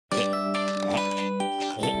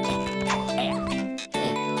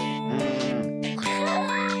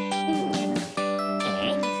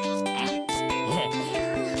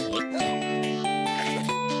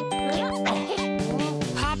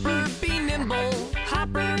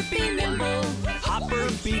be nimble.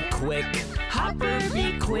 Hopper, be quick. Hopper,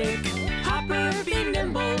 be quick. Hopper, be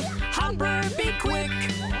nimble. Hopper, be quick.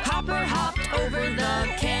 Hopper hopped over the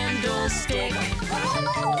candlestick.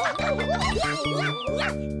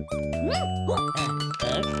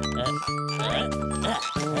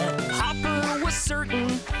 Hopper was certain.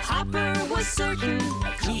 Hopper was certain.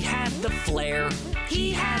 He had the flair.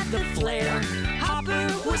 He had the flair.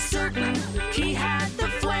 Hopper was certain. He had the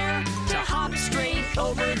flair to hop straight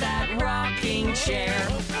over that rocking chair.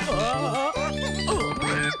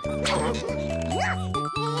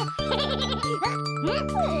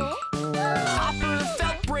 Hopper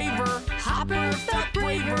felt braver. Hopper felt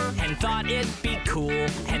braver and thought it'd be cool.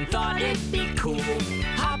 And thought it'd be cool.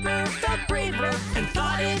 Hopper felt braver and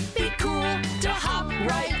thought it'd be cool to hop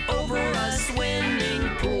right over a swimming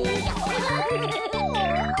pool.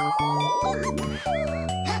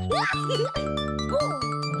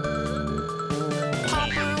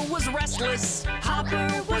 Hopper was restless.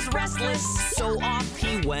 Hopper was restless. So off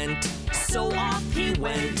he went. So off he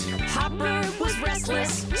went. Hopper was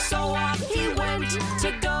restless. So off he went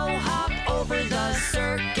to go hop over the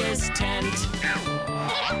circus tent.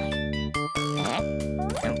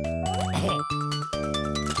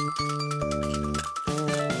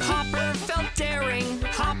 Hopper felt daring.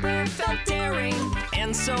 Hopper felt daring.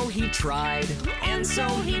 And so he tried. And so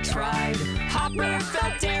he tried. Hopper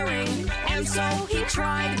felt daring. And so he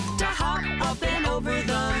tried to hop up and over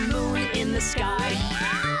the moon in the sky.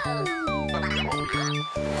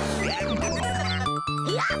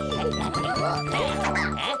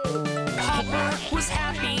 Hopper was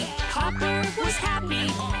happy. Hopper was happy.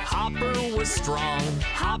 Hopper was strong.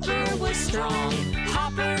 Hopper was strong.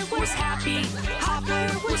 Hopper was happy. Hopper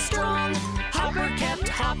was strong. Hopper kept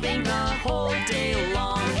hopping the whole day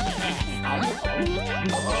long.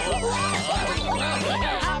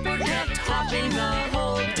 Hopper kept hopping the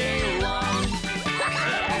whole day long.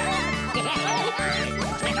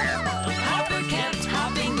 Hopper kept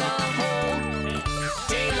hopping the whole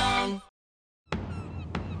day long.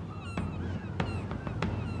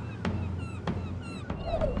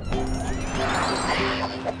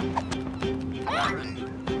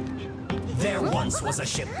 There once was a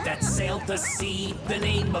ship that sailed the sea. The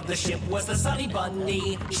name of the ship was the Sunny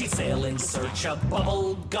Bunny. She'd sail in search of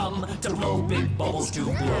bubble gum to blow big bubbles to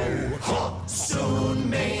blow. Soon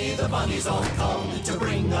may the bunnies all come to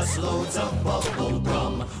bring us loads of bubble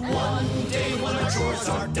gum. One day when our chores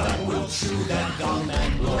are done, we'll chew that gum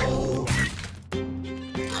and blow.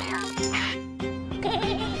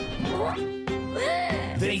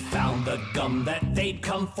 They found the gum that they'd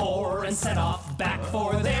come for and set off back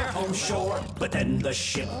for their home shore. But then the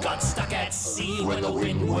ship got stuck at sea where the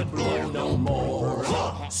wind would blow no more.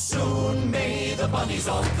 Soon may the bunnies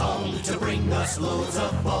all come to bring us loads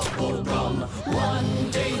of bubble gum.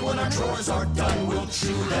 One day when our chores are done, we'll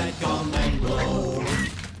chew that gum and blow.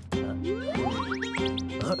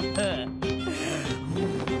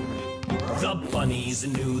 The bunnies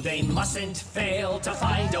knew they mustn't fail to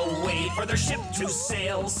find a way for their ship to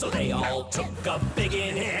sail. So they all took a big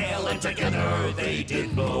inhale and together they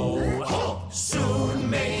did blow. Soon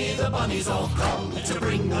may the bunnies all come to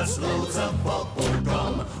bring us loads of bubble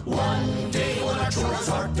gum. One day when our chores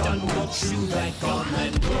are done, we'll chew that gum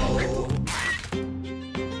and blow.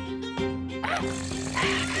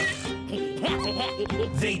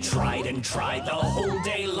 They tried and tried the whole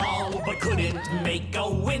day long, but couldn't make a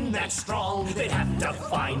wind that strong. They'd have to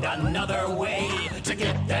find another way to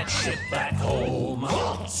get that ship back home.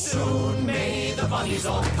 Soon may the bunnies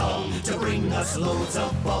all come to bring us loads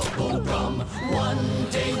of bubble gum. One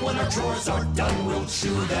day when our chores are done, we'll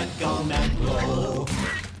chew that gum and blow.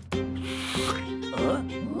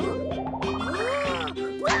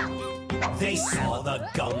 They saw the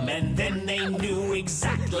gum and then they knew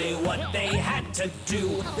exactly what they had to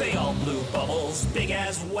do. They all blew bubbles big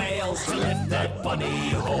as whales to lift that bunny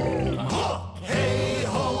home. Hey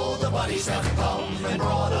ho, the bunnies have come and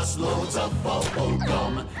brought us loads of bubble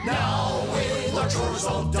gum. Now with our chores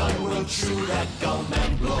all done, we'll chew that gum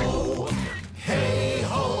and blow. Hey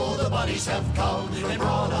ho, the bunnies have come and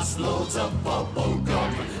brought us loads of bubble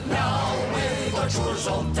gum. Now with our chores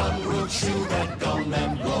all done, we'll chew that gum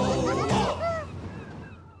and blow.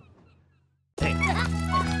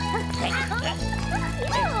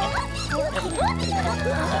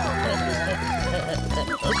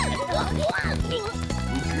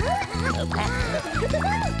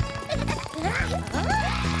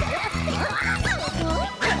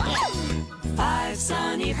 5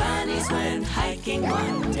 sunny bunnies went hiking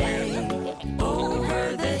one day,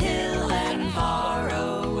 over the hill and far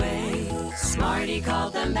away. Smarty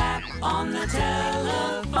called them back on the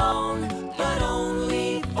telephone, but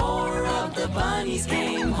only for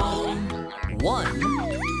 1,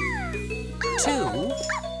 2,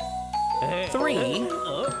 3,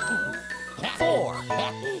 4.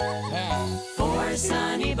 4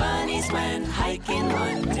 sunny bunnies went hiking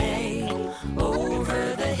one day,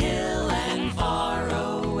 over the hill and far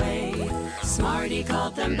away. Smarty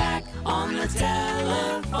called them back on the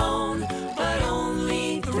telephone, but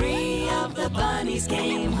only 3 of the bunnies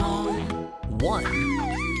came home. 1,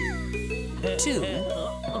 2,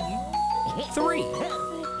 3.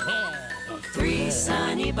 3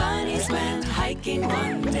 sunny bunnies went hiking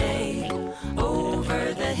one day,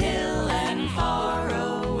 over the hill and far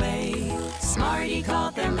away. Smarty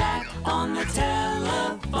called them back on the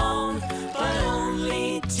telephone, but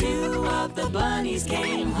only 2 of the bunnies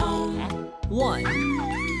came home. 1,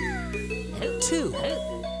 2.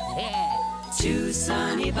 2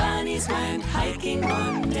 sunny bunnies went hiking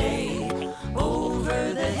one day,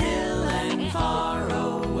 over the hill and far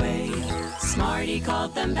away. Smarty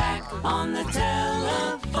called them back on the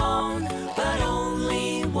telephone, but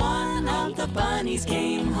only 1 of the bunnies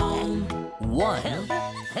came home. 1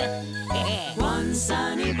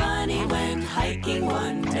 sunny bunny went hiking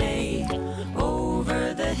one day,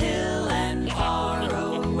 over the hill and far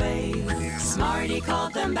away. Smarty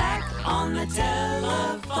called them back on the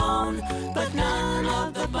telephone, but none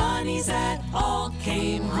of the bunnies at all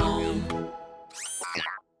came home.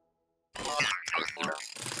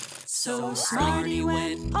 So Smarty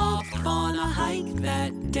went off on a hike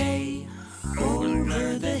that day,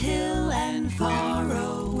 over the hill and far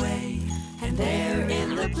away. And there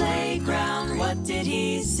in the playground, what did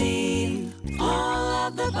he see? All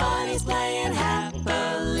of the bunnies playing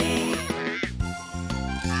happily.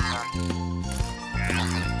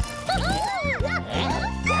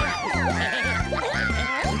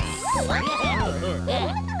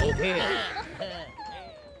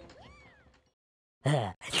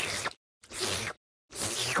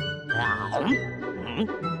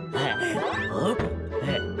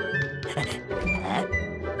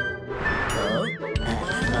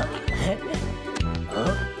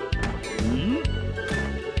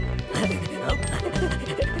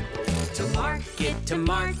 To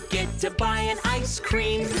market to buy an ice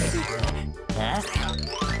cream.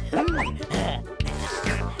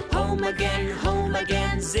 Home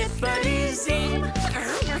again, zippity-zing.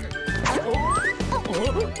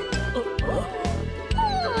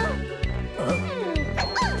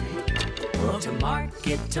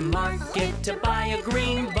 To market to buy a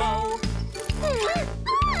green bow.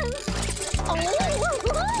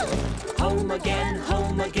 Home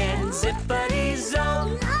again,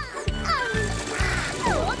 zippity-zo.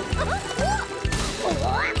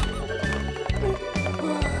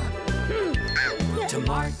 To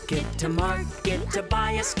market to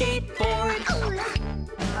buy a skateboard.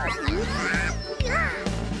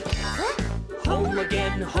 Home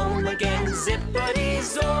again,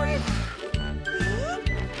 zippity-zord.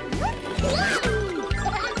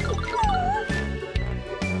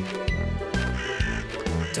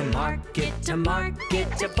 To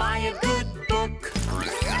market to buy a good book.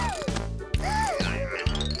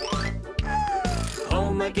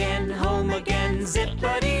 Home again,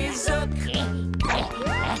 zippity-zook.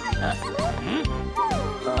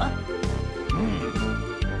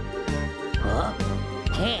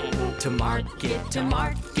 To market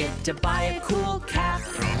to buy a cool cap.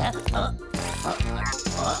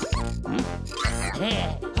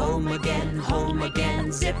 Home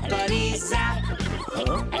again, zippity-zap.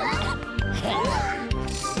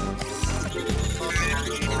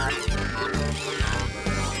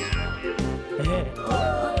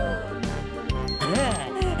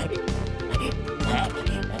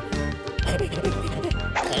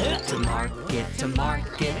 To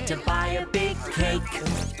market to buy a big cake.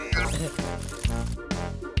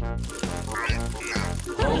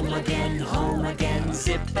 Home again,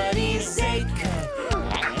 zippity-zake.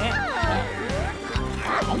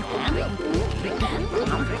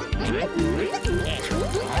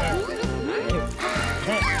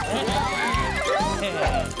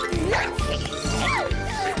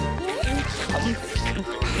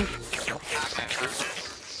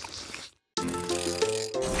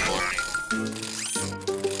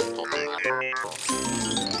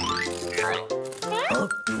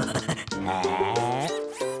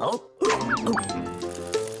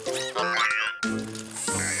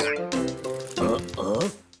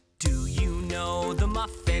 Do you know the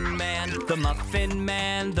Muffin Man? The Muffin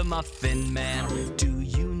Man, the Muffin Man. Do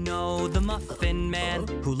you know the Muffin Man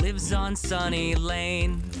who lives on Sunny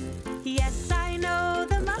Lane? Yes, I know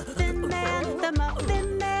the Muffin Man, the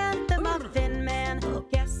Muffin Man, the Muffin Man.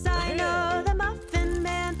 Yes, I know the Muffin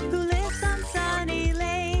Man who lives on Sunny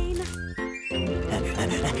Lane.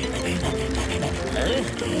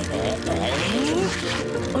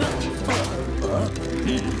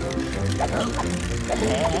 Do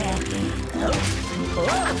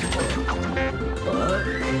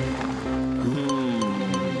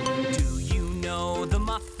you know the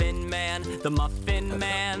Muffin Man? The Muffin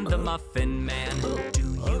Man, the Muffin Man.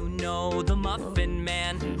 Do you know the Muffin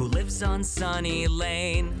Man who lives on Sunny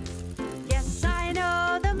Lane? Yes, I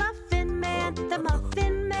know the Muffin Man, the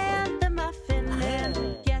Muffin Man, the Muffin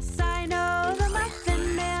Man. Yes, I know the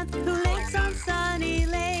Muffin Man who lives on Sunny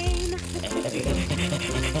Lane.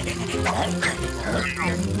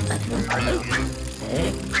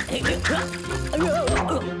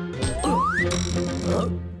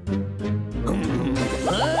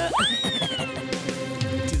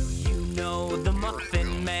 Do you know the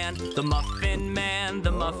Muffin Man? The Muffin Man,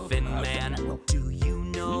 the Muffin Man. Do you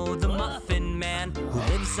know the Muffin Man who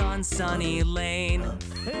lives on Sunny Lane?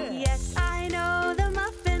 Yes, I know the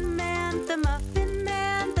Muffin Man, the Muffin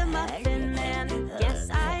Man, the Muffin Man. Yes,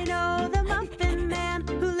 I know the Muffin Man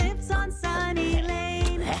who lives on Sunny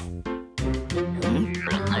Lane.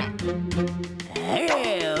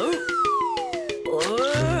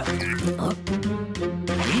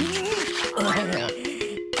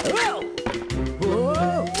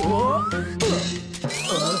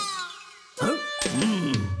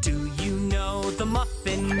 Do you know the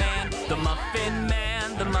Muffin Man? The Muffin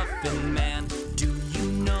Man, the Muffin Man. Do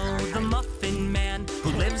you know the Muffin Man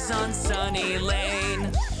who lives on Sunny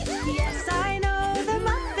Lane? Yes, I know the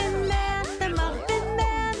Muffin Man, the Muffin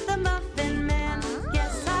Man, the Muffin Man.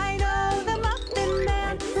 Yes, I know the Muffin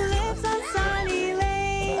Man who lives on Sunny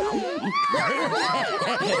Lane.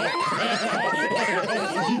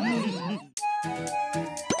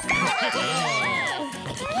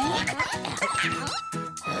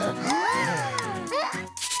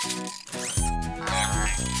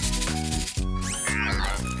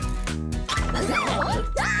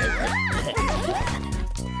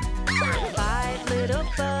 Five little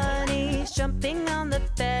bunnies jumping on the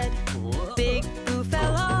bed. Big Boo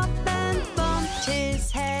fell off and bumped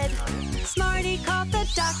his head. Smarty called the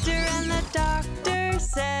doctor and the doctor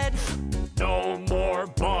said, No more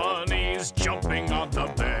bunnies jumping on the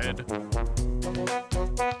bed.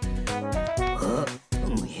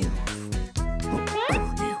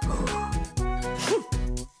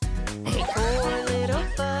 Four little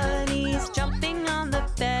bunnies jumping on the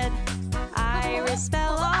bed. Iris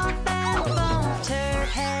fell off and bumped her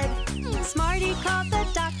head. Smarty called the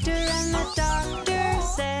doctor and the doctor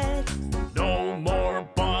said, No more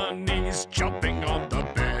bunnies jumping on the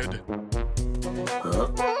bed.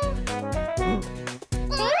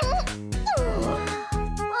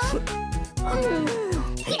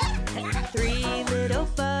 Three little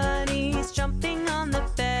bunnies jumping on the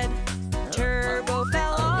bed. Turbo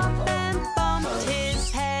fell off and bumped his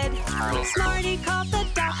head. Smarty called the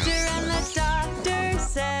doctor and the doctor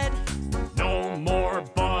said, No more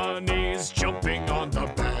bunnies jumping on the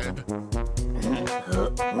bed.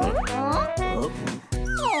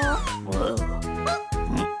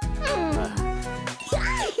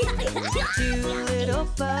 Two little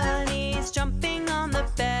bunnies jumping on the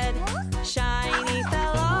bed. Shiny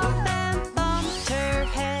fell off and bumped her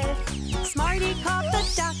head. Smarty called the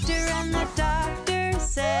doctor and the doctor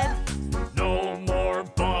said, No more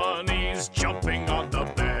bunnies jumping on the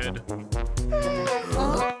bed.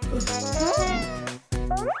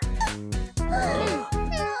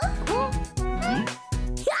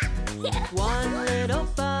 One little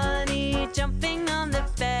bunny jumping on the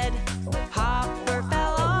bed. Hopper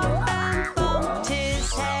fell off and bumped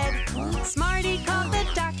his head. Smarty called the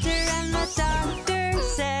doctor and the doctor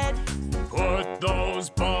said, Put those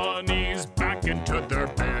bunnies back into their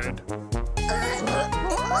bed.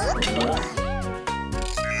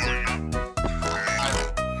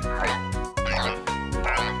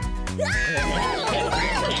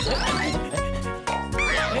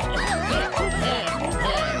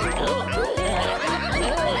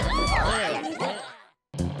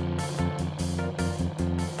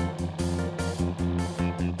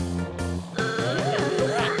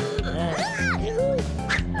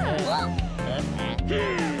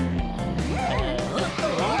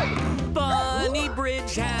 Bunny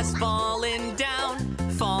Bridge has fallen down,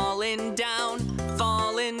 fallen down,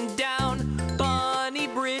 fallen down. Bunny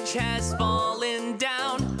Bridge has fallen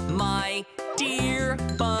down, my dear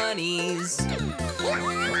bunnies.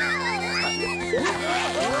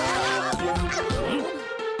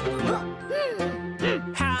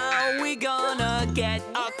 How we gonna get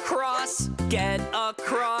across, get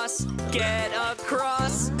across, get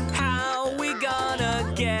across? How we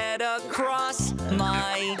gonna get across,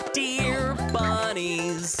 my dear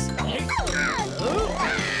bunnies?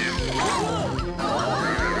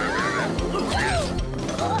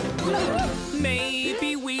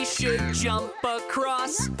 Maybe we should jump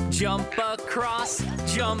across, jump across,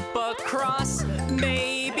 jump across.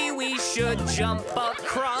 Maybe we should jump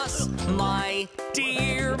across, my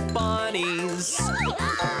dear bunnies.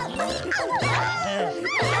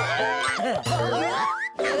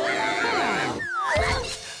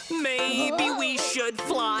 Maybe we should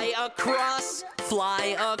fly across,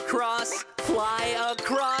 fly across, fly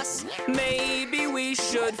across. Maybe we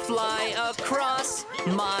should fly across,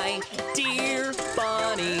 my dear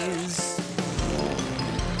bunnies.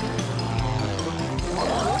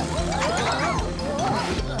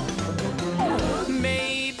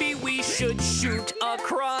 Maybe we should shoot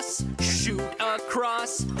across, shoot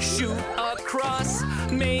across, shoot across.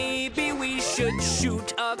 Maybe we should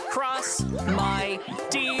shoot across, my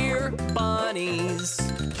dear bunnies.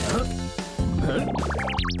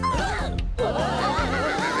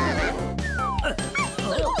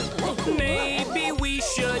 Maybe we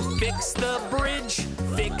should fix the bridge,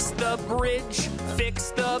 fix the bridge,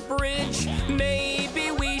 fix the bridge.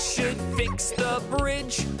 Maybe we should fix the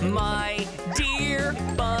bridge, my dear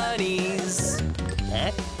bunnies.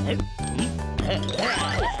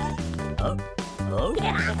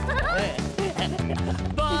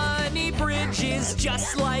 Bunny bridge is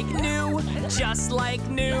just like new, just like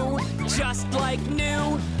new, just like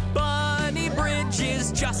new. Bunny bridge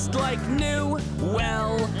is just like new.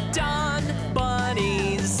 Well done,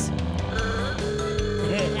 bunnies.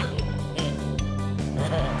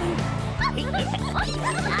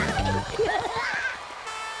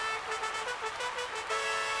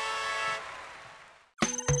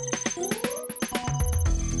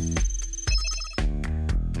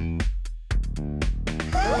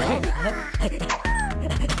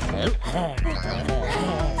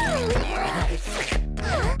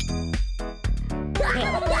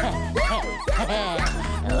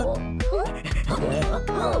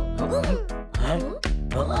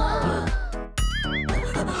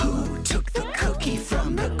 Who took the cookie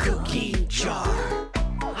from the cookie jar?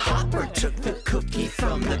 Hopper took the cookie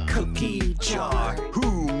from the cookie jar.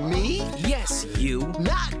 Who, me? Yes, you.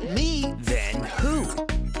 Not me. Then who?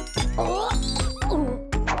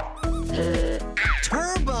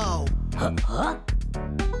 Turbo.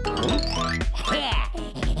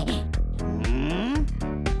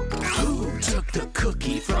 Who took the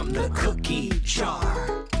cookie from the cookie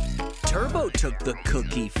jar? Turbo took the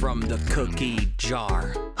cookie from the cookie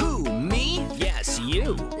jar. Who, me? Yes,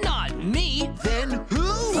 you. Not me. Then who?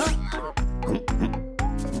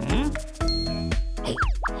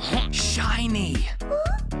 Shiny.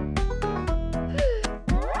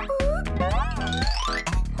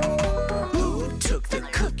 Who took the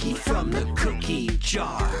cookie from the cookie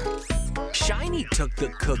jar? Shiny took the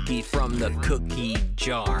cookie from the cookie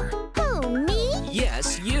jar. Who, me?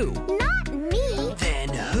 Yes, you. Not me. Then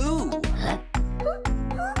who?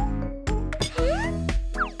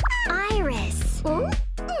 Iris. Who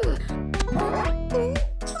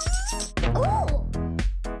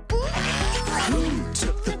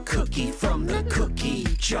took the cookie from the cookie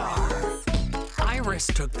jar? Iris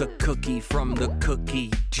took the cookie from the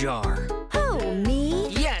cookie jar. Who, me?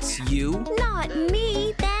 Yes, you. Not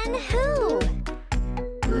me. Then who?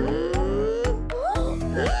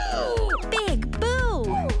 Big Boo.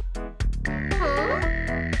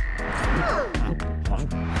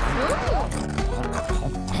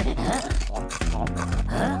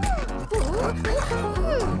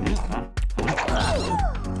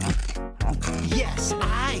 Yes,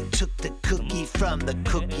 I took the cookie from the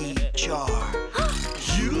cookie jar.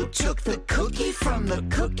 You took the cookie from the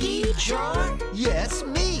cookie jar? Yes,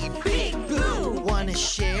 me, Big Boo. Wanna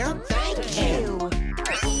share? Thank you.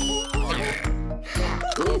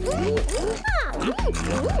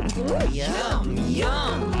 Yum,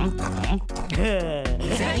 yum.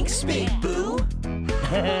 Thanks, Big Boo.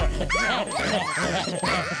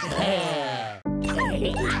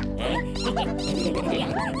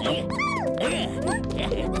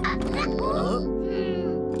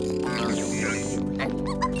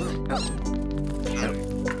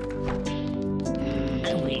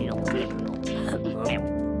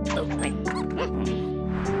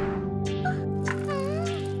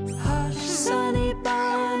 Hush, Sunny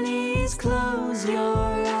Bunnies, close your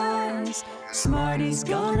eyes. Smarty's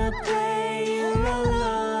gonna play you a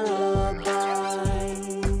lullaby.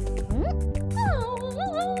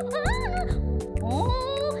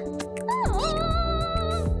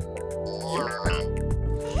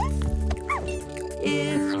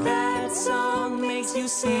 If that song makes you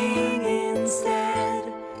sing instead,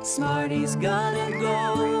 Smarty's gonna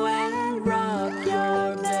go and rock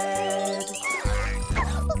your bed.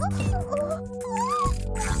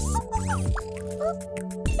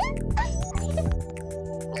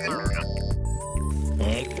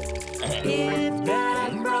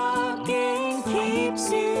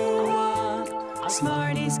 keeps you up.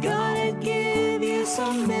 Smarty's gonna give you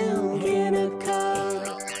some milk in a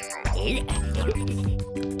cup.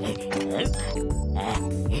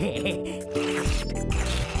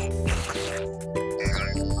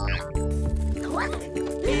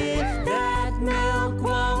 If that milk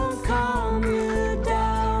won't calm you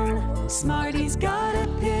down, Smarty's got a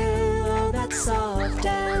pillow that's soft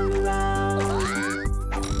and round.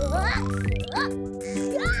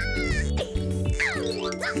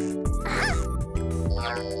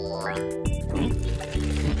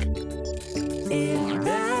 If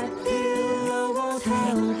that pillow won't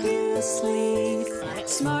help you sleep,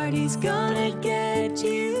 Smarty's gonna get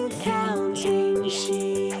you counting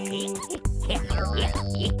sheep.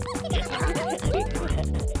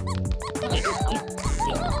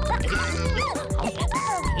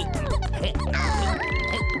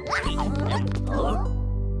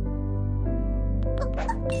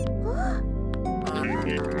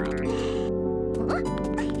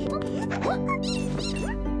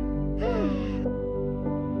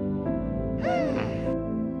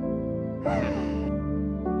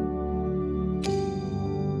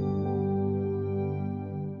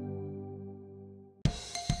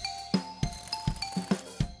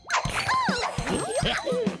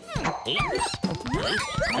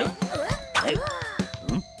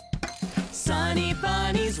 Sunny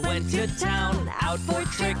Bunnies went to town, out for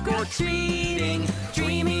trick-or-treating,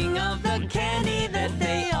 dreaming of the candy that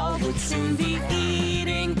they all would soon be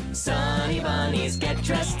eating. Sunny Bunnies, get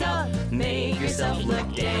dressed up, make yourself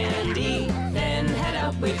look dandy, then head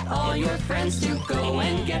out with all your friends to go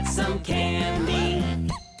and get some candy.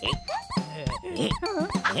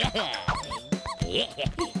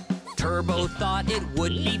 Turbo thought it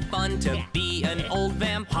would be fun to be an old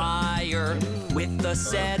vampire with a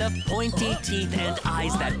set of pointy teeth and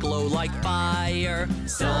eyes that glow like fire.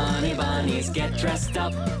 Sunny Bunnies, get dressed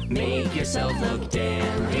up, make yourself look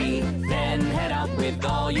dandy, then head out with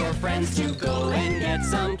all your friends to go and get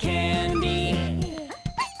some candy.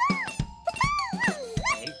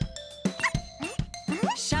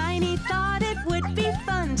 Shiny thought it would be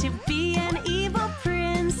fun to be an evil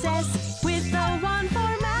princess with a wand for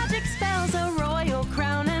magic spells, a royal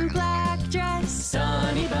crown and black dress.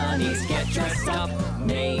 Sunny Bunnies, get dressed up,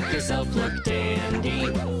 make yourself look dandy,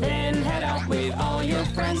 then head out with all your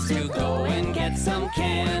friends to go and get some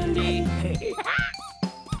candy.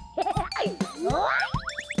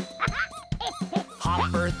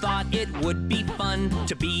 Hopper thought it would be fun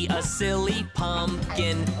to be a silly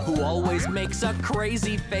pumpkin who always makes a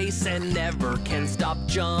crazy face and never can stop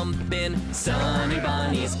jumping. Sunny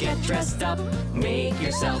Bunnies, get dressed up, make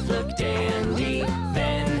yourself look dandy,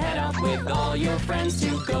 then head out with all your friends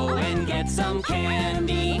to go and get some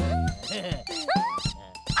candy.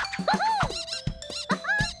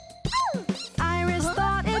 Iris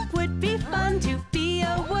thought it would be fun to be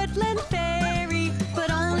a woodland fairy, but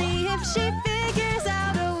only if she figures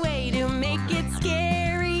out a way to make it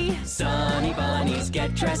scary. Sunny Bunnies,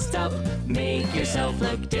 get dressed up, make yourself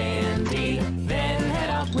look dandy, then head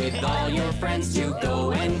out with all your friends to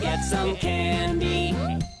go and get some candy.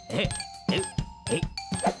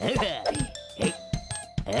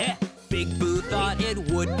 Big Boo thought it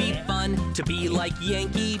would be fun to be like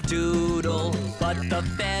Yankee Doodle, but the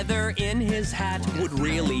feather in his hat would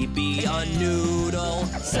really be a noodle.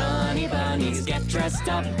 Sunny Bunnies, get dressed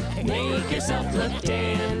up, make yourself look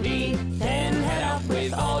dandy, then head out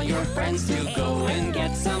with all your friends to go and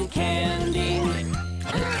get some candy.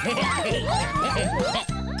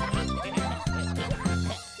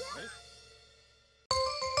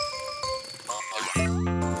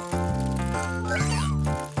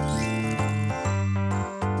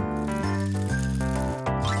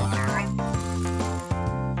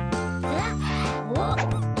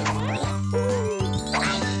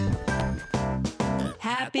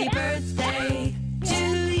 Happy birthday to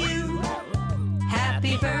you.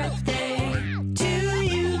 Happy birthday to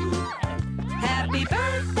you. Happy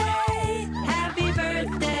birthday, happy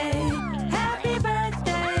birthday, happy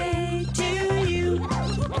birthday to you.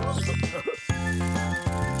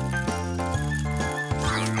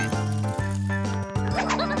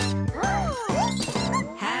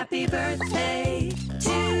 Happy birthday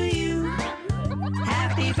to you.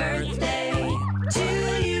 Happy birthday to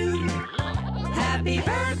you. Happy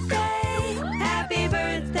birthday, happy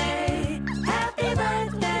birthday, happy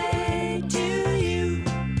birthday to you.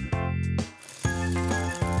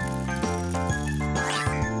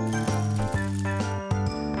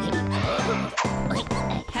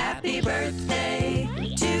 Happy birthday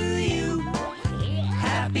to you.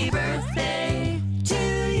 Happy birthday to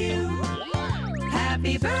you.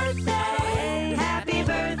 Happy birthday, happy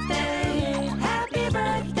birthday, happy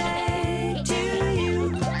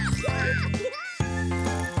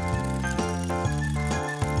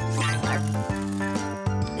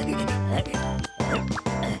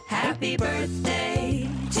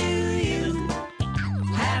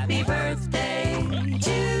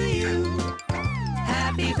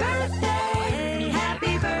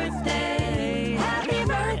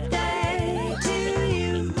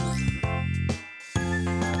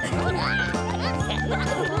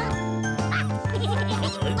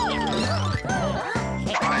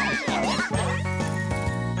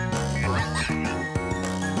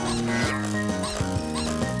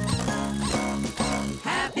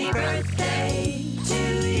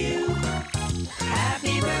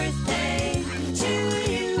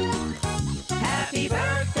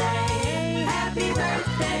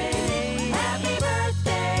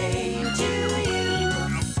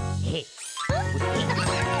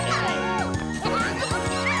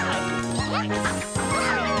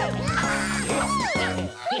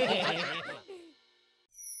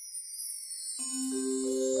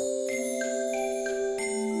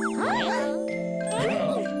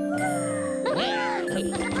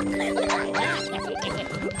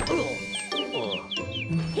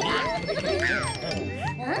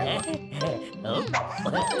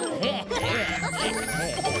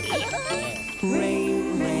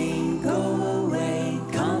Rain, rain, go away,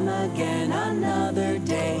 come again another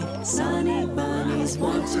day. Sunny bunnies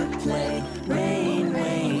want to play. Rain,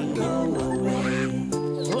 rain, go away.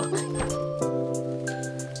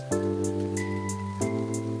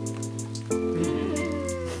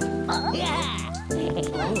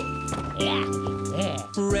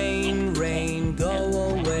 Rain, rain, go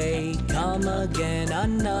away, come again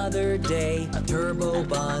another day. Turbo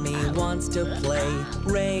Bunny wants to play.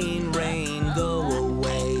 Rain, rain, go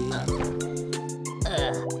away.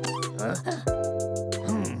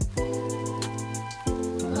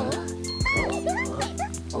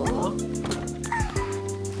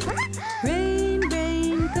 Rain,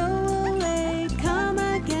 rain, go away, come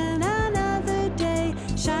again another day.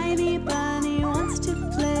 Shiny bunny wants to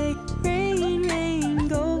play. Rain, rain,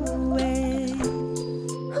 go away.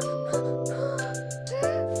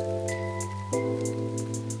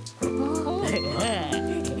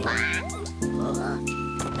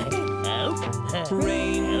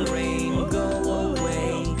 Rain, rain, go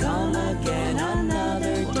away, come again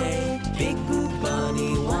another day. Big Blue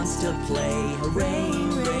Bunny wants to play. Rain,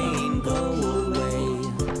 rain, go away.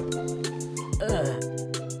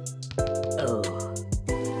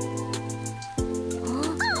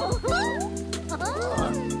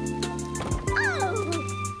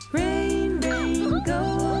 Rain, rain, go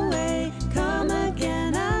away, come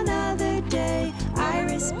again another day.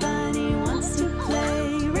 Iris Bunny wants to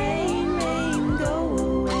play. Rain, rain, go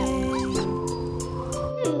away.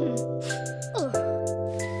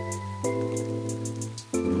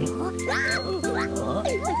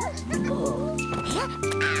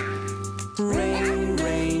 Rain,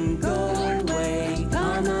 rain, go away,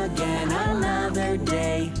 come again another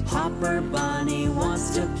day. Hopper Bunny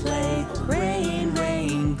wants to play. Rain,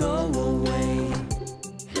 rain, go away.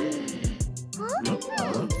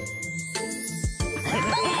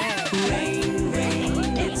 Rain, rain,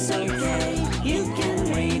 it's okay. You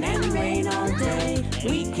can rain and rain all day.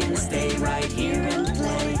 We can stay right here and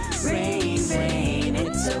play. Rain, rain,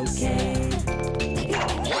 it's okay.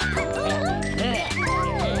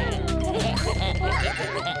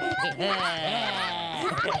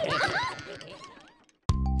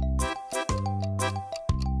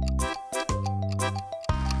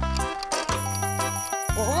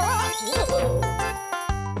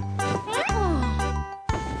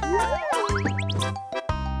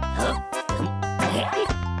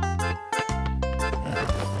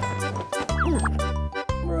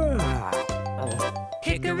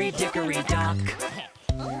 Hickory dickory dock.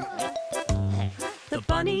 The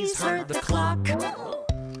bunnies heard the clock.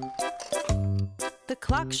 The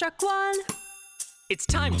clock struck one. It's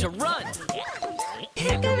time to run.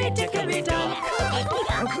 Hickory dickory dock.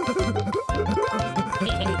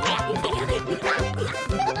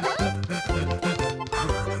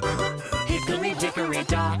 Hickory dickory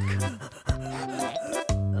dock.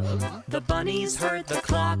 The bunnies heard the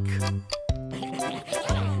clock.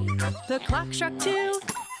 The clock struck two.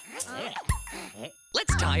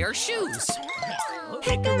 Let's tie our shoes.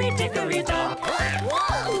 Hickory dickory dock.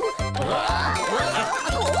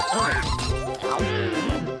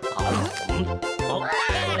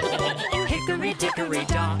 Hickory dickory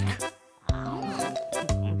dock.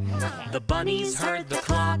 The bunnies heard the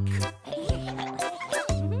clock.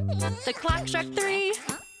 The clock struck three.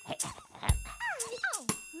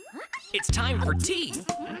 It's time for tea.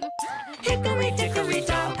 Hickory dickory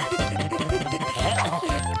dock.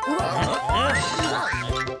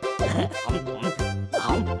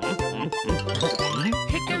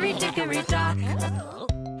 Hickory dickory dock.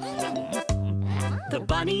 The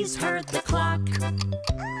bunnies heard the clock.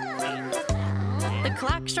 The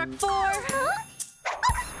clock struck four.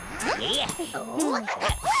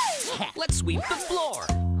 Let's sweep the floor.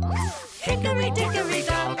 Hickory dickory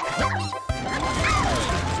dock.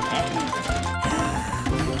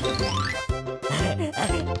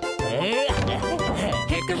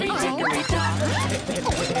 Hickory dickory dock.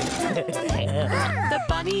 The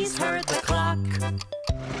bunnies heard the clock.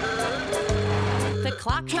 The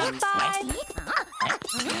clock struck five.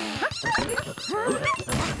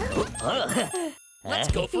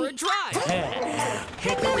 Let's go for a drive.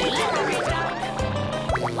 Hickory dickory dock.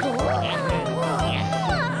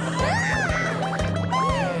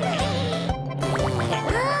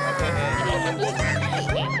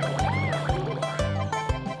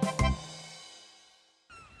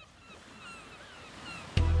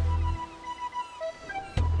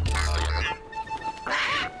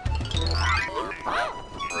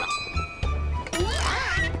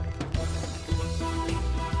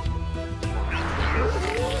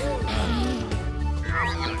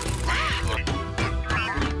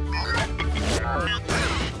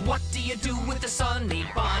 you do with the Sunny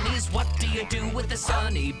Bunnies? What do you do with the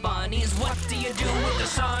Sunny Bunnies? What do you do with the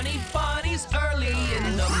Sunny Bunnies early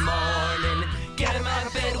in the morning? Get 'em out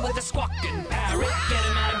of bed with a squawking parrot. Get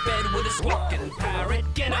 'em out of bed with a squawking parrot.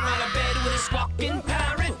 Get 'em out of bed with a squawking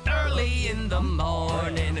parrot early in the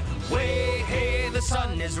morning. Way hey, the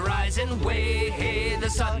sun is rising. Way hey, the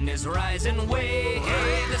sun is rising. Way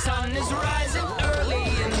hey, the sun is rising early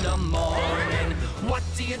in the morning. What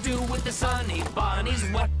do you do with the Sunny Bunnies?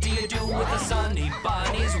 What do you do with the Sunny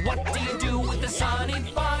Bunnies? What do you do with the Sunny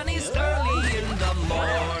Bunnies early in the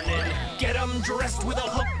morning? Get 'em dressed with a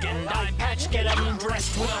hook and eye patch. Get 'em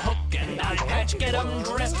dressed with a hook and eye patch. Get 'em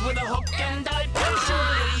dressed with a hook and eye patch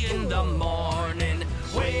early in the morning.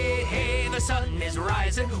 Way hey, the sun is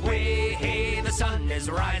rising. Way hey, the sun is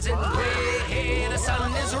rising. Way hey, the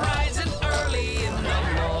sun is rising early in the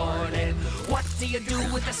morning. What do you do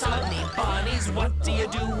with the Sunny Bunnies? What do you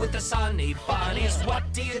do with the Sunny Bunnies? What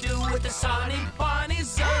do you do with the Sunny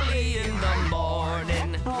Bunnies early in the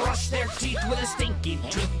morning? Brush their teeth with a stinky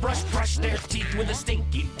toothbrush. Brush their teeth with a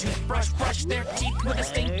stinky toothbrush. Brush their teeth with a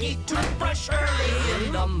stinky toothbrush early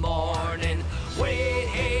in the morning. Way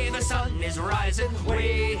hey, the sun is rising.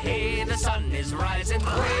 Way hey, the sun is rising.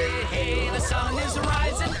 Way hey, the sun is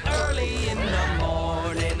rising early in the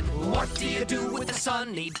morning. What do you do with the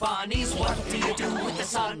Sunny Bunnies? What do you do with the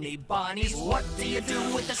Sunny Bunnies? What do you do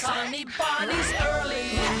with the Sunny Bunnies early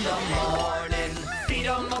in the morning? Feed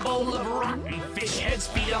 'em a bowl of rotten fish heads.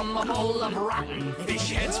 Feed 'em a bowl of rotten fish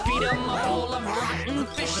heads. Feed 'em a bowl of rotten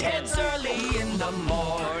fish heads early in the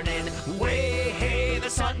morning. Way hey, the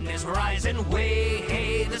sun is rising. Way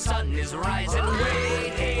hey, the sun is rising. Way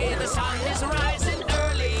hey, the sun is rising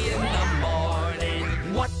early in the morning.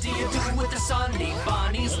 What do you do with the Sunny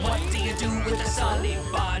Bunnies? What do you do with the Sunny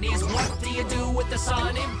Bunnies? What do you do with the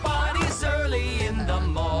Sunny Bunnies early in the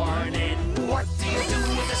morning? What do you do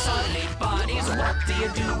with the Sunny Bunnies? What do you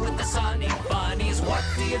do with the Sunny Bunnies? What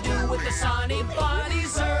do you do with the Sunny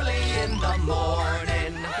Bunnies early in the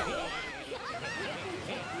morning?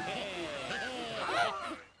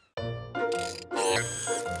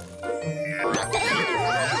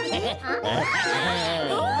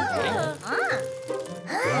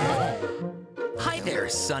 Hi there,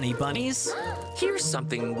 Sunny Bunnies. Here's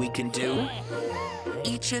something we can do.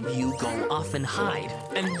 Each of you go off and hide,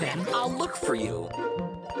 and then I'll look for you.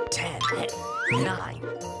 10, 9,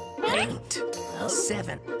 8,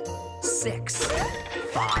 7, 6,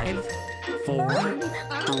 5, 4,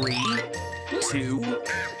 3, 2,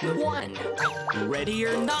 1. Ready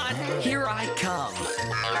or not, here I come.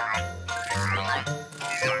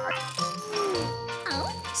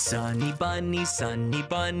 Sunny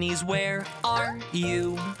bunnies, where are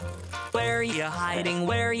you? Where you hiding,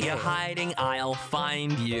 where you hiding? I'll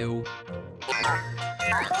find you.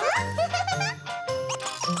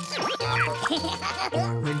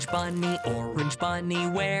 Orange bunny,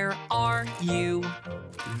 where are you?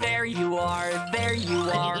 There you are,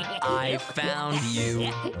 I found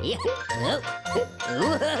you.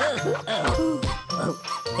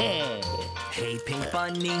 Hey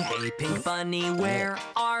pink bunny, where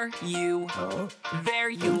are you? There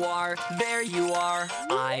you are,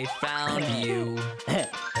 I found you.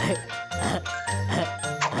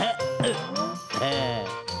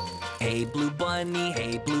 Hey blue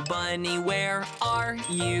bunny, where are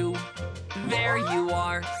you? There you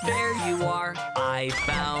are, I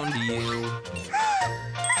found you.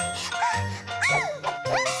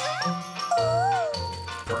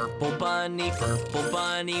 Purple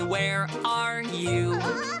bunny, where are you?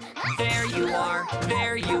 There you are,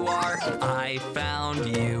 I found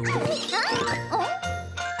you.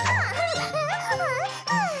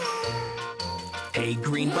 Hey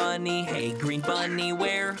green bunny,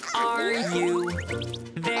 where are you?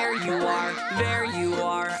 There you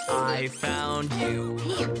are, I found you.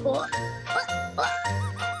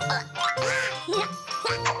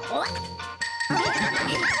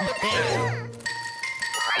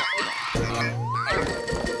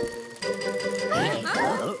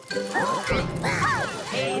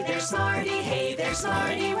 Hey there,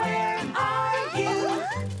 Smarty, where are you?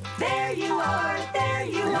 There you are,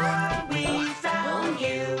 we found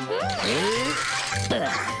you.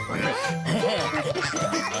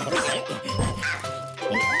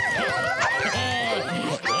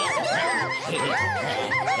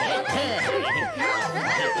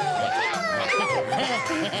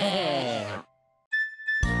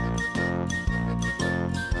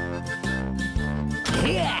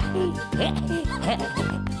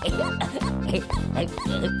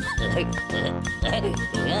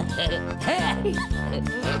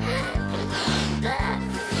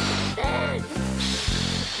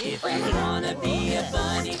 If you wanna be a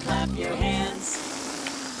bunny, clap your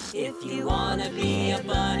hands. If you wanna be a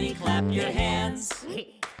bunny, clap your hands.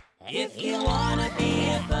 If you wanna be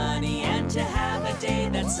a bunny and to have a day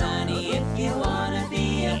that's sunny. If you wanna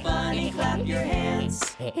be a bunny, clap your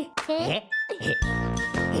hands. If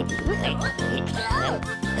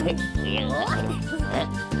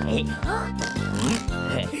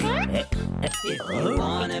you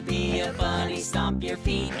wanna be a bunny, stomp your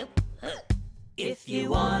feet. If you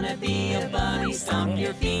wanna be a bunny, stomp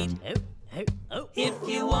your feet. If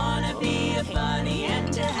you wanna be a bunny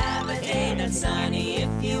and to have a day that's sunny.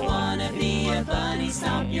 If you wanna be a bunny,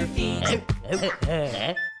 stomp your feet.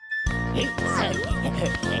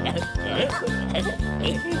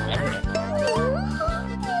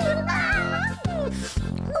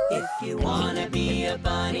 If you wanna be a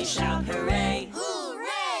bunny, shout hooray!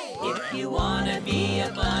 Hooray! If you wanna be a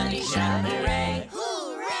bunny, shout hooray! Hooray!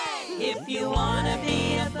 If you wanna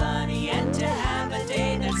be a bunny and to have a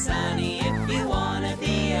day that's sunny. If you wanna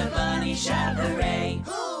be a bunny, shout hooray!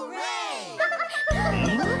 Hooray!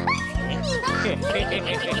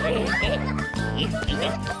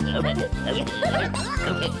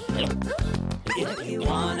 If you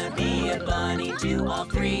wanna be a bunny, do all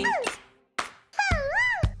three.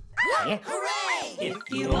 Hooray! If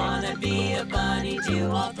you wanna be a bunny, do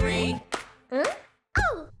all three.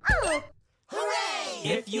 Hooray!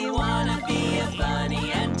 If you wanna be a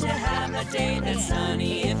bunny and to have a day that's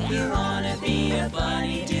sunny. If you wanna be a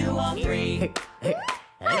bunny, do all three.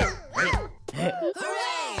 Hooray!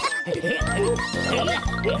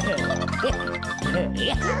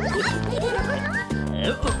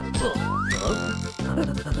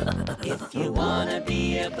 If you wanna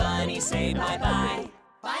be a bunny, say bye-bye.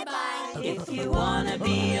 Bye-bye. If you wanna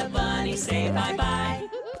be a bunny, say bye-bye.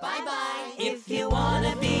 Bye-bye. If you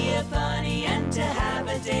wanna be a bunny and to have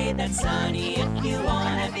a day that's sunny. If you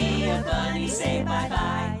wanna be a bunny, say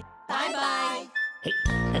bye-bye. Bye-bye.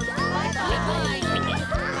 Bye-bye.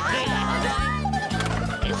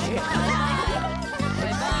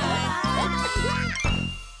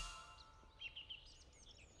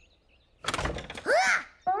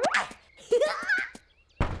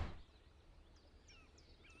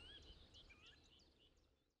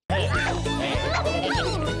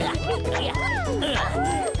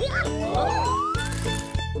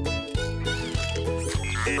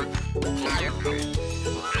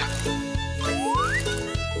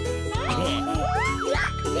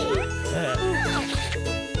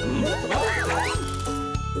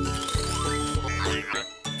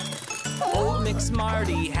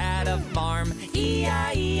 Marty had a farm,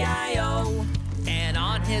 E-I-E-I-O. And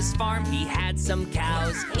on his farm he had some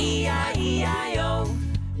cows, E-I-E-I-O.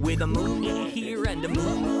 With a moo-moo here and a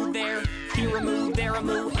moo-moo there. Here a moo, there a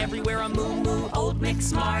moo, everywhere a moo-moo. Old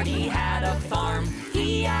McSmarty had a farm,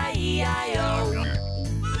 E-I-E-I-O.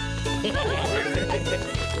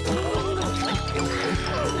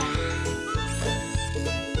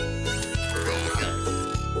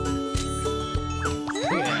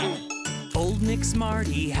 Old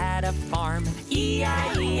McSmarty had a farm,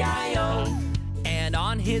 E-I-E-I-O. And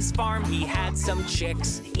on his farm he had some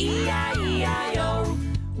chicks, E-I-E-I-O.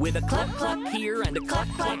 With a cluck-cluck here and a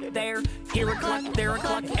cluck-cluck there. Here a cluck, there a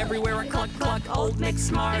cluck, everywhere a cluck-cluck. Old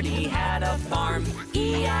McSmarty had a farm,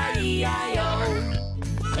 E-I-E-I-O.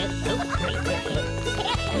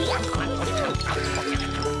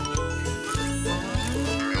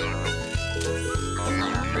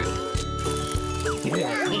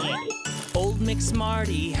 Old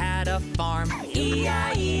McSmarty had a farm,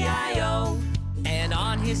 E-I-E-I-O. And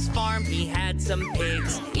on his farm he had some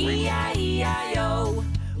pigs, E-I-E-I-O.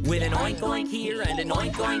 With an oink-oink here and an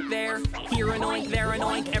oink-oink there. Here an oink, there an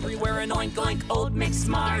oink, everywhere an oink-oink. Old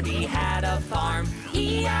McSmarty had a farm,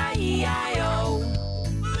 E-I-E-I-O.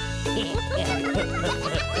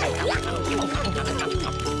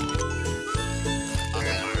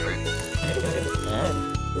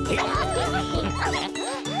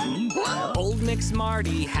 Old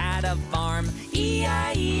McSmarty had a farm,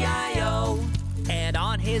 E-I-E-I-O. And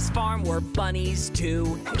on his farm were bunnies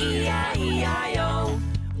too, E-I-E-I-O.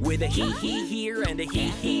 With a hee-hee here and a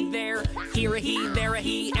hee-hee there. Here a hee, there a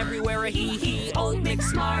hee, everywhere a hee-hee. Old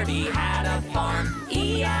McSmarty had a farm,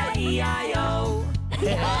 E-I-E-I-O.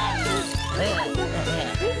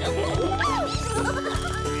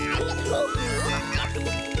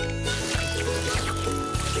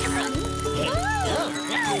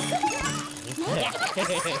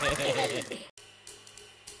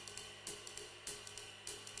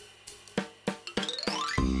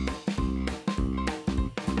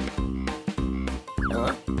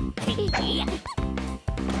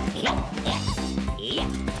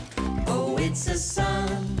 Oh, it's a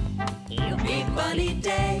sunny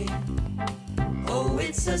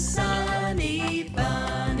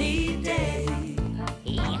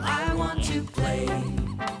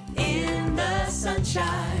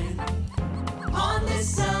sunshine on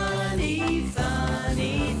this sunny,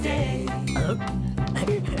 funny day.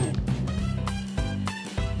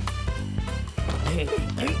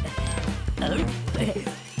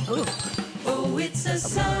 Oh, it's a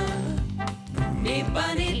sunny,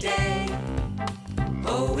 bunny day.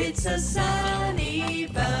 Oh, it's a sunny,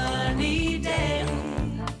 bunny day.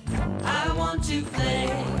 I want to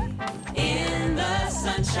play in the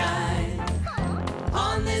sunshine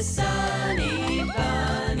on this sunny,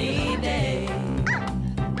 bunny day.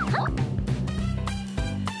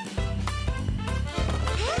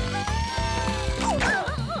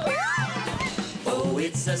 Oh,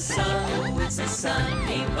 it's a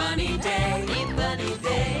sunny, bunny day, bunny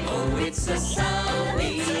day. Oh, it's a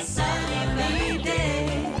sunny, bunny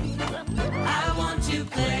day. I want to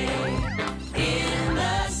play in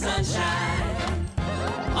the sunshine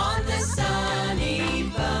on this sunny,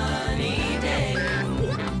 bunny day.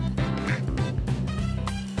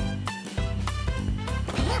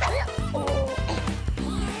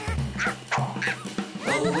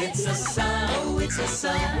 Oh, it's a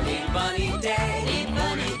sunny, bunny day,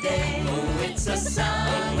 bunny day. Oh, it's a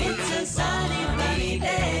sunny, bunny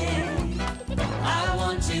day. I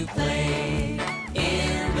want to play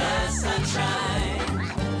in the sunshine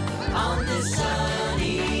on this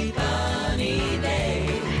sunny, bunny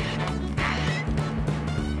day.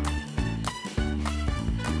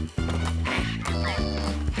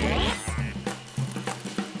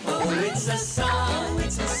 Oh, it's a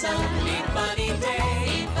sunny, bunny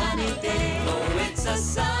day, bunny day. Oh, it's a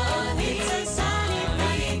sunny,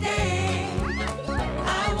 bunny day.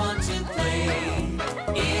 I want to play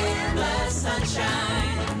in the sunshine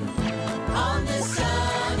on this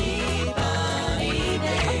sunny, bunny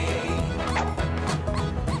day.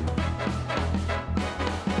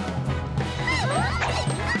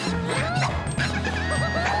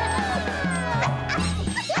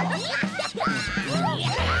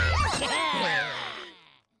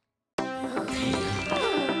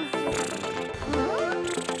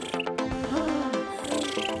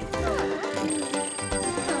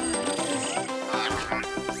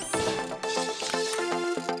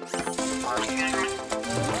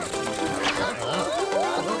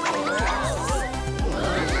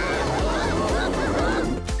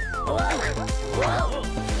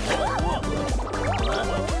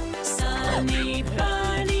 Sunny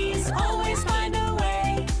bunnies always find a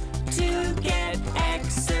way to get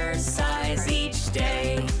exercise each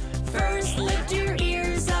day. First lift your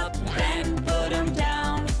ears up, then put them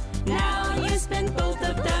down. Now you spin both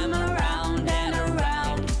of them around and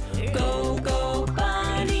around. Go, go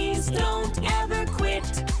bunnies, don't ever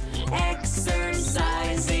quit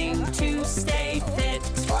exercising to stay fit.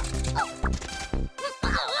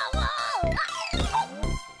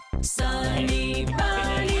 Sunny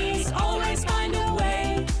bunnies always find a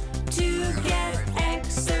way to get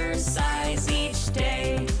exercise each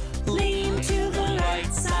day. Lean to the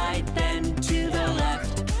right side, then to the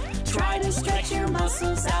left. Try to stretch your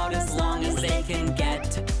muscles out as long as they can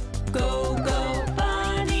get. Go, go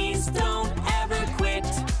bunnies, don't ever quit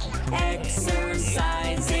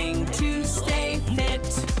exercising to stay fit.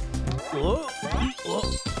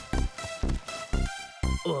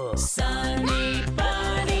 Sunny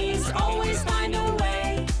bunnies always find a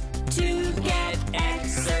way to get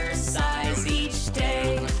exercise each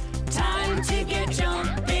day. Time to get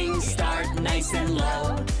jumping, start nice and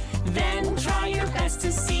low. Then try your best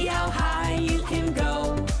to see how high you can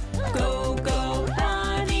go. Go, go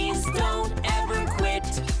bunnies, don't ever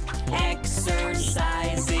quit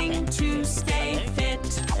exercising to stay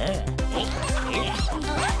fit.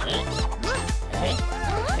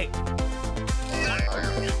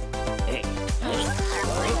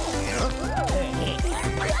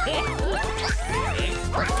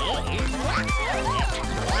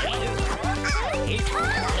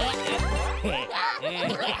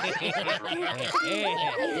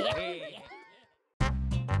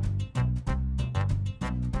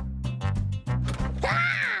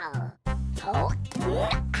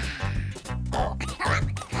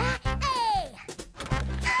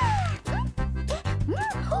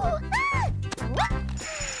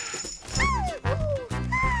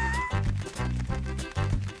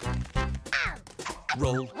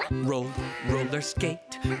 Roll, roll, roller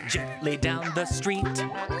skate gently down the street.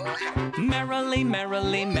 Merrily,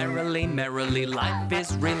 merrily, merrily, merrily, life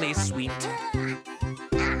is really sweet.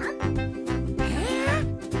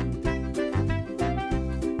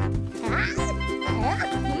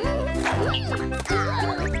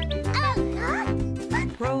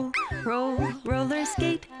 Roll, roll, roller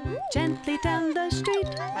skate gently down the street.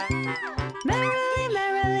 Merrily,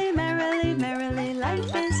 merrily, merrily, merrily,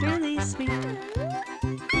 life is is really sweet.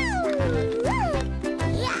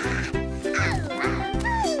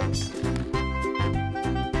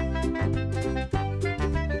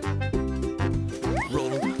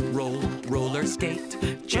 Roller skate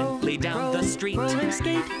gently down the street. Roller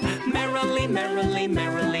skate. Merrily, merrily,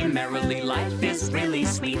 merrily, merrily, life is really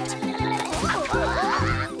sweet.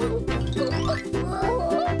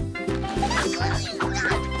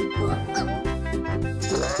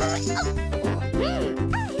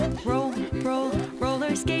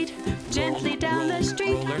 Roller skate gently down the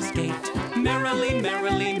street. Roller skate merrily,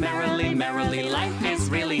 merrily, merrily, merrily, life is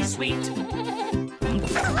really sweet.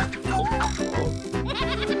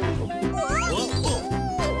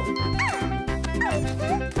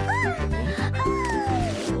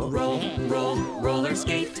 Roller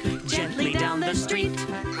skate gently down the street.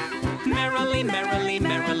 Merrily, merrily,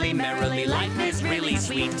 merrily, merrily, life is really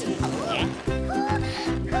sweet.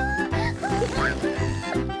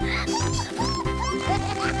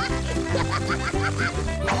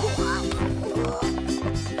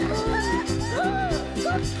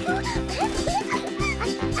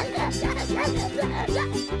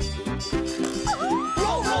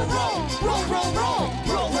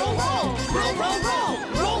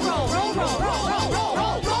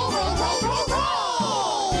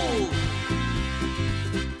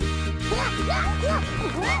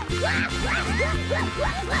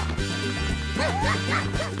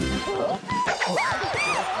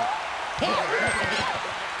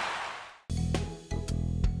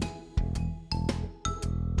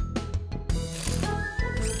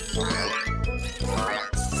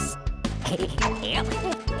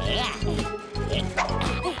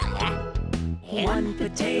 One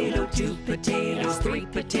potato, two potatoes, three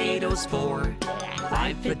potatoes, four.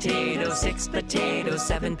 5 potatoes, 6 potatoes,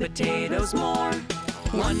 7 potatoes more.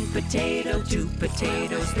 1 potato, 2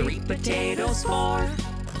 potatoes, 3 potatoes, 4.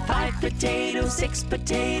 5 potatoes, 6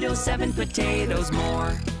 potatoes, 7 potatoes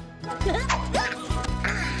more.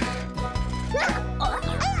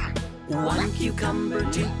 1 cucumber,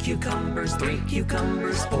 2 cucumbers, 3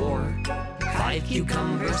 cucumbers, 4. 5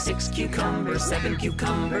 cucumbers, 6 cucumbers, 7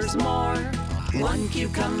 cucumbers more. 1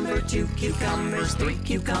 cucumber, 2 cucumbers, 3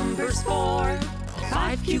 cucumbers, 4.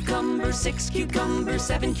 5 cucumbers, 6 cucumbers,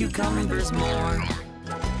 7 cucumbers more.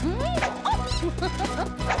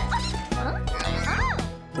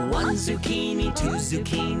 1 zucchini, 2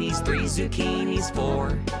 zucchinis, 3 zucchinis,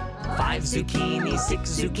 4. 5 zucchinis, 6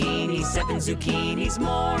 zucchinis, 7 zucchinis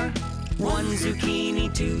more. 1 zucchini,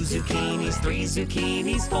 2 zucchinis, 3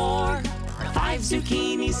 zucchinis, 4. 5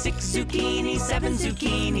 zucchinis, 6 zucchinis, 7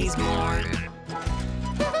 zucchinis more.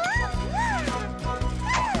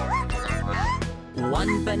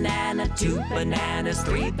 1 banana, 2 bananas,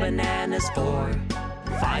 3 bananas, 4.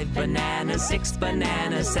 5 bananas, 6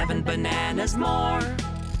 bananas, 7 bananas more.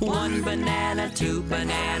 1 banana, 2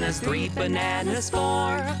 bananas, 3 bananas,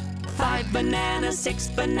 4. 5 bananas, 6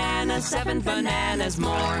 bananas, 7 bananas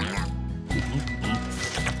more.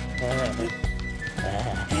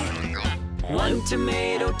 1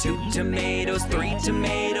 tomato, 2 tomatoes, 3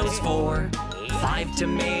 tomatoes, 4. 5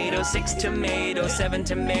 tomatoes, 6 tomatoes, 7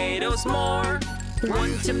 tomatoes more.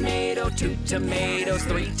 1 tomato, 2 tomatoes,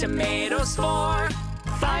 3 tomatoes, 4.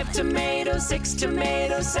 5 tomatoes, 6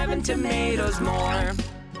 tomatoes, 7 tomatoes more.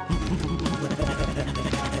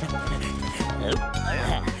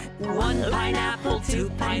 1 pineapple,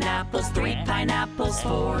 2 pineapples, 3 pineapples,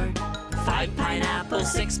 4. 5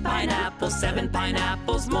 pineapples, 6 pineapples, 7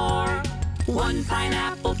 pineapples more. 1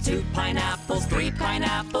 pineapple, 2 pineapples, 3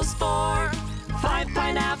 pineapples, 4. 5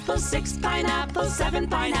 pineapples, 6 pineapples, 7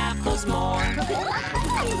 pineapples more.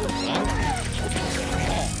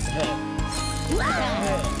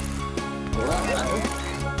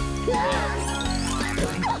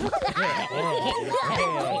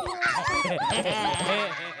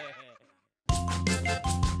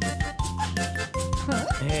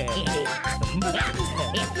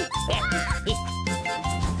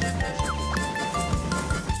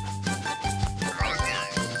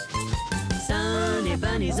 Sunny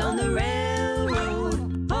bunnies on the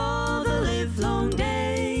railroad all the livelong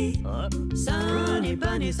day. Sunny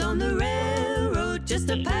bunnies on the railroad just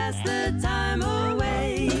to pass the time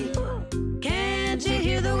away. Can't you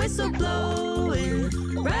hear the whistle blowing?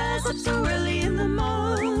 Rise up so early in the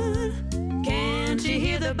morn. Can't you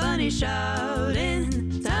hear the bunnies shouting?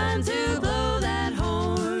 Time to blow that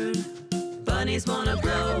horn. Bunnies wanna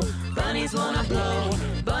blow, bunnies wanna blow,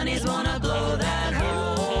 bunnies wanna blow that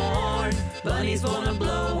horn. Bunnies wanna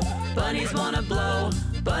blow, bunnies wanna blow,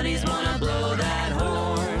 bunnies wanna blow that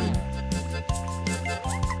horn.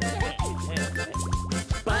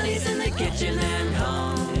 Bunnies in the kitchen and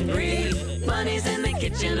hungry, bunnies in the kitchen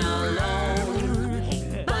kitchen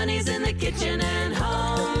alone. Bunny's in the kitchen and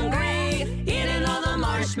hungry, eating all the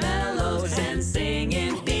marshmallows and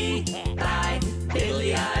singing bee-bye,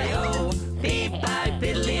 biddly-I-O, bee-bye,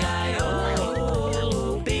 biddly-I-O,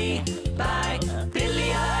 bee-bye,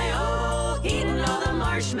 biddly-I-O, eating all the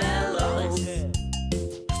marshmallows.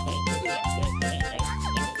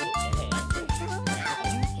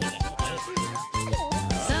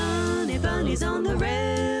 Sunny Bunnies on the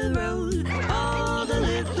railroad all the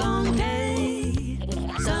livelong day.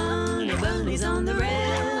 Sunny Bunnies on the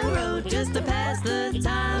railroad just to pass the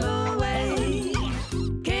time away.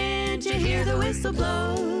 Can't you hear the whistle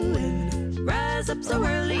blowing? Rise up so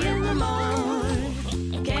early in the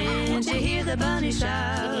morning. Can't you hear the bunny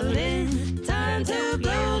shouting? Time to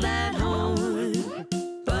blow that horn.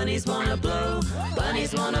 Bunnies wanna blow,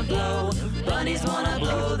 bunnies wanna blow, bunnies wanna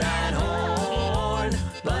blow that horn.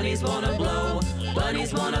 Bunnies wanna blow,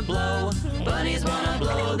 bunnies wanna blow, bunnies wanna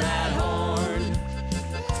blow that horn.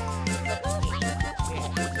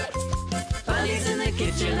 Bunnies in the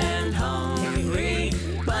kitchen and hungry,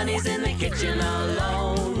 bunnies in the kitchen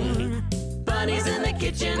alone. Bunnies in the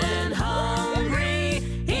kitchen and hungry,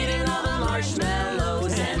 eating all the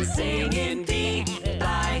marshmallows and singing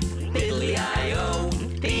bee-bye, biddly-I-O,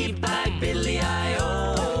 bee-bye, biddly-I-O,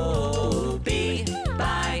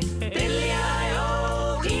 bee-bye,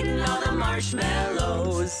 biddly-I-O, eating all the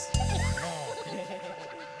marshmallows.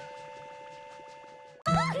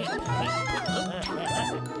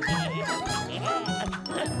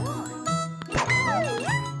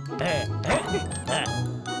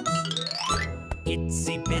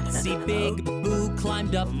 Itsy bitsy big Boo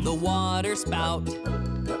climbed up the water spout.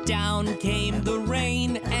 Down came the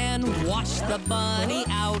rain and washed the bunny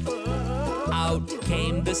out. Out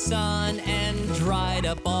came the sun and dried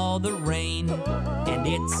up all the rain. And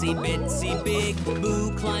itsy bitsy big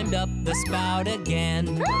Boo climbed up the spout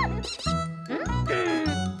again.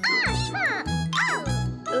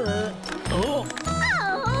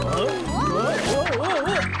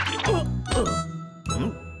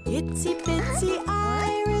 Itsy bitsy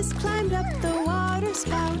Iris climbed up the water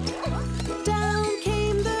spout. Down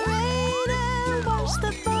came the rain and washed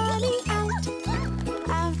the bunny out.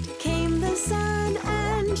 Out came the sun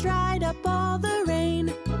and dried up all the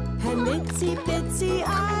rain. And itsy bitsy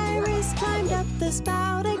Iris climbed up the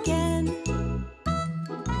spout again.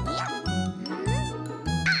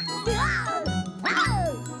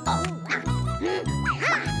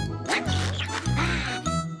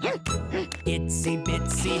 Itsy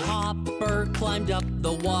bitsy Hopper climbed up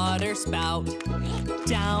the water spout.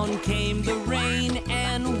 Down came the rain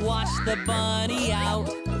and washed the bunny out.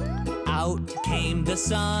 Out came the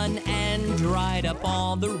sun and dried up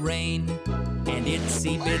all the rain. And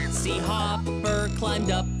itsy bitsy Hopper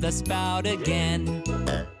climbed up the spout again.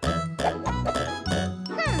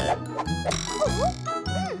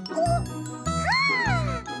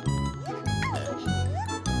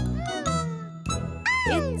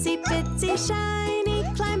 Itsy bitsy Shiny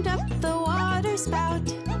climbed up the water spout.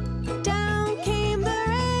 Down came the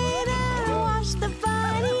rain and washed the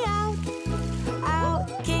bunny out.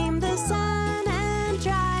 Out came the sun and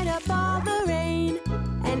dried up all the rain.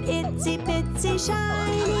 And itsy bitsy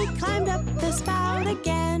Shiny climbed up the spout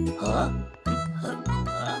again.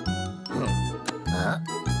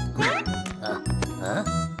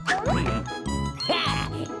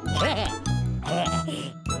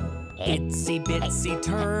 Itsy bitsy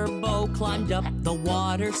Turbo climbed up the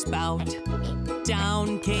water spout.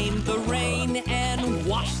 Down came the rain and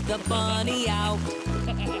washed the bunny out.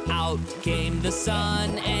 Out came the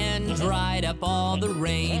sun and dried up all the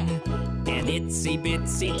rain. And itsy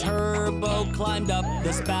bitsy Turbo climbed up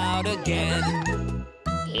the spout again.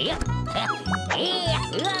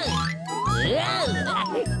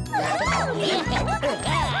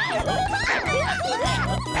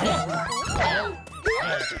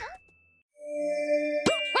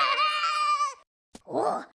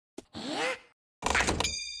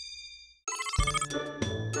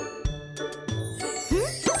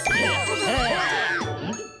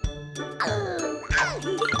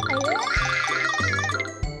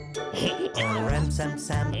 Ram sam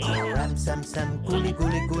sam, oh ram sam sam, gooly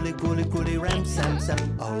gooly gooly gooly gooly ram sam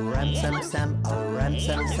sam, oh ram sam sam, oh ram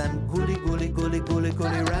sam sam, gooly gooly gooly gooly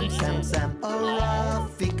gooly ram sam sam, oh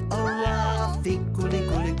Rafik, gooly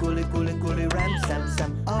gooly gooly gooly gooly ram sam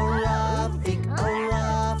sam, oh Rafik,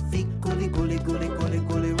 gooly gooly gooly gooly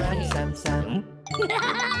gooly ram sam sam.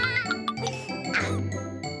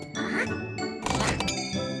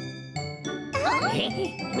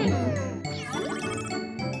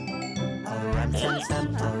 Ram sam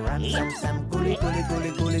sam, oh ram sam sam. Gully, gully,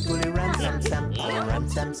 gully, gully, gully, ram sam sam. Oh, ram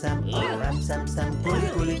sam sam. Oh, ram sam sam. Gully,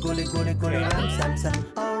 gully, gully, gully, gully, ram sam sam.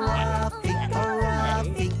 Oh, Rafi, oh,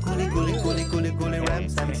 Rafi. Gully, gully, gully, gully, gully, ram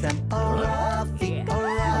sam sam. Oh, Rafi, oh,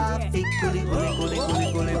 Rafi. Gully, gully, gully,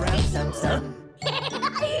 gully, gully, ram sam sam.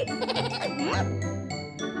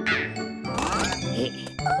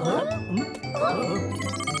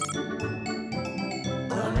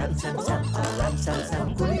 Ram sam sam, oh ram sam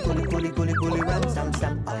sam, gully gully gully gully gully ram sam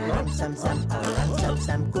sam, oh ram sam sam, oh ram sam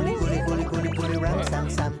sam, gully gully gully gully gully ram sam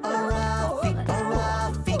sam, oh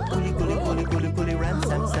Rafi, gully gully gully gully gully ram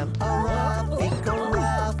sam sam, oh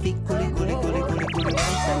Rafi, gully gully gully gully gully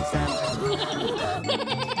ram sam sam.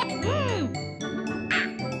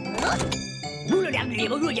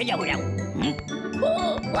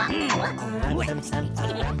 Ram sam sam,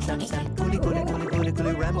 oh ram sam sam, gully gully gully gully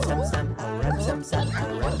gully ram sam sam, oh ram sam sam,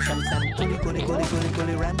 oh ram sam sam, gully gully gully gully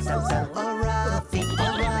gully ram sam sam, oh Rafi,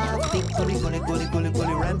 gully gully gully gully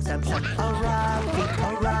gully ram sam sam, oh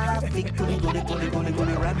Rafi, gully gully gully gully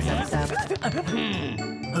gully ram sam sam.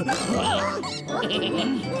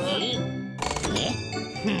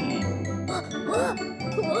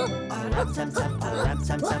 Ram sam sam, oh ram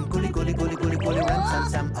sam sam, gully gully gully gully gully ram sam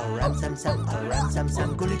sam, oh ram sam sam, oh ram sam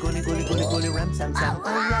sam, gully gully gully gully gully ram sam sam, oh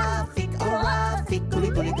Rafi, gully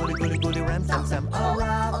gully gully gully gully ram sam sam, oh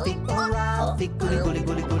Rafi, gully gully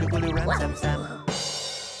gully gully gully ram sam sam.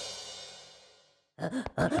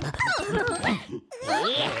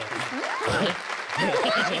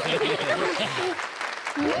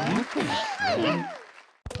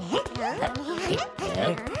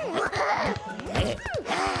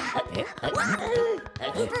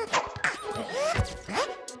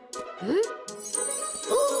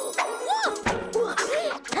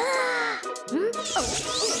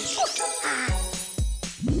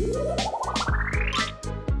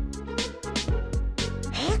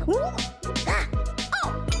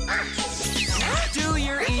 Do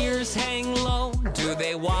your ears hang low? Do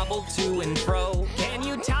they wobble to and fro? Can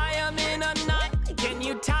you tie them in a knot? Can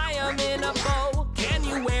you tie them in a bow? Can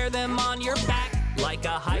you wear them on your back like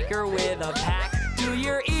a hiker with a pack? Do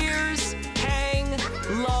your ears hang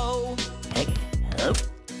low?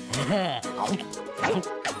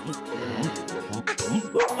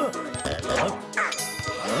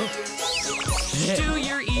 Do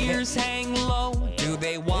your ears hang low? Do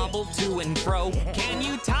they wobble to and fro? Can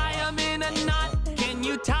you tie them in a knot? Can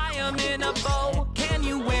you tie them in a bow? Can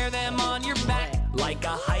you wear them on your back like a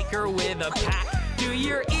hiker with a pack? Do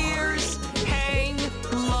your ears hang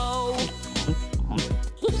low?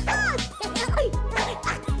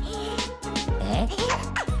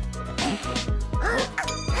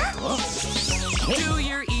 Do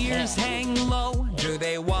your ears hang low? Do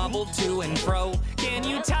they wobble to and fro? Can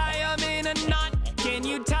you tie them in a knot? Can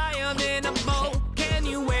you tie them in a bow? Can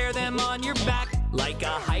you wear them on your back like a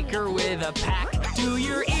hiker with a pack? Do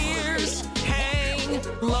your ears hang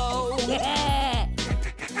low?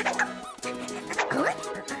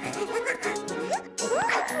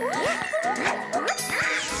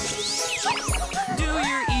 Do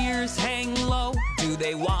your ears hang low? Do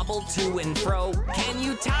they wobble to and fro? Can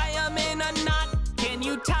you tie them in a knot? Can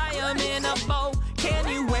you tie them in a bow? Can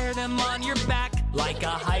you wear them on your back like a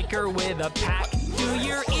hiker with a pack? Do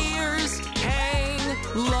your ears hang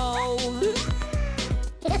low?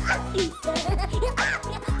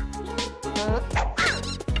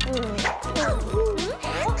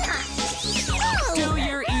 Do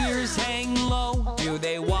your ears hang low? Do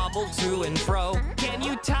they wobble to and fro? Can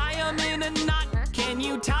you tie them in a knot? Can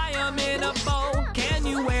you tie them in a bow? Can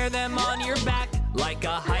you wear them on your back like a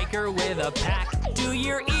hiker with a pack? Do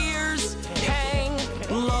your ears hang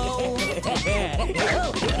low?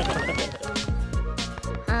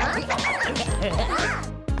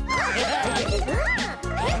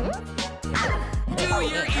 Do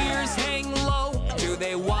your ears hang low? Do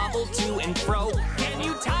they wobble to and fro? Can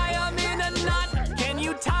you tie them in a knot? Can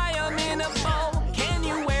you tie them in a bow? Can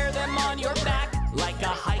you wear them on your back like a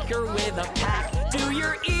hiker with a pack? Do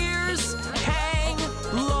your ears hang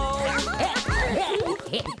low?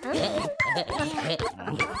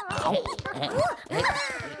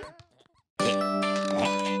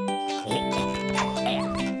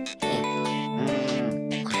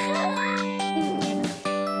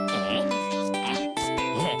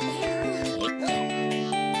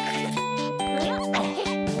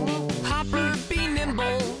 Hopper, be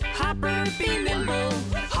nimble. Hopper, be nimble.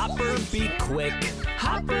 Hopper, be quick.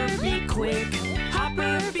 Hopper, be quick.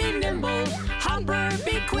 Hopper, be nimble. Hopper,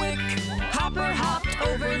 be quick. Hopper hopped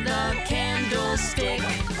over the candlestick.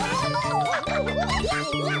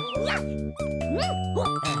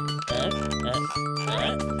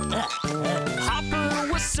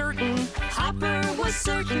 Hopper was was certain, Hopper was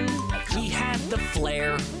certain. He had the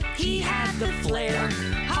flair, he had the flair.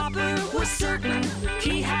 Hopper was certain,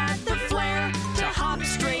 he had the flair to hop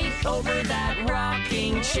straight over that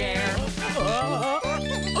rocking chair.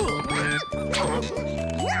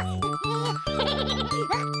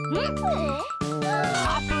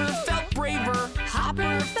 Hopper felt braver,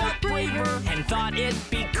 Hopper felt braver, and thought it'd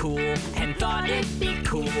be cool, and thought it'd be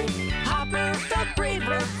cool. Hopper felt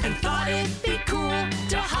braver, and thought it'd be cool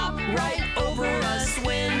to hop right over a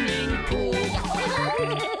swimming pool.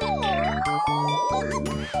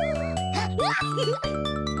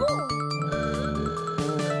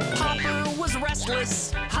 Hopper was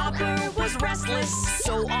restless, Hopper was restless,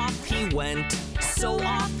 so off he went, so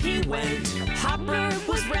off he went. Hopper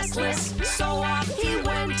was restless, so off he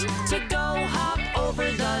went to go hop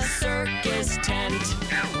over the circus tent.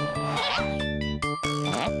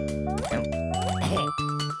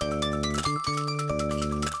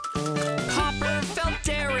 Hopper felt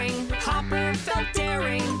daring, Hopper felt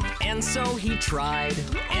daring, and so he tried,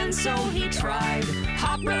 and so he tried.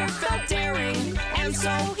 Hopper felt daring, and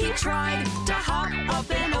so he tried to hop up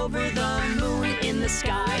and over the moon in the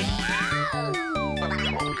sky.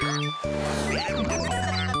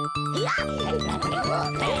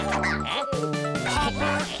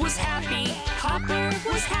 Hopper was happy, Hopper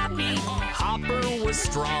was happy. Hopper was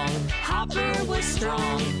strong, Hopper was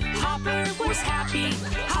strong. Hopper was happy,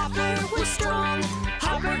 Hopper was strong.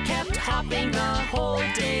 Hopper kept hopping the whole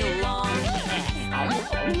day long.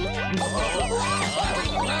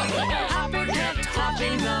 Hopper kept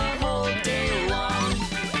hopping the whole day long.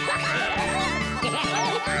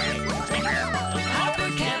 Hopper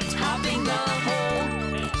kept hopping the whole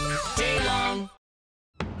day long.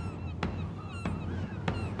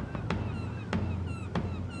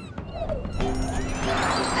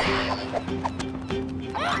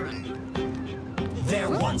 There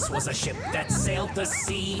once was a ship that sailed the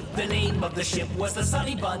sea. The name of the ship was the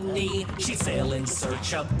Sunny Bunny. She'd sail in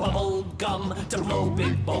search of bubble gum to blow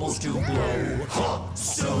big bubbles to blow.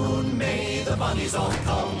 Soon may the bunnies all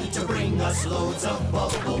come to bring us loads of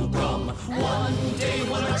bubble gum. One day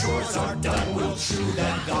when our chores are done, we'll chew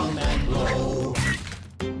that gum and blow.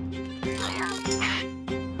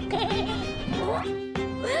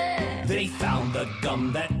 They found the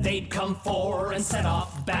gum that they'd come for and set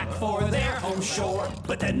off back for their home shore.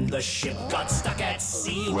 But then the ship got stuck at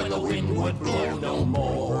sea where the wind would blow no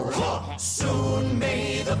more. Soon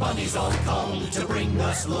may the bunnies all come to bring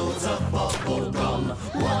us loads of bubble gum.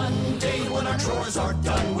 One day when our chores are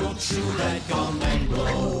done, we'll chew that gum and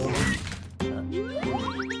blow.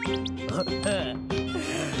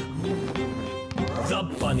 The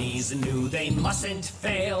bunnies knew they mustn't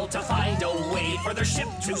fail to find a way for their ship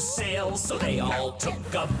to sail. So they all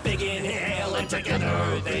took a big inhale and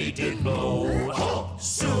together they did blow.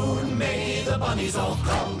 Soon may the bunnies all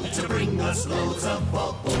come to bring us loads of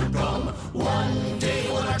bubble gum. One day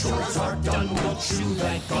when our chores are done, we'll chew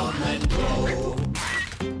that gum and blow.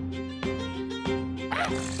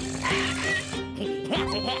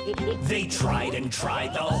 They tried and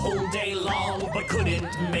tried the whole day long, but couldn't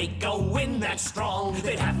make a wind that strong.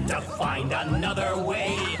 They'd have to find another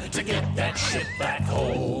way to get that ship back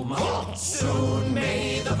home. Soon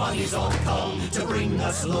may the bunnies all come to bring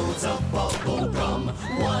us loads of bubble gum.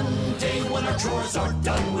 One day when our chores are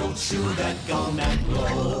done, we'll chew that gum and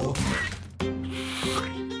blow.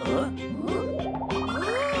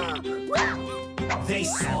 They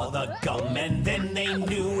saw the gum and then they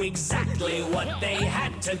knew exactly what they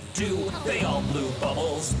had to do. They all blew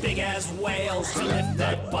bubbles big as whales to lift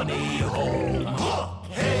that bunny home.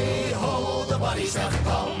 Hey ho, the bunnies have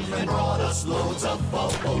come and brought us loads of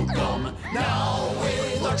bubble gum. Now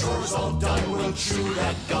with our chores all done, we'll chew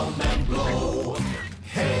that gum and blow.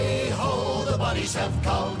 Hey ho, the bunnies have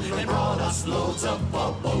come and brought us loads of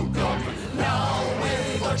bubble gum. Now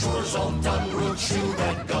with our chores all done, we'll chew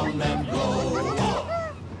that gum and blow.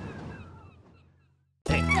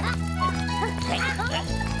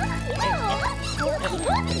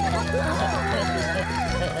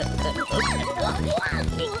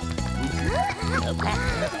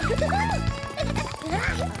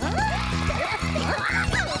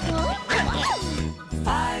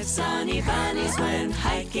 Five sunny bunnies went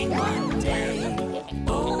hiking one day,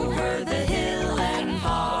 over the hill and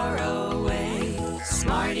far away.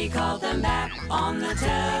 Smarty called them back on the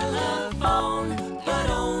telephone, but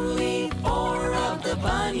only 4 of the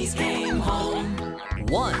bunnies came home.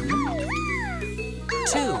 1,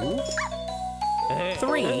 2,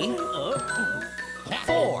 3,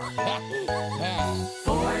 4.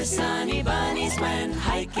 4 sunny bunnies went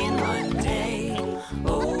hiking one day,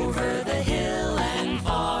 over the hill and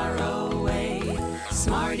far away.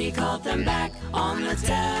 Smarty Smarty called them back on the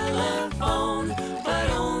telephone, but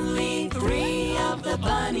only 3 of the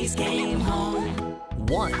bunnies came home.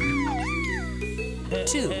 1,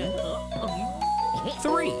 2,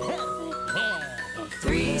 3.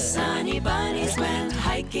 3 sunny bunnies went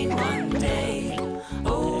hiking one day,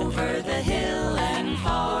 over the hill and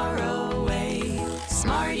far away.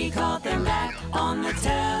 Smarty called them back on the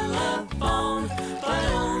telephone,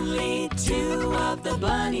 but only 2 of the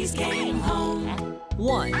bunnies came home.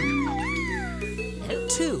 1,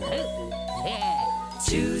 2.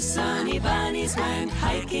 2 sunny bunnies went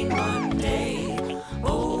hiking one day,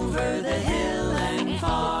 over the hill and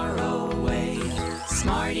far away.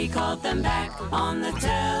 Smarty called them back on the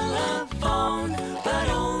telephone, but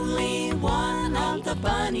only 1 of the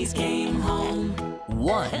bunnies came home.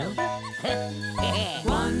 1.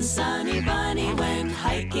 1 sunny bunny went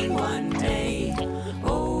hiking one day,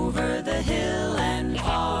 over the hill and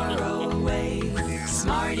far away.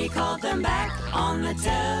 Smarty called them back on the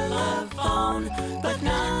telephone, but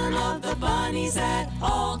none of the bunnies at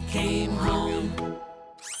all came home.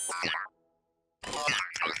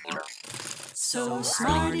 So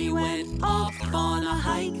Smarty went off on a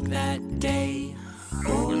hike that day,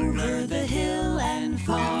 over the hill and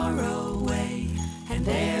far away. And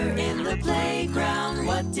there in the playground,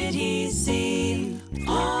 what did he see?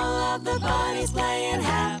 All of the bunnies playing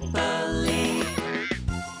happily.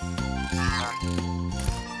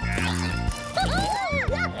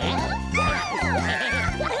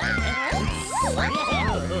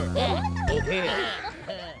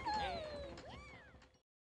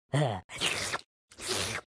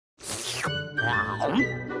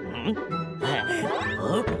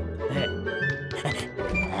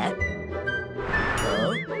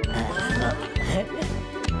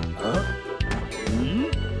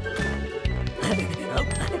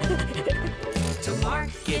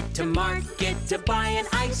 To market to buy an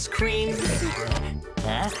ice cream.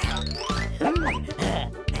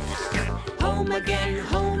 Home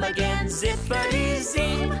again,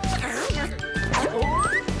 zippity-zing.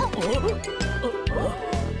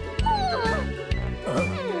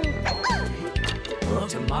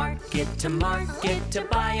 To market to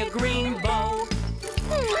buy a green bow.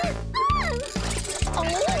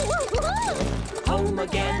 Home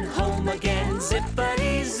again,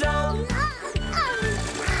 zippity-zone.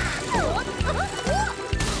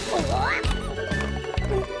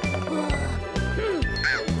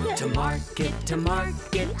 To market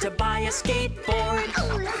to buy a skateboard.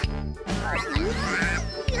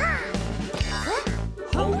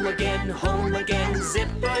 Home again,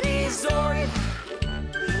 zippity-zord.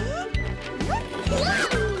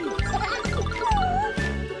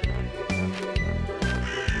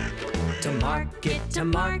 To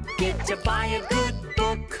market to buy a good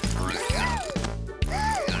book.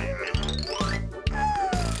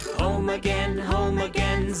 Home again,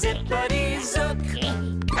 zippity-zook.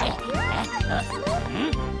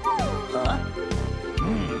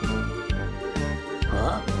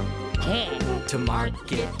 To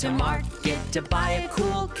market to buy a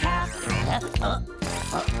cool cap.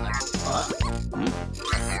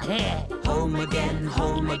 Home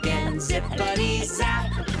again,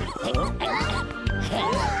 zippity-zap.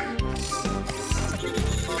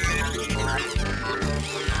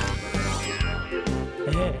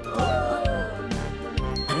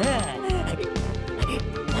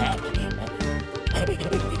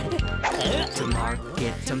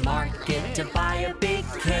 To market to buy a big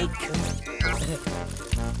cake.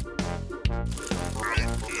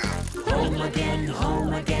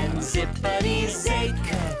 Home again, zippity-zake.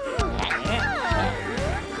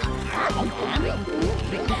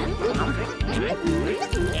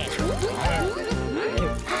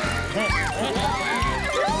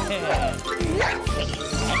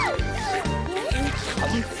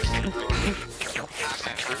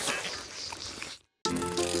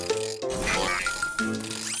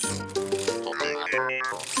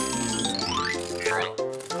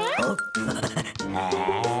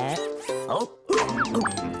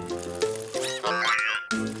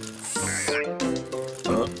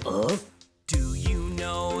 Do you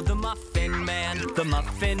know the Muffin Man? The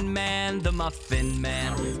Muffin Man, the Muffin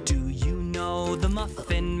Man. Do you know the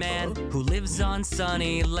Muffin Man who lives on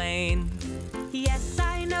Sunny Lane? Yes,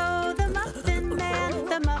 I know the Muffin Man,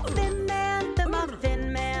 the Muffin Man, the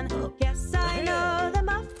Muffin Man. Yes, I know the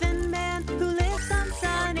Muffin Man who lives on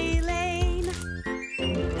Sunny Lane.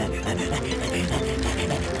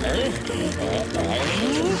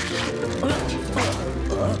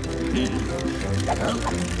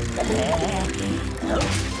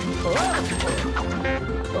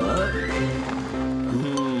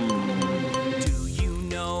 Do you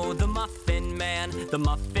know the Muffin Man? The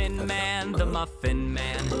Muffin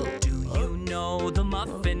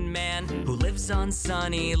on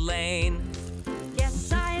Sunny Lane.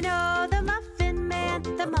 Yes, I know the Muffin Man,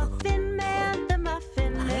 the Muffin Man, the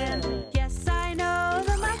Muffin Man. Yes, I know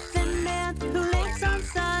the Muffin Man who lives on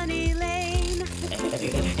Sunny Lane.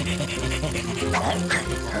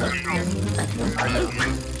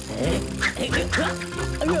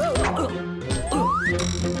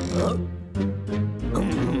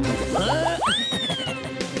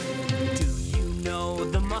 Do you know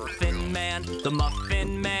the Muffin Man? The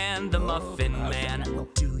Muffin Man, the Muffin Man.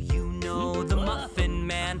 Do you know the Muffin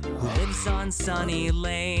Man who lives on Sunny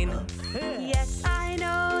Lane? Yes, I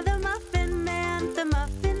know the Muffin Man, the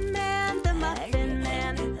Muffin Man, the Muffin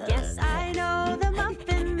Man. Yes, I know the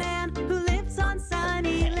Muffin Man who lives on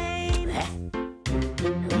Sunny Lane.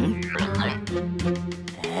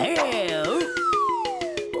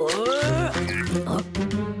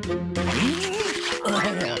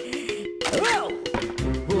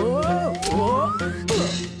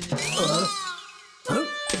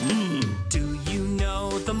 Do you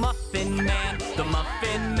know the Muffin Man? The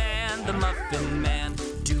Muffin Man, the Muffin Man.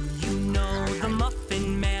 Do you know the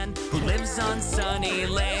Muffin Man who lives on Sunny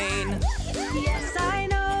Lane? Yes, I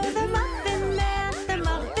know the Muffin Man, the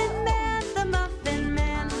Muffin Man, the Muffin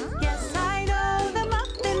Man. Yes, I know the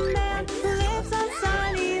Muffin Man who lives on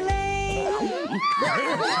Sunny Lane.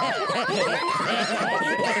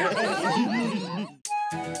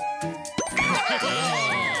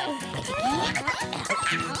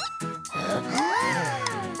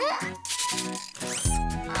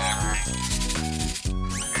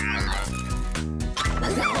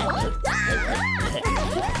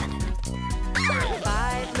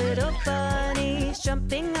 Five little bunnies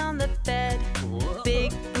jumping on the bed.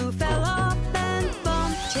 Big Boo fell off and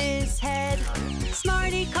bumped his head.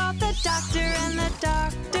 Smarty called the doctor and the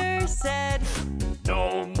doctor said,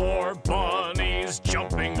 No more bunnies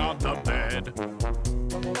jumping on the bed.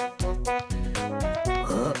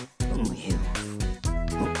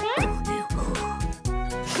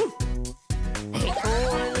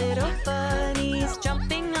 Four little bunnies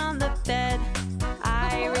jumping on the bed.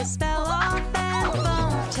 Iris fell off and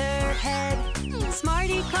bumped her head.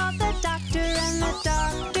 Smarty called the doctor and the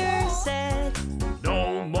doctor said,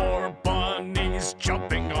 No more bunnies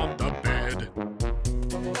jumping on the bed.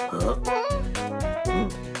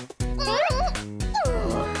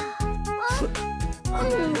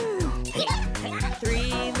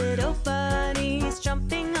 Three little bunnies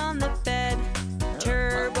jumping on the bed.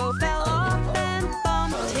 Turbo fell off and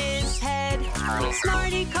bumped his head.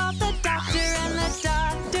 Smarty called the doctor and the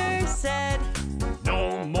doctor said,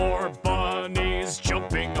 No more bunnies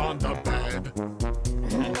jumping on the bed.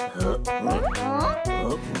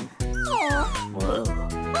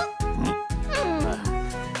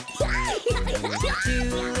 Two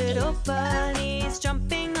little bunnies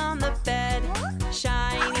jumping on the bed.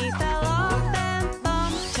 Shiny fell off and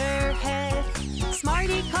bumped her head.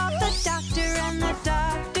 Smarty called the doctor and the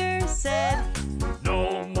doctor said,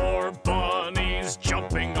 No more bunnies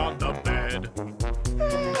jumping on the bed.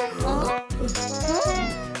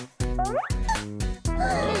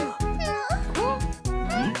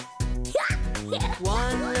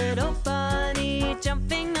 One little bunny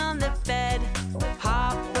jumping on the bed.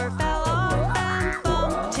 Hopper fell off and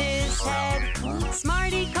bumped his head.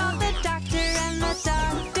 Smarty called the doctor and the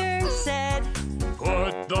doctor said,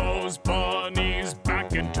 Put those bunnies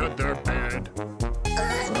back into their bed.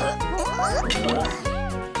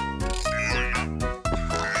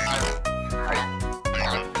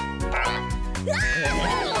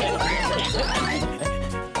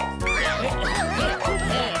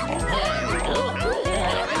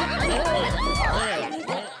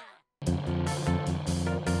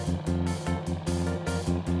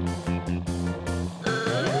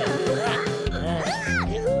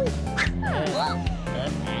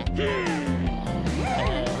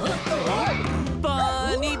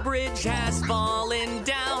 Bunny Bridge has fallen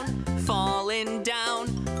down, fallen down,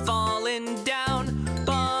 fallen down.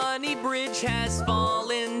 Bunny Bridge has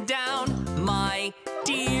fallen down, my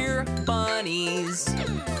dear bunnies.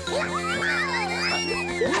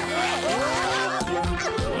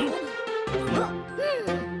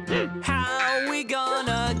 How we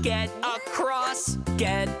gonna get across,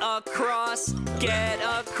 get across, get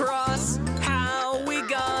across? How we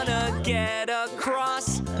gonna get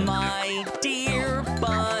across, my dear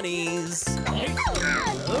bunnies?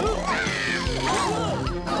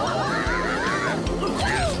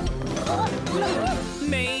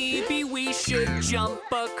 Maybe we should jump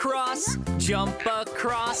across, jump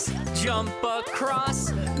across, jump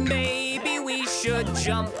across. Maybe we should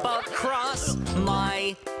jump across,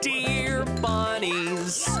 my dear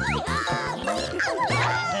bunnies.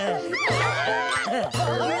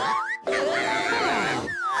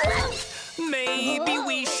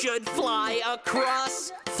 should fly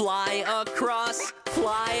across, fly across,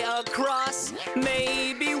 fly across.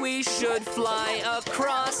 Maybe we should fly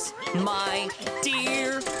across, my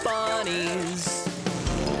dear bunnies.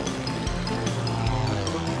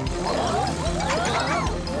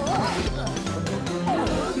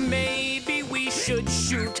 Maybe we should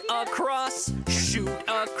shoot across, shoot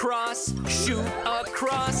across, shoot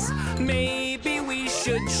across. Maybe we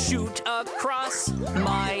should shoot across,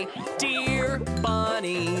 my dear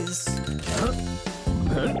bunnies.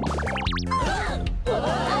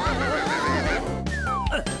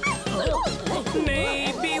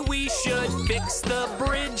 Maybe we should fix the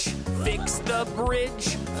bridge, fix the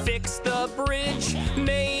bridge, fix the bridge.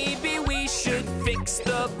 Maybe we should fix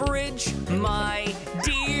the bridge, my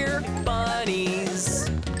dear bunnies.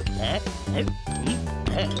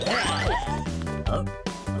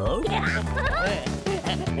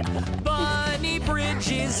 Bunny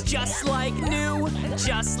bridges just like new,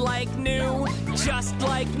 just like new, just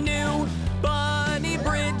like new. Bunny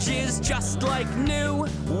bridges just like new.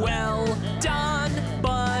 Well done,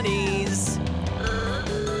 bunnies.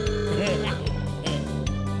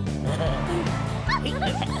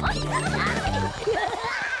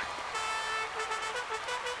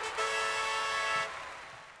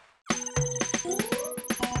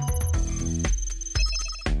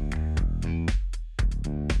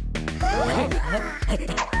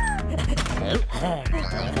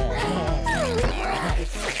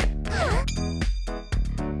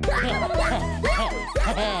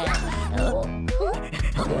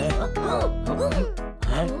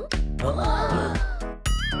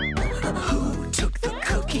 Who took the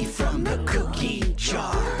cookie from the cookie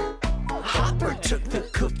jar? Hopper took the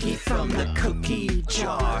cookie from the cookie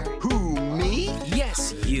jar. Who, me?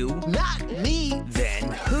 Yes, you. Not me.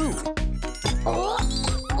 Then who?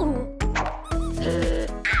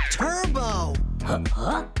 Turbo.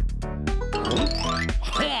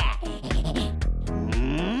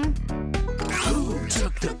 Who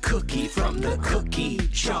took the cookie from the cookie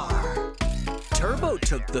jar? Turbo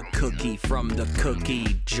took the cookie from the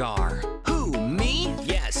cookie jar. Who, me?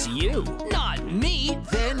 Yes, you. Not me.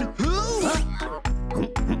 Then who?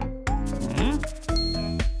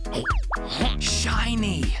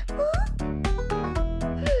 Shiny.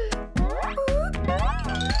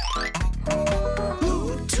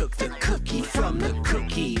 Who took the cookie from the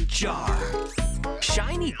cookie jar?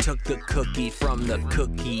 Shiny took the cookie from the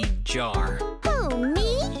cookie jar. Who,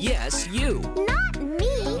 me? Yes, you. Not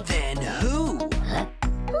me. Then who?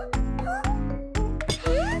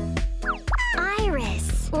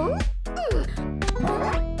 Iris. Who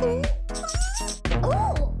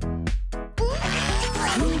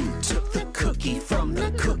took the cookie from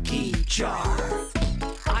the cookie jar?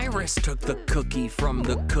 Iris took the cookie from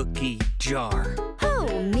the cookie jar.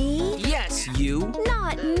 Who, me? Yes, you.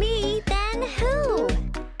 Not me. Then who?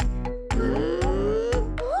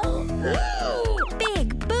 Big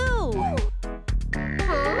Boo.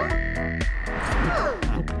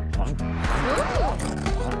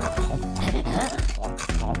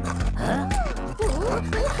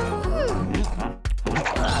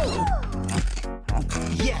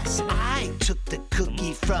 Yes, I took the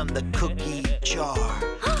cookie from the cookie jar.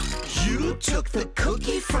 You took the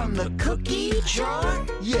cookie from the cookie jar?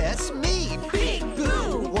 Yes, me, Big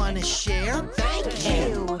Boo. Wanna share? Thank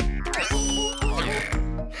you.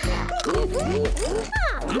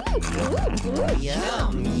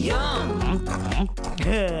 Yum, yum.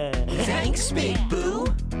 Thanks, Big Boo.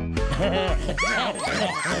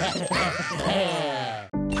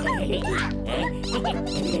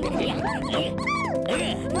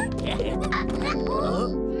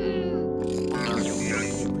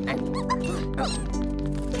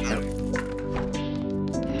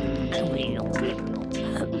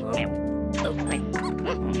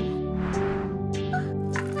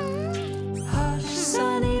 Hush,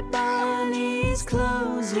 Sunny Bunnies,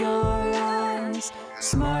 close your eyes.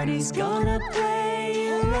 Smarty's gonna play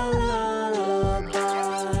you a lullaby.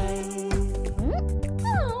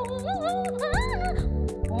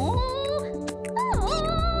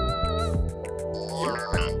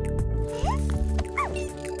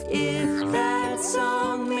 If that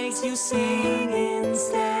song makes you sing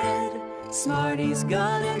instead, Smarty's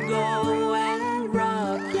gonna go and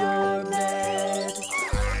rock your bed.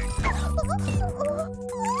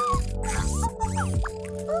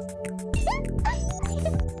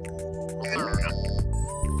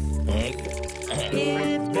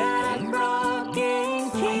 If that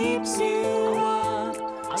rocking keeps you up,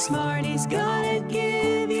 Smarty's gonna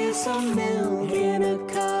give you some milk in a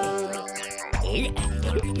cup.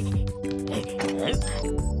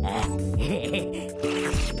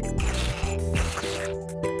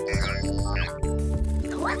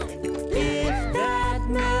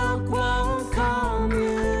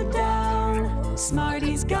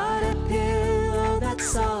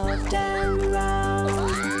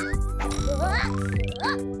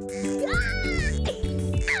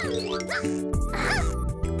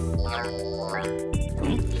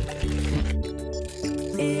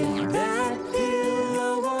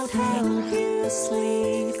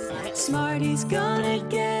 He's gonna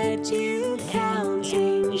get you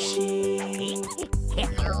counting sheep.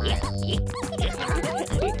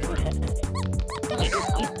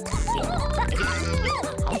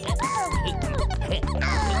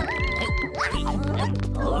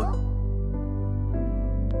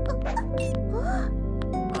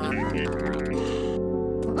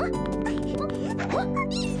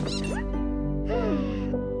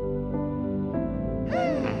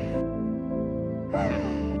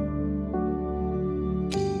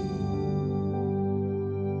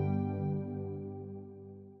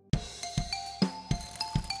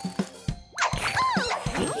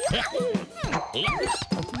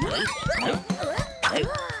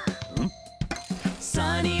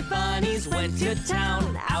 Sunny Bunnies went to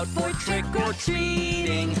town, out for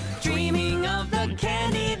trick-or-treating, dreaming of the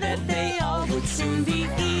candy that they all would soon be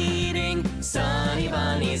eating. Sunny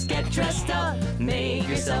Bunnies, get dressed up, make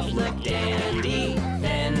yourself look dandy,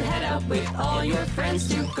 then head out with all your friends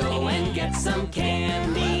to go and get some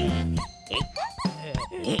candy.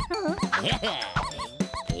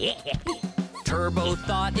 Turbo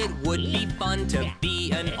thought it would be fun to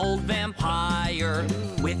be an old vampire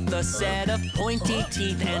with a set of pointy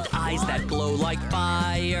teeth and eyes that glow like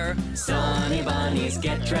fire. Sunny Bunnies,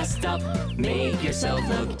 get dressed up, make yourself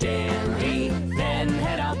look dandy, then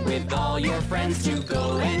head out with all your friends to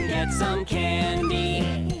go and get some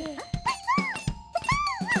candy.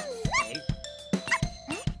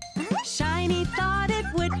 Shiny thought it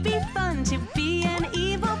would be fun to be an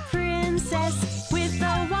evil princess with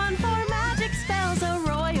a wand for magic spells, a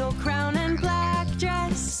royal crown and black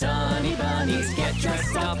dress. Sunny Bunnies, get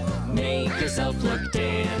dressed up, make yourself look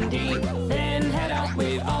dandy, then head out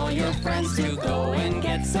with all your friends to go and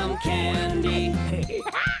get some candy.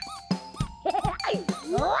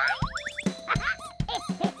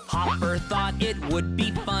 Hopper thought it would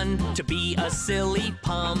be fun to be a silly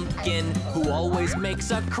pumpkin who always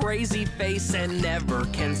makes a crazy face and never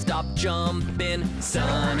can stop jumping.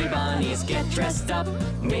 Sunny Bunnies, get dressed up,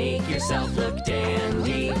 make yourself look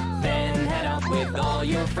dandy, then head out with all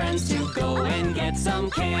your friends to go and get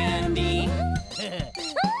some candy.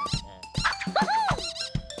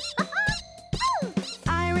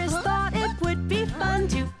 Iris thought it would be fun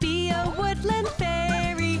to be a woodland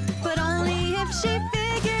fairy, but only if she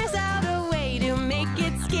figures out a way to make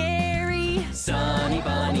it scary. Sunny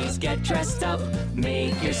Bunnies, get dressed up,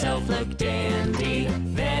 make yourself look dandy,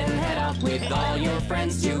 then head out with all your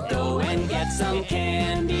friends to go and get some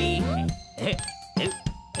candy.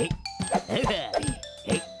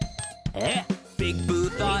 Big Boo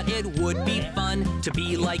thought it would be fun to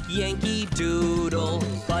be like Yankee Doodle,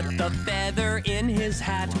 but the feather in his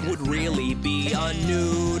hat would really be a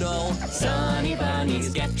noodle. Sunny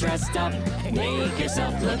Bunnies, get dressed up, make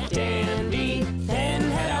yourself look dandy, then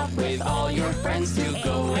head out with all your friends to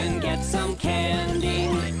go and get some candy.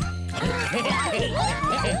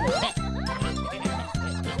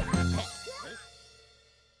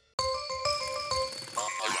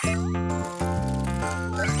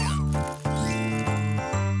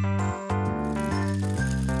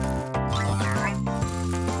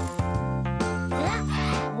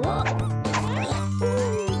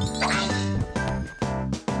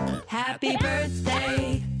 Happy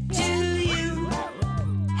birthday to you.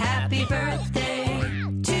 Happy birthday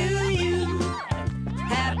to you.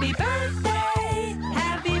 Happy birthday,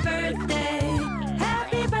 happy birthday,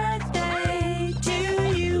 happy birthday to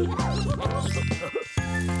you.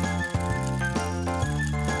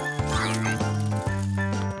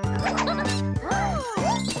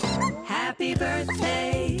 Happy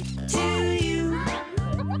birthday to you.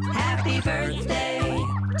 Happy birthday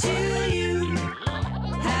to you.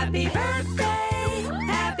 Happy birthday,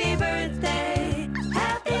 happy birthday,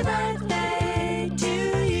 happy birthday to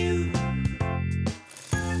you.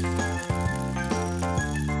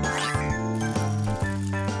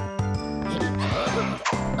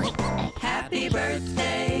 Happy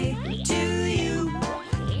birthday to you.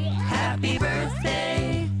 Happy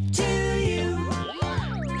birthday to you.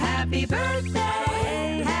 Happy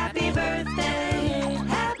birthday, happy birthday,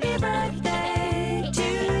 happy birthday to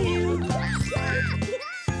you.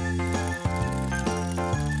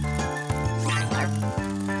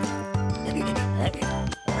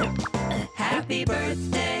 Happy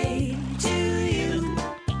birthday to you.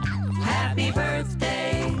 Happy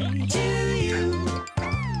birthday to you.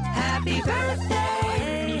 Happy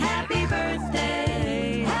birthday, happy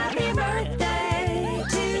birthday, happy birthday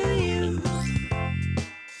to you.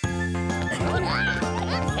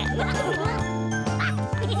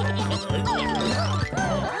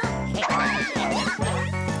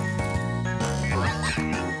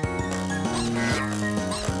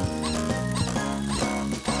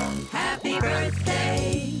 Happy birthday.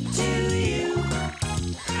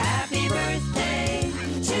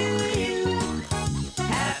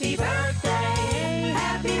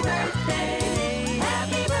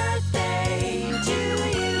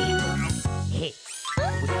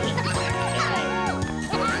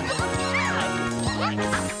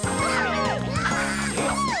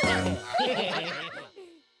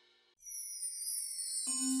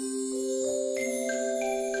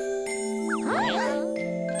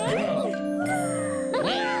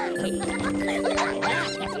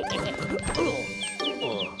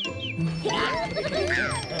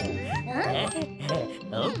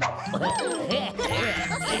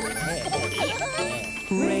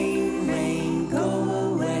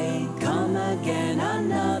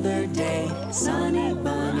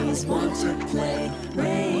 bunnies want to play.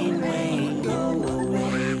 Rain, rain, go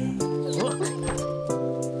away.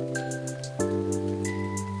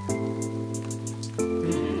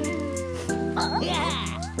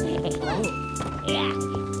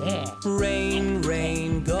 Rain,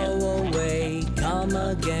 rain, go away. Come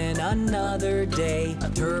again another day. A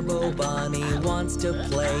turbo bunny wants to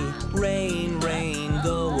play. Rain, rain,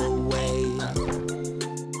 go away.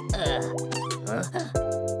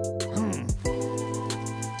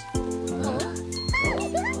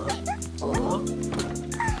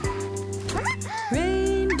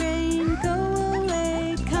 Rain, rain, go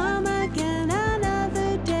away. Come again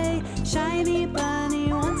another day. Shiny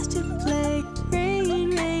bunny wants to play.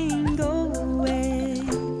 Rain, rain, go away.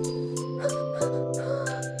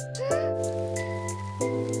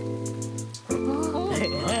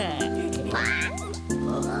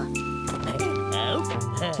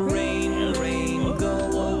 Rain, rain, go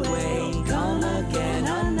away. Come again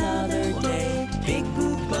another day. Big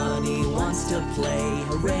Blue Bunny wants to play.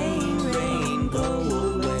 Rain, rain, go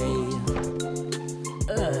away.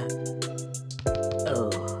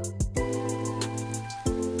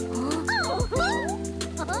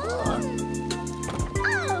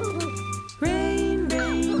 Rain,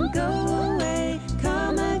 rain, go away.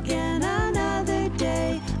 Come again another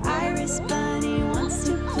day. Iris bunny wants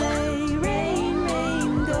to play. Rain,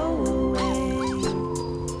 rain, go away.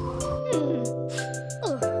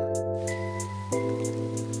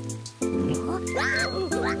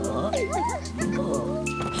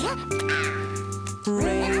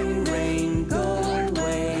 Rain, rain, go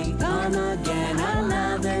away. Come again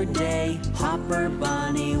another day. Hopper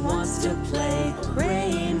Bunny wants to play.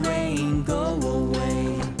 Rain, rain, go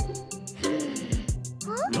away.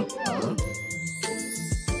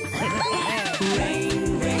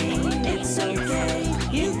 Rain, rain, it's okay.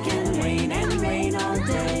 You can rain and rain all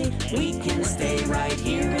day. We can stay right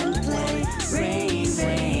here and play. Rain,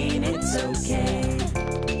 rain, it's okay.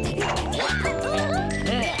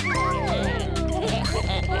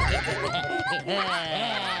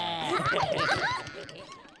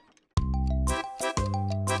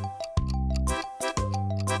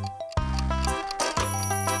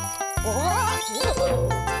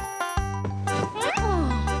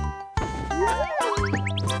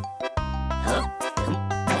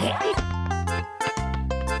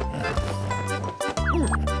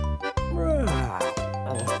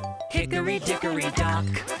 Hickory dickory dock.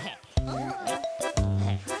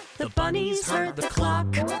 The bunnies heard the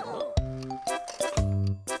clock.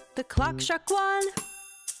 The clock struck one.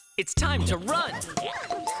 It's time to run.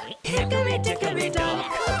 Hickory dickory dock.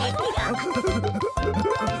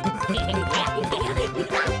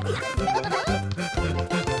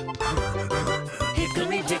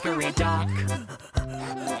 Hickory dickory dock.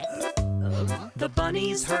 The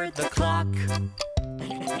bunnies heard the clock.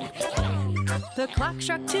 The clock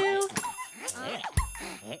struck two.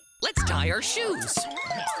 Let's tie our shoes.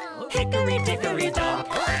 Hickory dickory dock.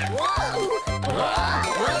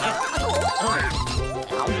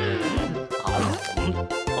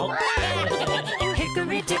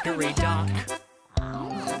 Hickory dickory dock.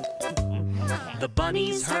 The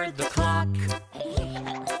bunnies heard the clock.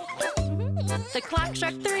 The clock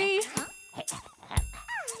struck three.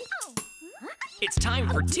 It's time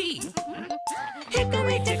for tea.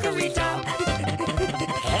 Hickory dickory dock.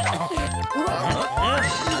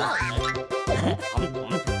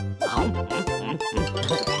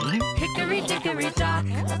 Hickory dickory dock.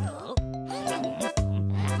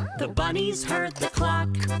 The bunnies heard the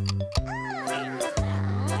clock.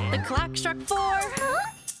 The clock struck four.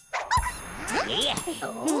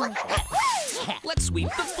 Let's sweep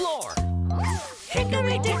the floor.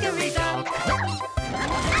 Hickory dickory dock.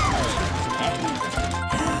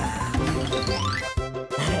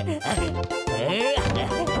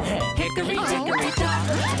 Hickory dickory dock.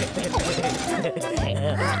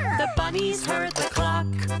 The bunnies heard the clock.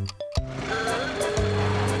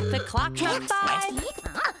 The clock struck five.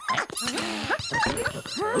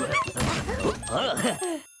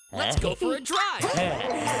 Let's go for a drive.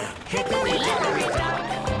 Hickory dickory dock.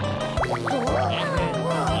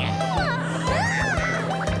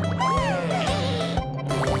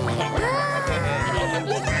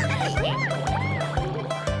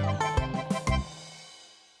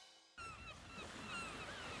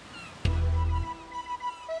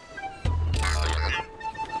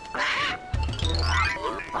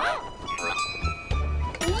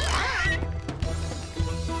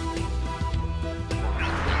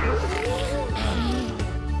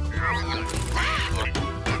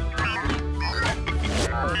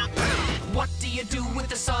 you do with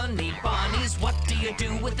the Sunny Bunnies? What do you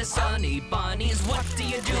do with the Sunny Bunnies? What do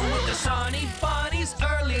you do with the Sunny Bunnies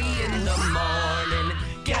early in the morning?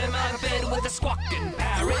 Get him out of bed with a squawking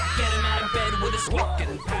parrot. Get him out of bed with a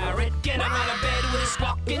squawking parrot. Get him out of bed with a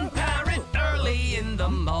squawking parrot early in the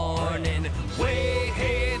morning. Way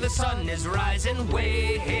hey, the sun is rising.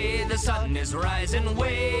 Way hey, the sun is rising.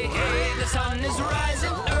 Way hey, the sun is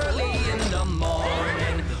rising early in the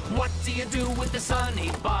morning. What do you do with the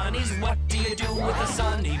Sunny Bunnies? What do you do with the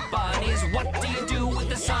Sunny Bunnies? What do you do with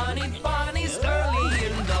the Sunny Bunnies early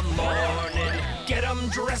in the morning? Get 'em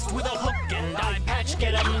dressed with a hook and eye patch.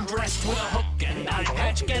 Get 'em dressed with a hook and eye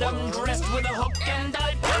patch. Get 'em dressed with a hook and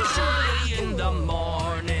eye patch early in the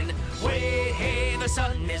morning. Way hey, the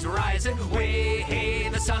sun is rising. Way hey,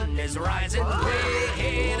 the sun is rising. Way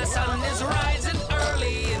hey, the sun is rising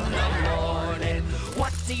early in the morning.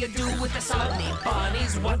 What do you do with the Sunny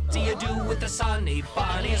Bunnies? What do you do with the Sunny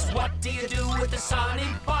Bunnies? What do you do with the Sunny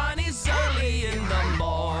Bunnies early in the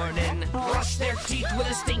morning? Brush their teeth with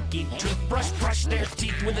a stinky toothbrush. Brush their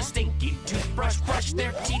teeth with a stinky toothbrush. Brush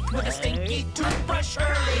their teeth with a stinky toothbrush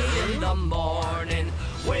early in the morning.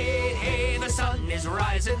 Way hey, the sun is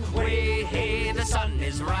rising. Way hey, the sun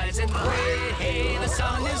is rising. Way hey, the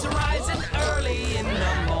sun is rising early in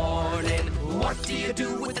the morning. What do you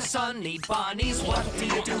do with the Sunny Bunnies? What do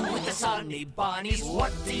you do with the Sunny Bunnies?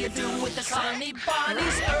 What do you do with the Sunny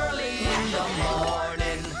Bunnies early in the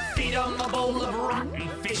morning? Feed 'em a bowl of rotten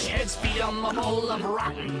fish heads. Feed 'em a bowl of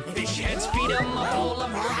rotten fish heads. Feed 'em a bowl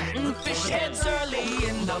of rotten fish heads early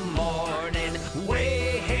in the morning.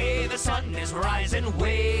 Way hey, the sun is rising.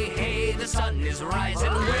 Way hey, the sun is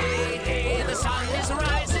rising. Way hey, the sun is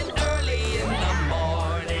rising early in the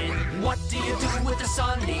morning. What do you do with the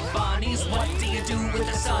Sunny Bunnies? What do you do with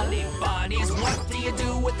the Sunny Bunnies? What do you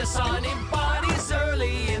do with the Sunny Bunnies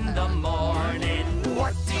early in the morning?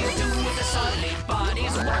 What do you do with the Sunny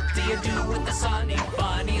Bunnies? What do you do with the Sunny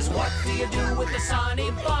Bunnies? What do you do with the Sunny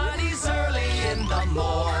Bunnies early in the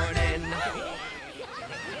morning?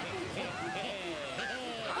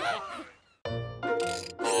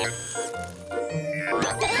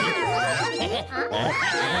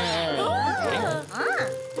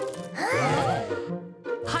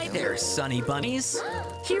 Hi there, Sunny Bunnies.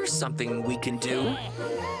 Here's something we can do.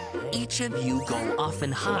 Each of you go off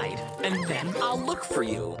and hide, and then I'll look for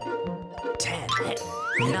you. 10,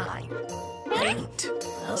 9, 8,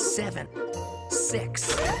 7,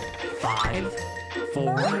 6, 5,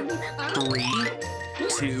 4, 3,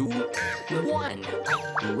 2, 1.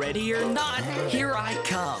 Ready or not, here I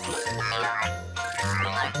come.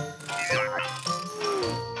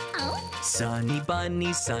 Sunny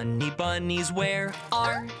bunnies, where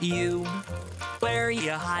are you? Where are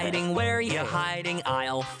you hiding? Where are you hiding?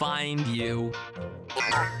 I'll find you.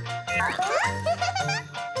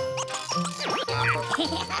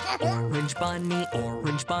 Orange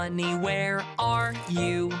bunny, where are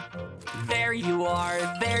you? There you are,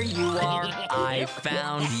 I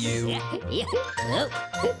found you.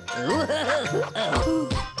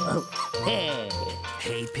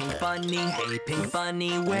 Hey pink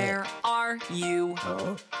bunny, where are you?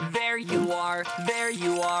 There you are,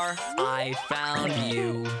 I found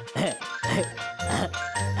you.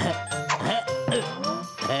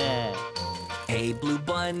 Hey blue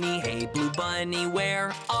bunny,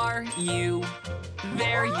 where are you?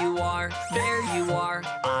 There you are,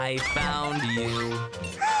 I found you.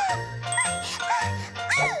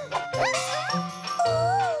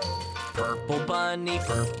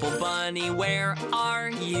 Purple bunny, where are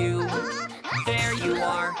you? There you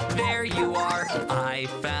are, I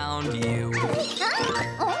found you.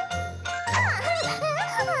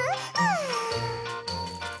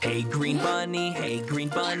 Hey green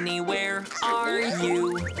bunny, where are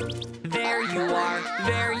you? There you are,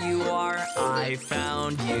 I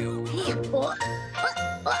found you.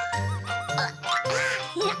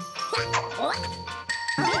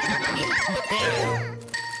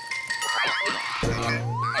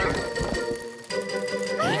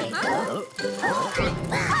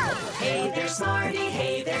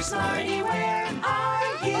 Hey there, Smarty, where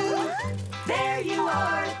are you? There you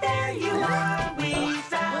are, we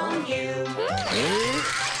found you.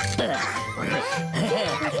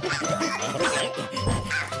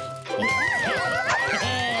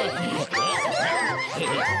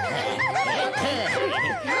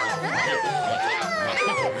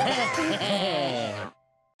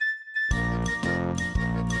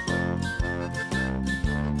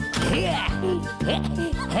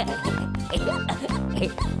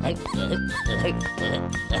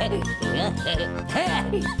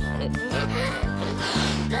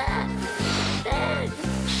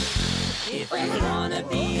 If you wanna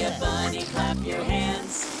be a bunny, clap your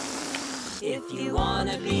hands. If you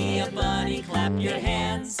wanna be a bunny, clap your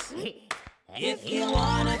hands. If you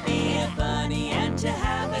wanna be a bunny and to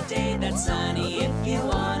have a day that's sunny. If you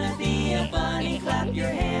wanna be a bunny, clap your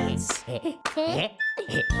hands.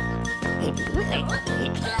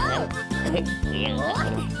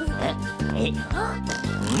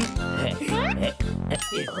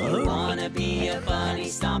 If you wanna be a bunny,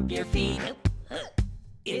 stomp your feet.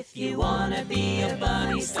 If you wanna be a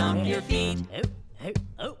bunny, stomp your feet.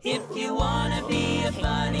 If you wanna be a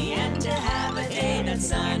bunny and to have a day that's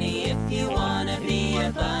sunny. If you wanna be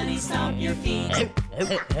a bunny, stomp your feet.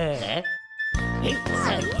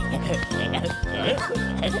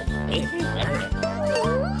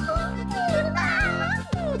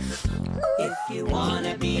 If you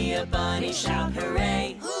wanna be a bunny, shout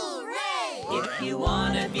hooray! Hooray! If you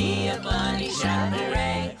wanna be a bunny, shout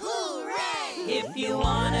hooray! Hooray! If you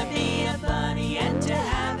wanna be a bunny and to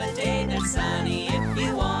have a day that's sunny. If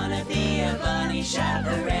you wanna be a bunny, shout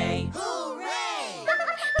hooray! Hooray!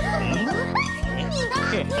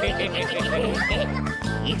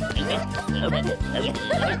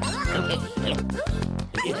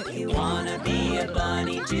 If you wanna be a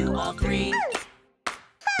bunny, do all three.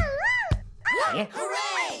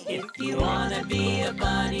 Hooray! If you wanna be a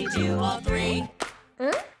bunny, do all three.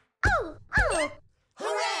 Hooray!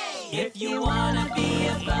 If you wanna be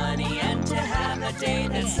a bunny and to have a day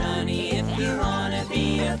that's sunny. If you wanna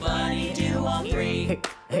be a bunny, do all three.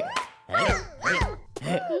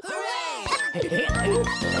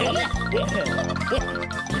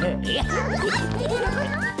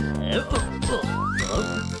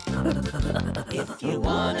 If you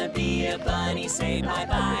wanna be a bunny, say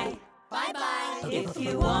bye-bye. Bye-bye. If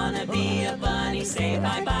you wanna be a bunny, say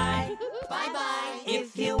bye-bye. Bye-bye.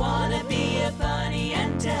 If you wanna be a bunny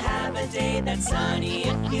and to have a day that's sunny.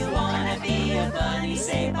 If you wanna be a bunny,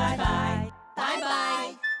 say bye-bye.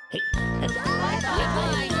 Bye-bye. Bye-bye.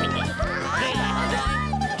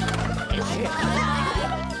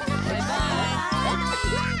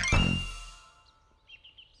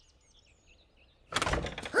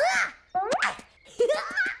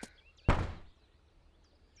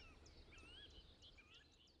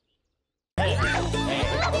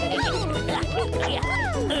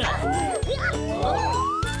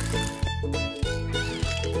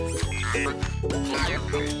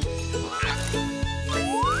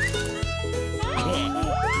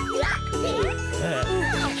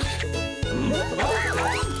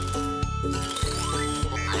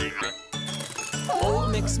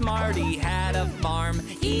 Marty had a farm,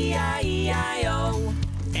 E-I-E-I-O.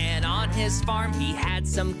 And on his farm he had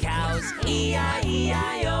some cows,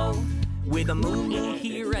 E-I-E-I-O. With a moo-moo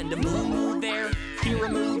here and a moo-moo there. Here a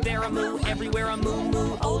moo, there a moo, everywhere a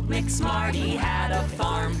moo-moo. Old McSmarty had a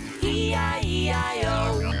farm,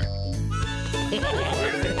 E-I-E-I-O.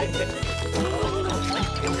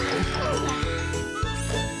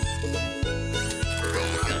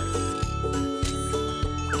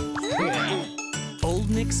 Old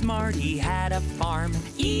McSmarty had a farm,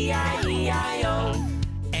 E-I-E-I-O.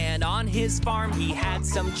 And on his farm he had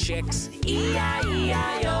some chicks,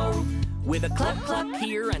 E-I-E-I-O. With a cluck-cluck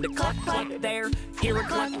here and a cluck-cluck there. Here a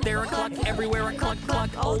cluck, there a cluck, everywhere a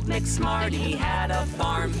cluck-cluck. Old McSmarty had a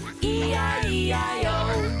farm,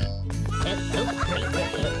 E-I-E-I-O.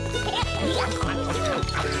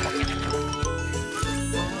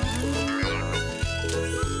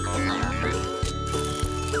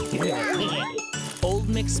 Old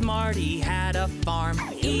McSmarty had a farm,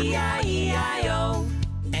 E-I-E-I-O.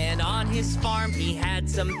 And on his farm he had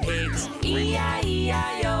some pigs,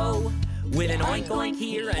 E-I-E-I-O. With an oink-oink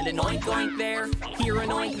here and an oink-oink there. Here an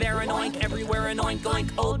oink, there an oink, everywhere an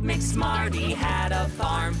oink-oink. Old McSmarty had a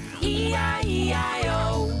farm,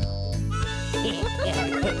 E-I-E-I-O.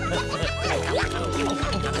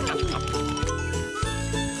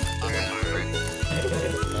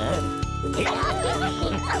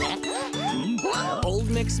 Old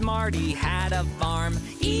McSmarty had a farm,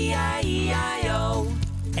 E-I-E-I-O.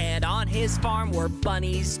 And on his farm were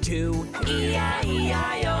bunnies too,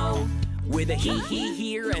 E-I-E-I-O. With a hee-hee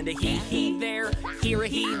here and a hee-hee there. Here a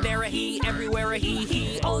hee, there a hee, everywhere a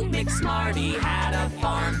hee-hee. Old McSmarty had a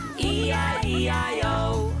farm,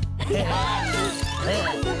 E-I-E-I-O.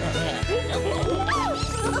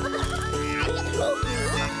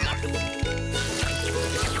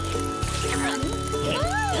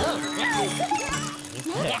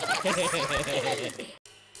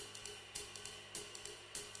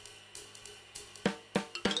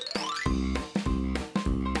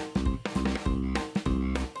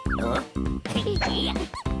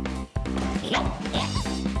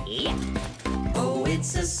 Oh,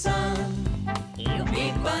 it's a song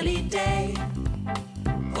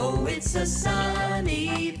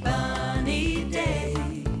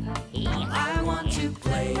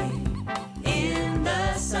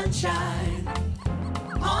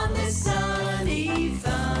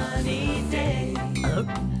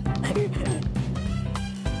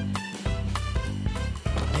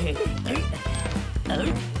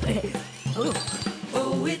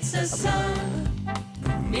Oh, it's a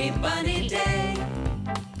sunny bunny day.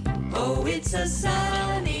 Oh, it's a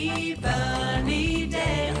sunny bunny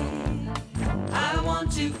day. I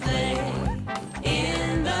want to play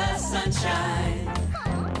in the sunshine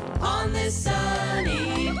on this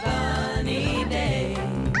sunny bunny day.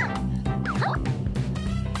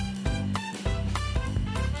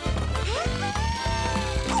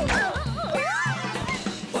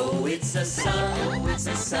 Oh, it's a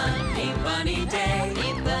sunny bunny day.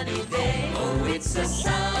 Bunny day. Oh, it's a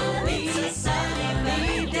sunny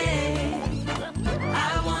bunny day.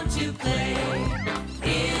 I want to play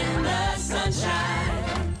in the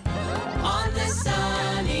sunshine on this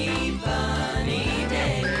sunny bunny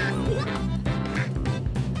day.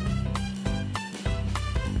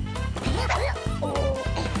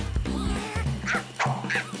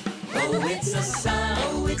 Oh, it's a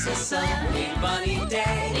sunny bunny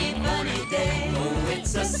day. Bunny day. Oh,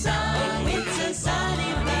 it's a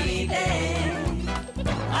sunny bunny day.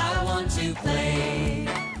 I want to play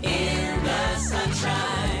in the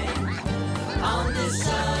sunshine on this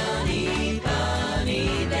sunny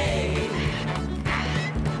bunny day.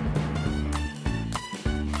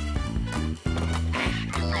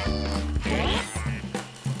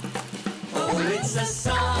 Oh, it's a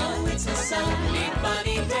sunny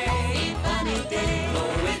bunny day. Bunny day.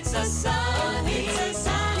 Oh, it's a sunny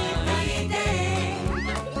bunny day.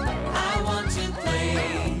 I want to play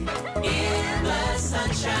in the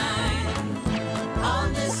sunshine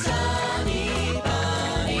on this sunny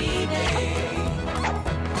bunny day.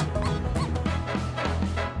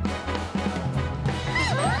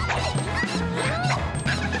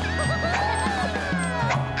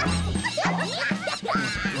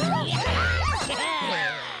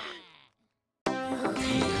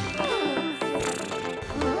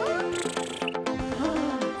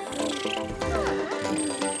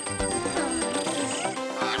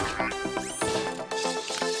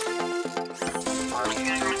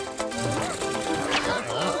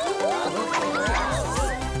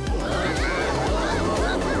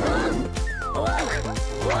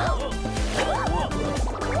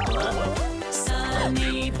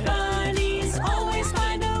 Sunny bunnies always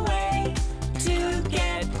find a way to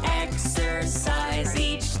get exercise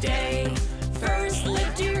each day. First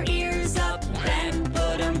lift your ears up, then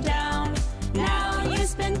put them down. Now you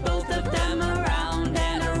spin both of them around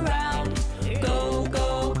and around. Go,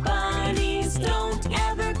 go bunnies, don't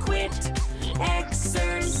ever quit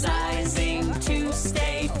exercising to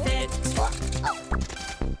stay fit.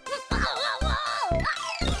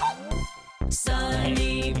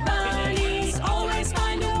 Sunny bunnies always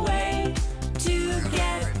find a way to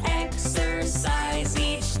get exercise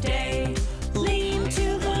each day. Lean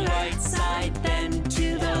to the right side, then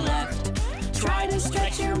to the left. Try to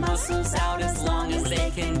stretch your muscles out as long as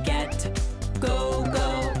they can get. Go,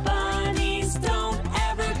 go bunnies, don't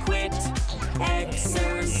ever quit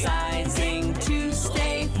exercising to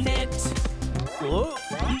stay fit.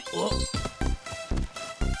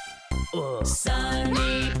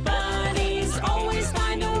 Sunny bunnies always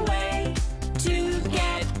find a way to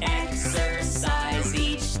get exercise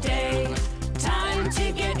each day. Time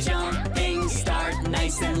to get jumping, start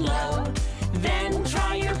nice and low. Then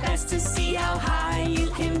try your best to see how high you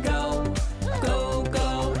can go. Go,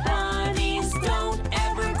 go bunnies, don't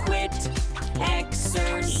ever quit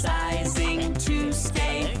exercising to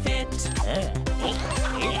stay fit.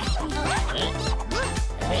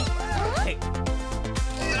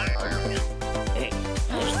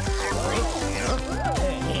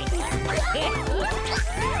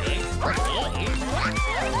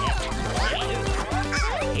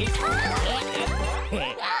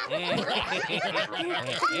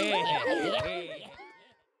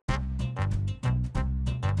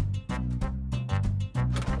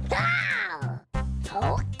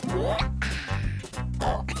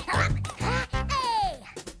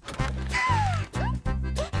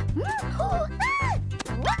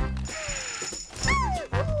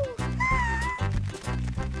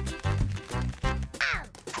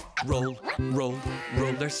 Roll, roll,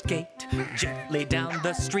 roller skate gently down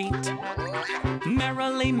the street.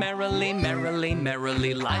 Merrily, merrily, merrily,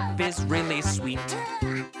 merrily, life is really sweet.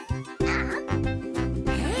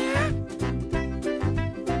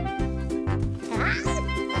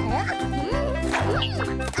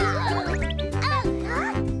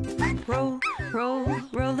 Roll, roll,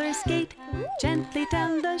 roller skate gently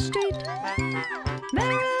down the street.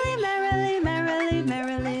 Merrily, merrily, merrily,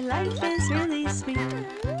 merrily, life is really sweet.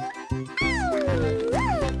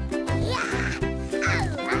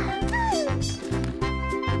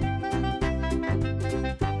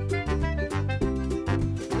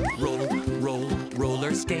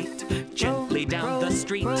 roller skate gently down the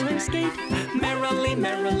street. Roller skate. Merrily,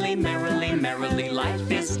 merrily, merrily, merrily,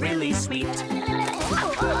 life is really sweet.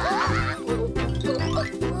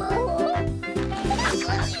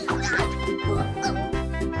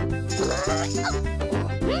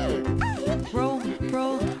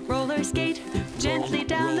 Roller skate gently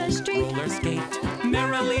down the street. Roller skate.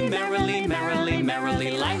 Merrily, merrily, merrily,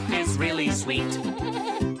 merrily, life is really sweet.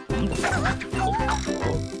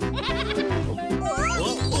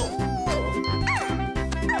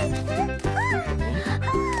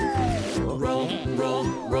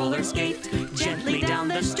 Roller skate gently down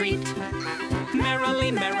the street.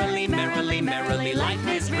 Merrily, merrily, merrily, merrily, life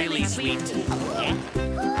is really sweet.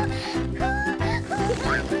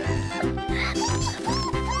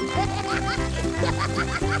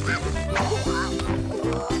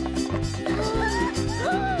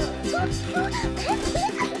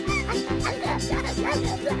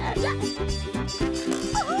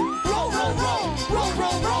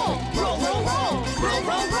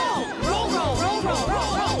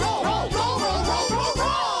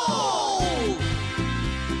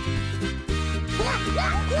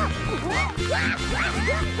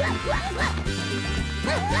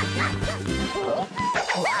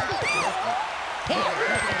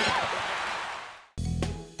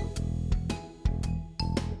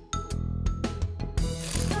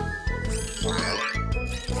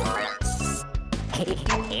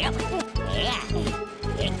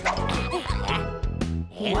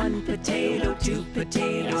 One potato, two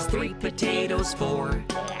potatoes, three potatoes, four,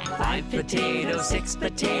 5 potatoes, 6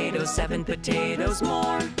 potatoes, 7 potatoes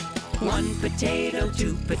more. 1 potato,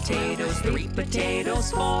 2 potatoes, 3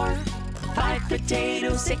 potatoes, 4, 5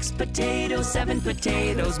 potatoes, 6 potatoes, 7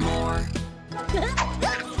 potatoes more.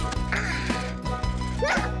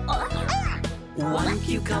 1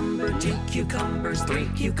 cucumber, 2 cucumbers, 3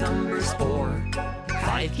 cucumbers, 4,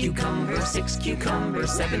 5 cucumbers, 6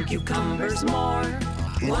 cucumbers, 7 cucumbers more.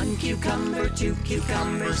 1 cucumber, 2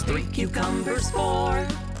 cucumbers, 3 cucumbers, 4,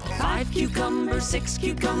 5 cucumbers, 6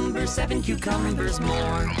 cucumbers, 7 cucumbers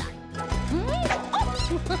more.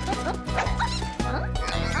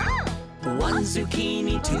 1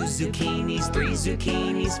 zucchini, 2 zucchinis, 3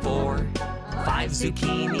 zucchinis, 4, 5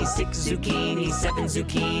 zucchinis, 6 zucchinis, 7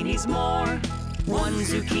 zucchinis more. 1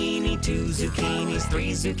 zucchini, 2 zucchinis,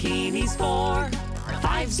 3 zucchinis, 4,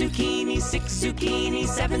 5 zucchinis, 6 zucchinis,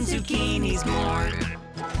 7 zucchinis more.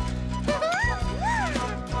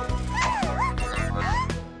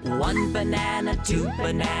 1 banana, 2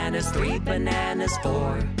 bananas, 3 bananas,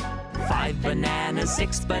 4, 5 bananas,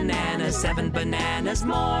 6 bananas, 7 bananas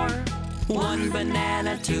more. 1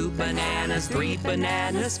 banana, 2 bananas, 3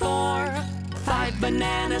 bananas, 4, 5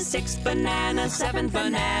 bananas, 6 bananas, 7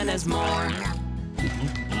 bananas more.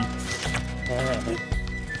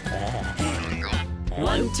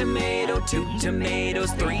 1 tomato, 2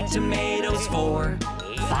 tomatoes, 3 tomatoes, 4,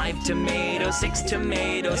 5 tomatoes, 6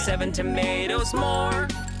 tomatoes, 7 tomatoes more.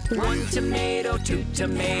 1 tomato, 2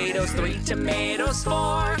 tomatoes, 3 tomatoes,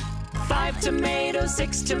 4, 5 tomatoes,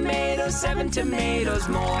 6 tomatoes, 7 tomatoes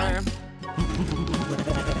more.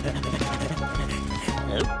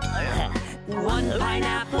 1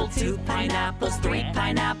 pineapple, 2 pineapples, 3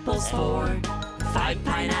 pineapples, 4, 5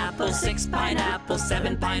 pineapples, 6 pineapples,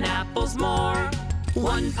 7 pineapples more.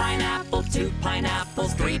 1 pineapple, 2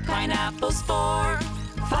 pineapples, 3 pineapples, 4,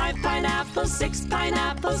 5 pineapples, 6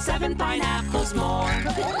 pineapples, 7 pineapples more.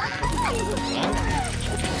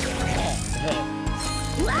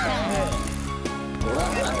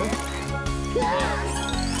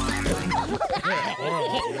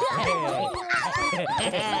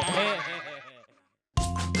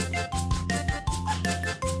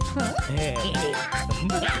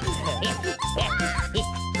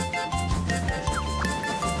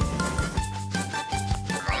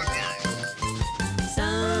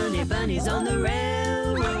 Sunny bunnies on the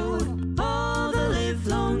railroad all the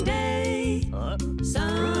livelong day.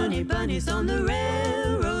 Sunny bunnies on the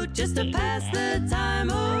railroad just to pass the time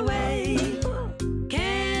away.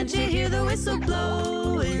 Can't you hear the whistle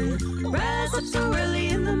blowing? Rise up so early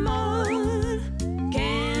in the morning.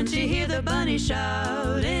 Can't you hear the bunnies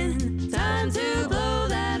shouting? Time to blow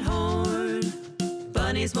that horn.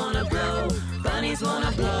 Bunnies wanna blow, bunnies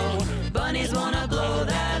wanna blow, bunnies wanna blow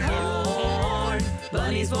that horn.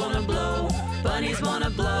 Bunnies wanna blow, bunnies wanna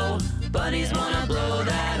blow, bunnies wanna blow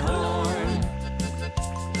that horn.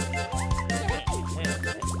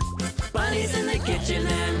 Bunnies in the kitchen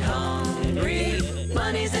and hungry,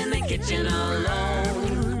 bunnies in the kitchen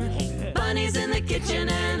alone. Bunnies in the kitchen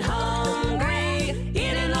and hungry,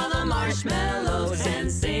 eating all the marshmallows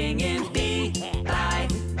and singing beep-bye,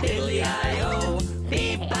 piddly-I-O,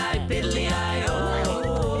 beep-bye, piddly-I-O.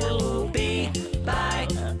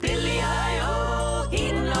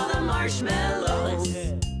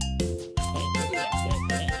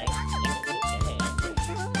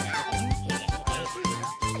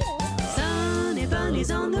 bunnies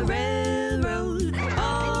on the railroad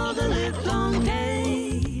all the livelong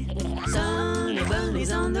day. Sunny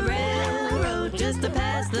bunnies on the railroad just to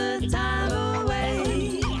pass the time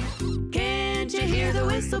away. Can't you hear the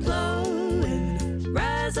whistle blowing?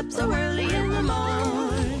 Rise up so early in the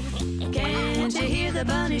morn. Can't you hear the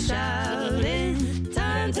bunnies shouting?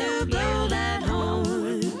 Time to blow that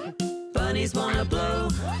horn. Bunnies wanna blow,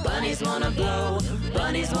 bunnies wanna blow,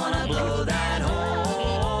 bunnies wanna blow that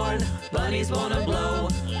horn. Bunnies wanna blow,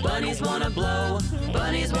 bunnies wanna blow,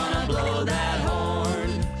 bunnies wanna blow that horn.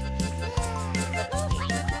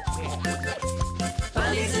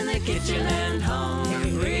 Bunnies in the kitchen and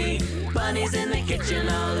hungry, bunnies in the kitchen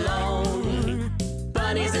alone.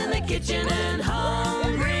 Bunnies in the kitchen and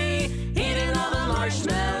hungry, eating all the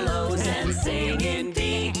marshmallows and singing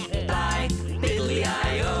dee bye biddly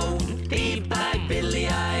I-O, bee bye biddly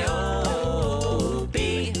I-O,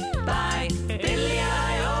 bee bye biddly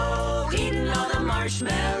I-O, eating all the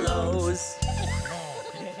marshmallows.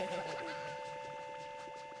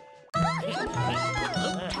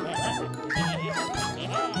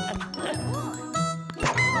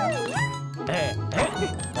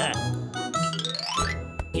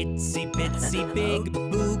 Itsy bitsy big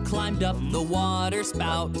Boo climbed up the water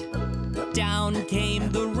spout. Down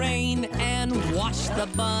came the rain and washed the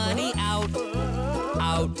bunny out.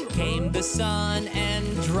 Out came the sun and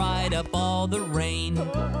dried up all the rain.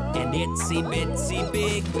 And itsy bitsy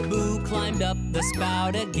big Boo climbed up the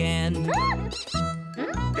spout again.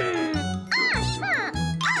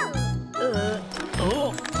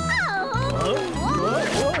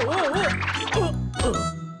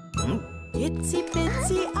 Itsy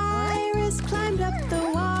bitsy Iris climbed up the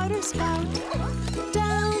water spout.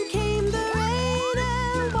 Down came the rain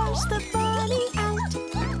and washed the bunny out.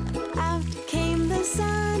 Out came the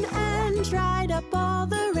sun and dried up all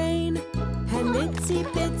the rain. And itsy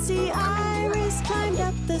bitsy Iris climbed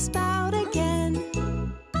up the spout again.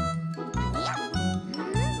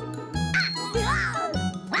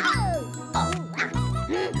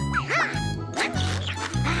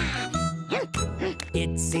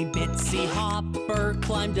 Itsy bitsy Hopper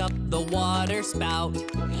climbed up the water spout.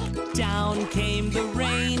 Down came the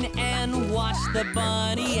rain and washed the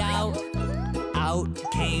bunny out. Out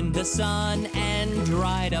came the sun and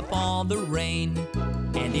dried up all the rain.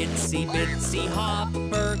 And itsy bitsy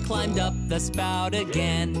Hopper climbed up the spout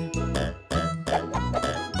again.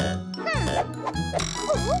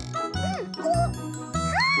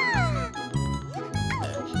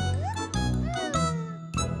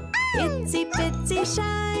 Itsy bitsy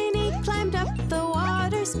Shiny climbed up the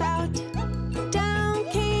water spout. Down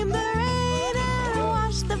came the rain and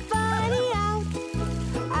washed the bunny out.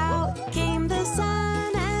 Out came the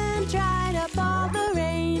sun and dried up all the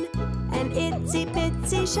rain. And itsy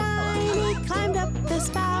bitsy Shiny climbed up the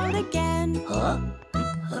spout again.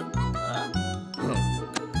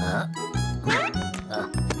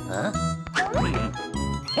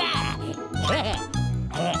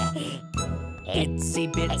 Itsy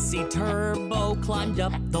bitsy Turbo climbed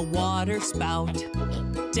up the water spout.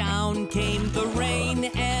 Down came the rain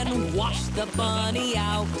and washed the bunny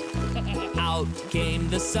out. Out came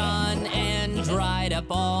the sun and dried up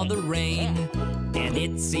all the rain. And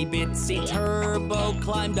itsy bitsy Turbo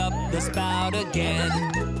climbed up the spout again.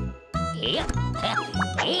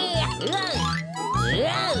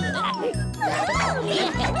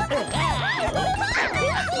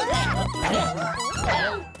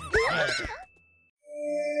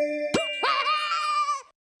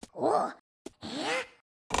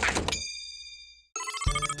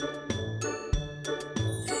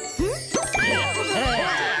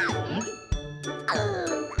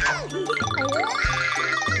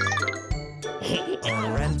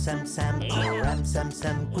 Ram sam sam, oh ram sam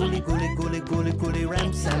sam, gully gully gully gully gully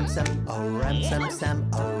ram sam sam, oh ram sam sam,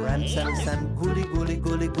 oh ram sam sam, gully gully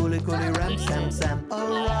gully gully gully ram sam sam,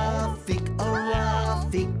 oh Rafik,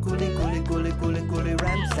 gully gully gully gully gully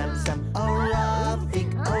ram sam sam, oh Rafik,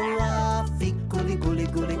 gully gully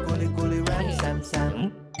gully gully gully ram sam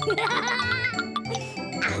sam.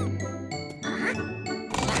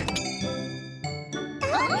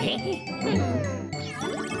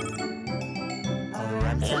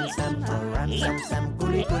 Ram sam sam, oh ram sam sam,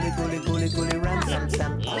 gully gully gully gully gully ram sam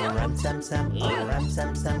sam, oh ram sam sam, oh ram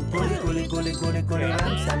sam sam, gully gully gully gully gully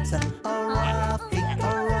ram sam sam, oh Rafik,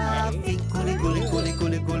 gully gully gully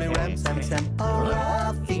gully gully ram sam sam, oh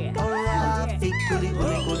Rafik, gully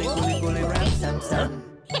gully gully gully gully ram sam sam.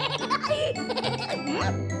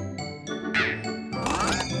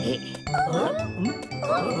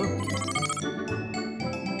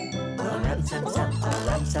 Ram sam sam, oh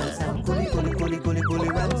ram sam sam, gully gully gully gully gully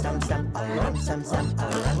ram sam sam, oh ram sam sam, oh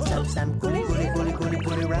ram sam sam, gully gully gully gully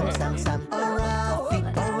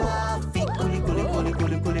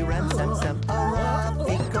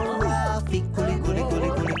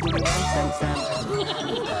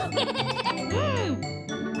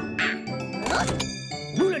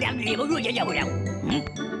Ram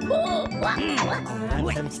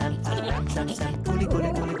sam sam, ram sam sam, coolie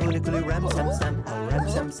coolie coolie coolie coolie ram sam sam, ram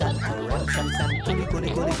sam sam, ram sam sam, coolie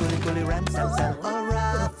coolie coolie coolie coolie ram sam sam,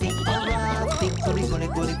 Rafi, coolie coolie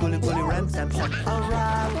coolie coolie coolie ram sam sam,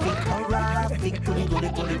 Rafi, coolie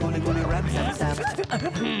coolie coolie coolie coolie ram sam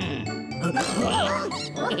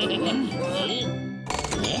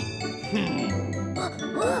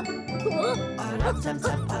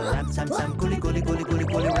sam. Ram sam sam, coolie coolie coolie coolie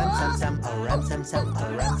coolie ram sam sam, ram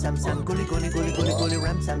sam sam, coolie coolie coolie coolie coolie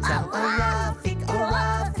ram sam sam, Rafi,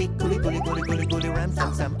 coolie coolie coolie coolie coolie ram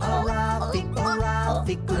sam sam, Rafi,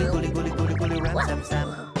 coolie coolie coolie coolie coolie ram sam sam.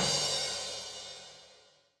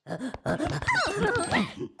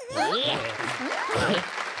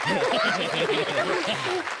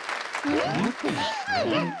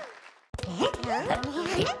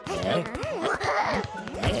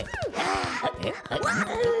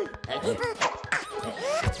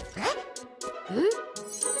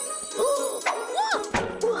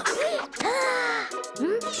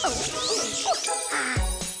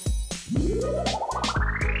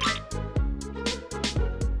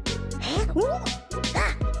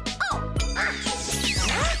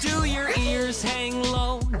 Do your ears hang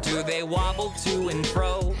low? Do they wobble to and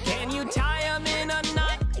fro? Can you tie them in a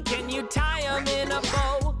knot? Can you tie them in a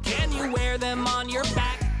bow? Can you wear them on your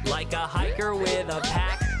back like a hiker with a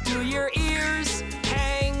pack? Do your ears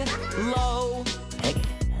hang low?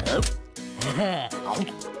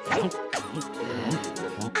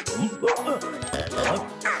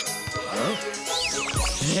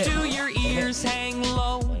 Do your ears hang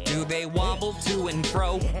low? Do they wobble to and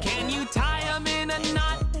fro? Can you tie them in a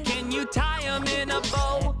knot? Can you tie them in a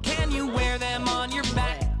bow? Can you wear them on your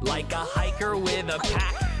back like a hiker with a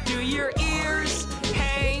pack? Do your ears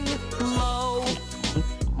hang low?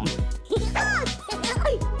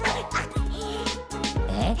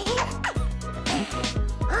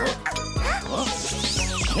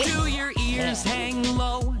 Do your ears hang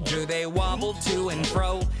low? Do they wobble to and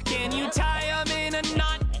fro? Can you tie them in a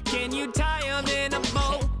knot? Can you tie them in a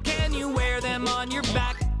bow? Can you wear them on your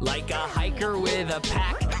back like a hiker with a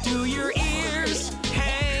pack? Do your ears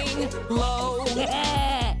hang low?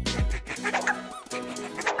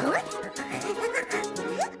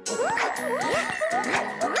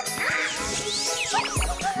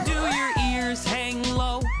 Do your ears hang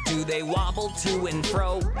low? Do they wobble to and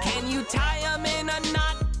fro? Can you tie them in a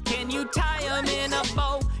knot? Can you tie them in a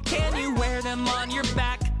bow? Can you wear them on your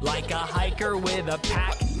back like a hiker with a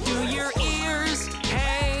pack? Do your ears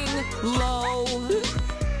hang low?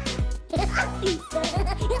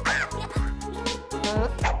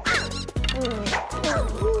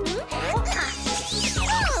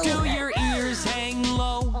 Do your ears hang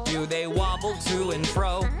low? Do they wobble to and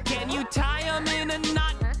fro? Can you tie them in a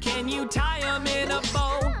knot? Can you tie them in a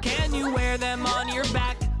bow? Can you wear them on your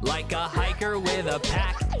back like a hiker with a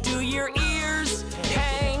pack? Do your ears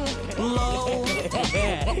hang low?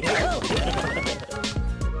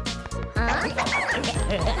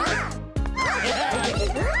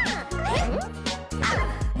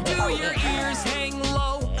 Do your ears hang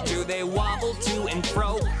low? Do they wobble to and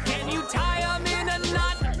fro? Can you tie them in a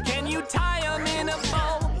knot? Can you tie them in a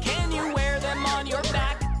bow? Can you wear them on your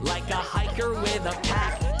back like a hiker with a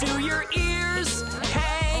pack? Do your ears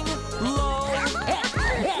hang low?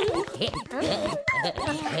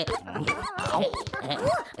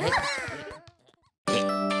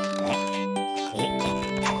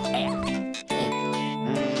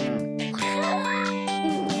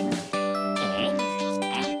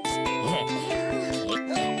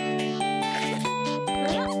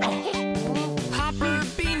 Hopper,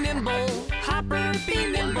 be nimble. Hopper, be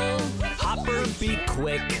nimble. Hopper, be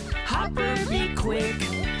quick. Hopper, be quick.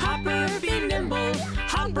 Hopper, be nimble.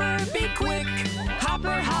 Hopper, be quick.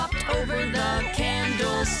 Hopper hopped over the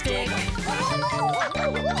candlestick.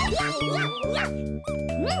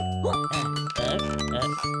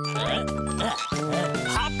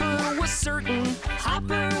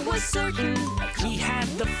 Hopper was certain, he had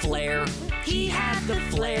the flair, he had the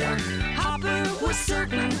flair. Hopper was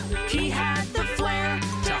certain, he had the flair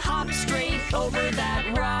to hop straight over that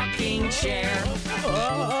rocking chair.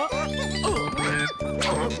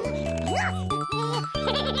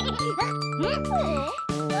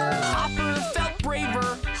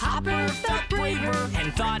 Hopper felt braver,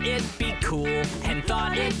 and thought it'd be cool,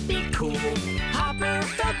 Hopper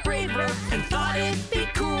felt braver, and thought it'd be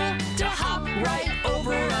cool to hop right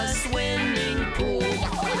over a swimming pool.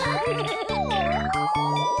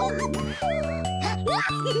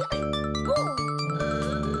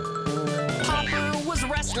 Hopper was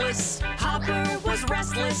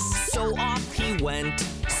restless, so off he went,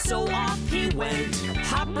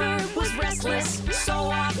 Hopper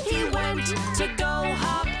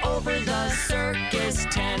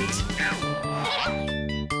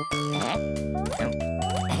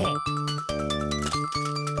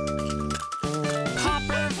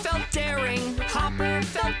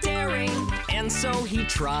Hopper felt daring, and so he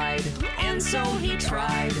tried, and so he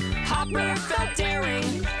tried. Hopper felt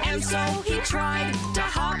daring, and so he tried to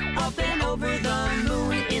hop up and over the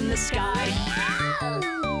moon in the sky.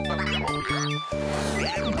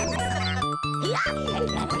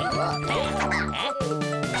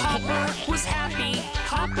 Hopper was happy,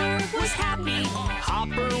 Hopper was happy.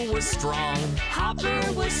 Hopper was strong, Hopper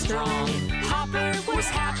was strong. Hopper was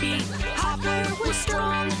happy, Hopper was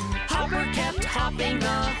strong. Hopper kept hopping the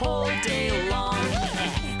whole day long.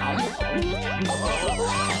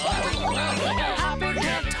 Hopper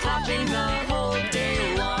kept hopping the whole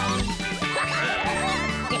day long.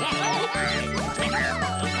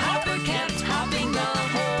 Hopper kept hopping the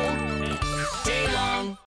whole day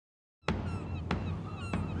long.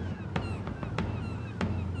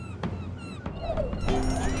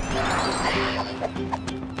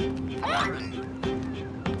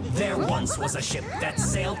 There once was a ship that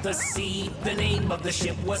sailed the sea. The name of the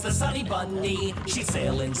ship was the Sunny Bunny. She'd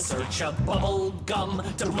sail in search of bubble gum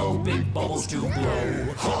to blow big bubbles to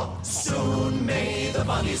blow. Soon may the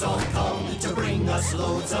bunnies all come to bring us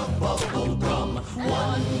loads of bubble gum.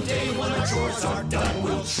 One day when our chores are done,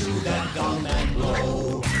 we'll chew that gum and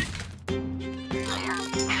blow.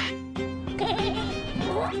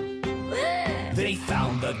 They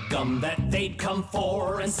found the gum that they'd come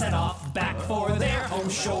for and set off back for their home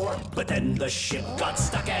shore. But then the ship got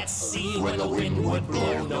stuck at sea where the wind would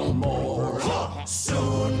blow no more.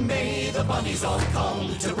 Soon may the bunnies all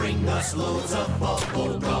come to bring us loads of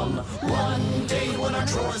bubble gum. One day when our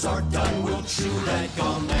chores are done, we'll chew that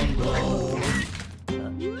gum and blow.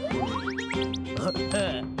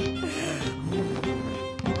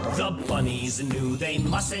 The bunnies knew they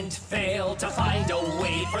mustn't fail to find a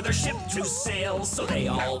way for their ship to sail. So they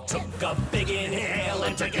all took a big inhale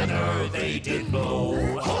and together they did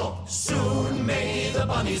blow. Soon may the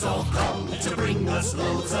bunnies all come to bring us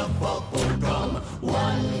loads of bubble gum.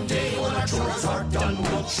 One day when our chores are done,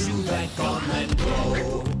 we'll chew that gum and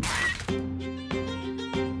blow.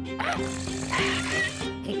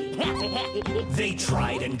 They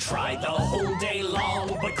tried and tried the whole day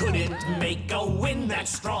long, but couldn't make a wind that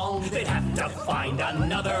strong. They'd have to find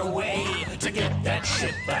another way to get that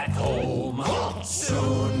ship back home.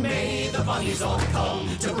 Soon may the bunnies all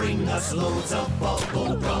come to bring us loads of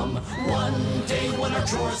bubble gum. One day when our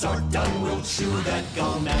chores are done, we'll chew that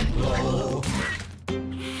gum and blow.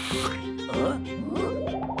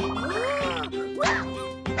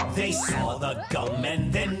 They saw the gum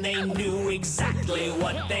and then they knew exactly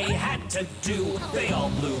what they had to do. They all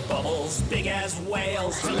blew bubbles big as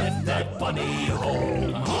whales to lift that bunny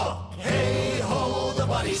home. Hey ho, the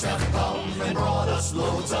bunnies have come and brought us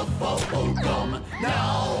loads of bubble gum.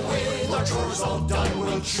 Now with our chores all done,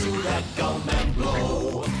 we'll chew that gum and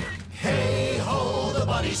blow. Hey ho, the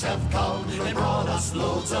bunnies have come and brought us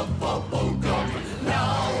loads of bubble gum.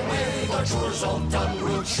 Now with our chores all done,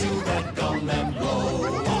 we'll chew that gum and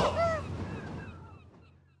blow.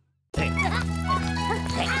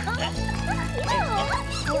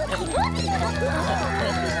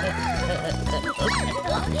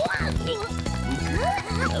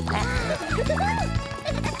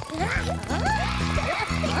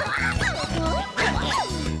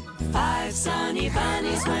 5 sunny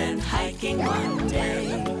bunnies went hiking one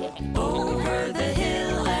day, over the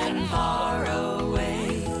hill and far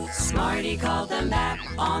away. Smarty called them back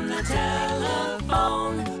on the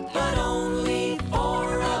telephone, but only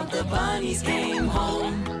 4 of the bunnies came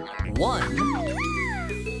home. 1,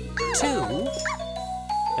 2,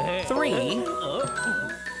 3,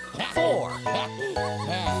 4.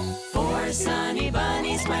 4 sunny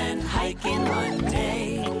bunnies went hiking one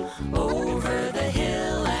day, over the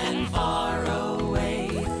hill and far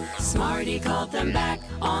away. Smarty called them back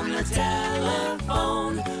on the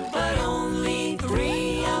telephone, but only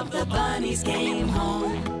 3 of the bunnies came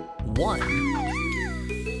home. 1,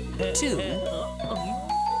 2,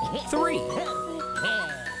 3.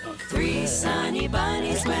 3 sunny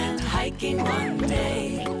bunnies went hiking one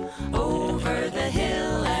day, over the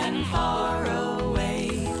hill and far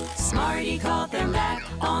away. Smarty called them back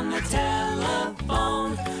on the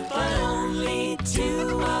telephone, but only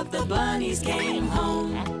 2 of the bunnies came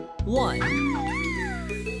home. 1,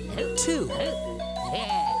 2.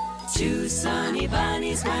 2 sunny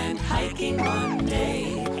bunnies went hiking one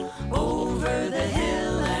day, over the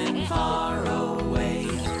hill and far away.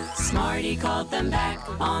 Smarty called them back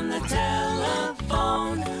on the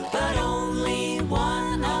telephone, but only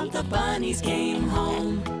 1 of the bunnies came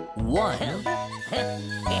home. 1,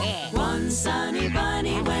 1 sunny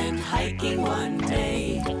bunny went hiking one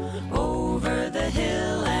day, over the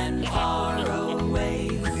hill and far away.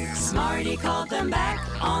 Smarty called them back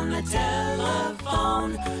on the telephone,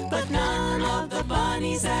 town, but none of the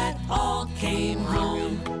bunnies at all came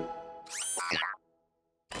home.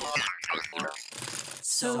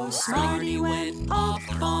 So Smarty went off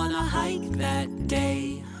on a hike that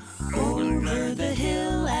day, over the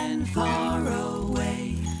hill and far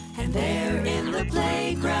away. And there in the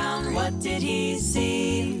playground, what did he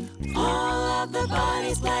see? All of the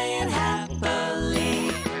bunnies playing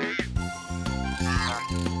happily.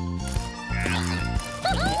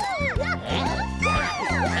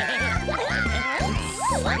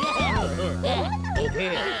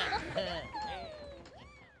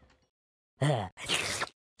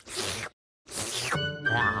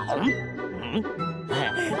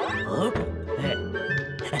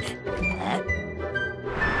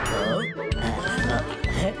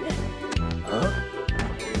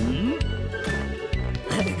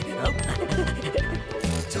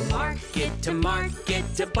 To market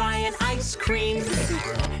to buy an ice cream.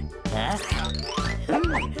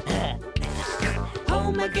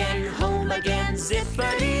 Home again,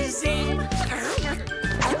 zippity-zing.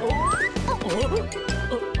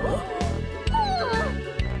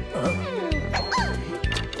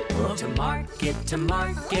 To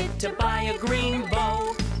market to buy a green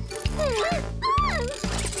bow.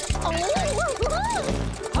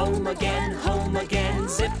 Home again,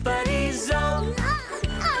 zippity-zone.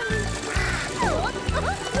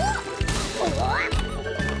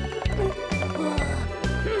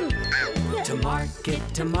 To market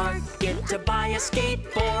to buy a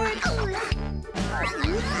skateboard.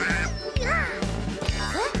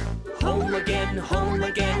 Home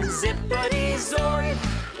again, zippity-zord.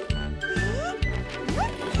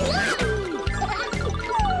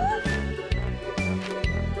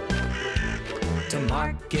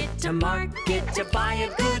 To market to buy a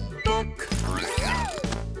good book.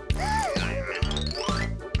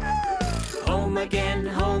 Home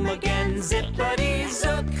again,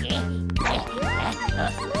 zippity-zook.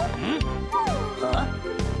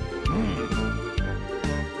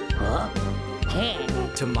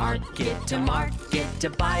 To market to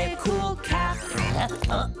buy a cool cap.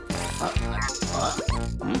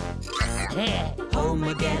 Home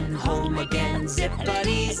again,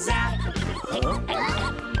 zippity-zap.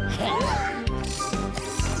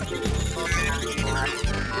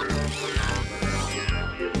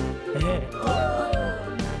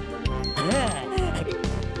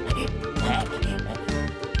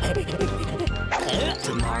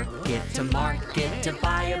 To market to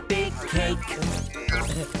buy a big cake.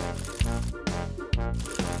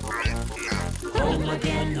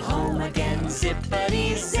 Home again,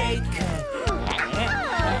 zippity-zake.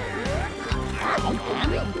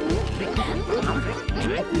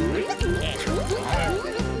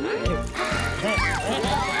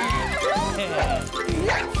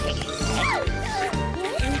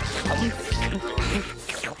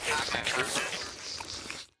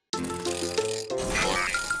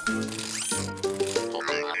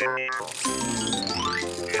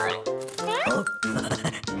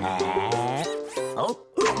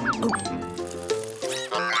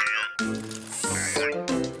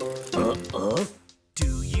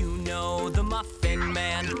 Do you know the Muffin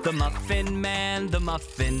Man? The Muffin Man, the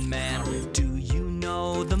Muffin Man. Do you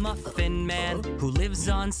know the Muffin Man who lives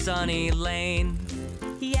on Sunny Lane?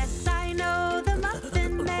 Yes, I know the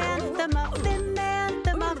Muffin Man, the Muffin Man,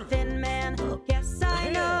 the Muffin Man. Yes, I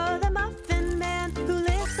know the Muffin Man who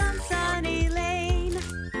lives on Sunny Lane.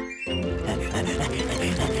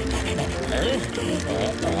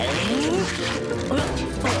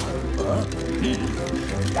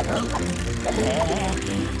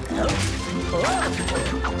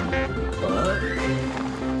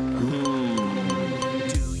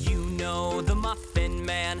 Do you know the Muffin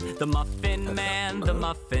Man? The Muffin Man, the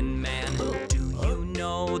Muffin Man. Do you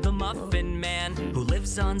know the Muffin Man who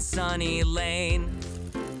lives on Sunny Lane?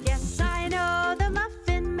 Yes, I know the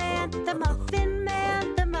Muffin Man, the Muffin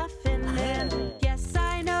Man, the Muffin Man. Yes,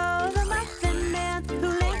 I know the Muffin Man who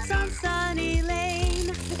lives on Sunny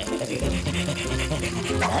Lane. Do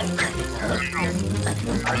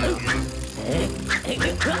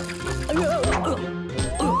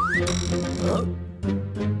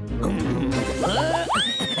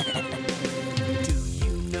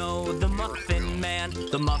you know the Muffin Man?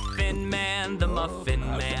 The Muffin Man, the Muffin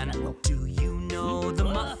Man. Do you know the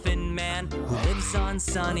Muffin Man who lives on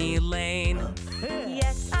Sunny Lane?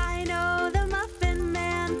 Yes, I know the Muffin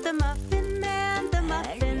Man, the Muffin Man, the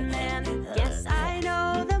Muffin Man. Yes, I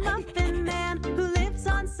know the Muffin Man who lives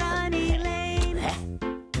on Sunny Lane.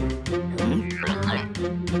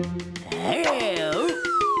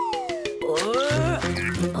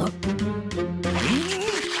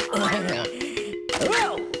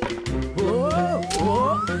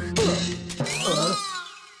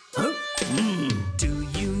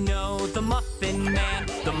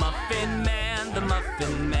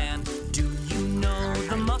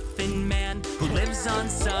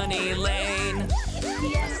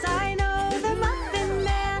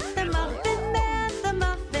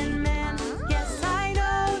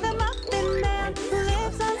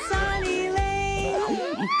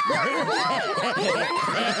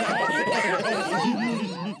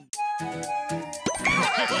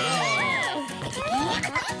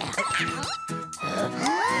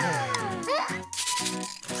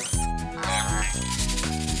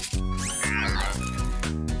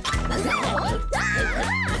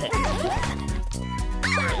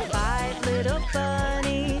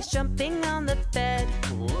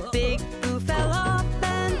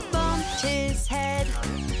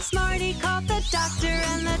 doctor,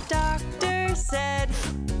 and the doctor said,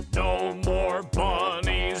 no more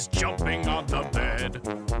bunnies jumping on the bed.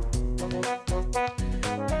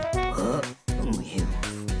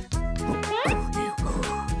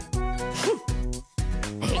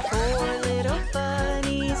 Four little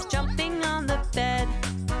bunnies jumping on the bed.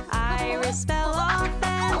 Iris fell off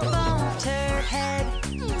and bumped her head.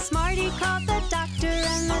 Smarty called the doctor,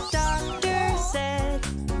 and the doctor said,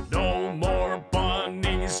 no more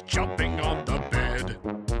bunnies jumping on the bed.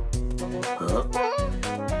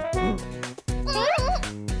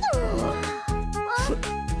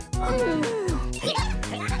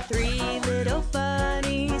 Three little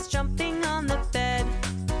bunnies jumping on the bed.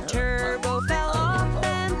 Turbo fell off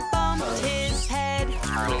and bumped his head.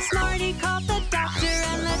 Smarty called the doctor,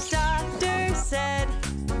 and the doctor said,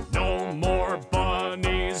 no more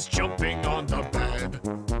bunnies jumping on the bed.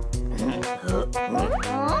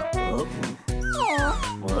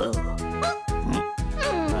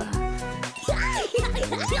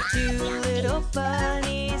 two little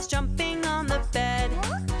bunnies jumping on the bed.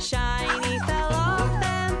 Shiny fell off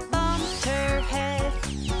and bumped her head.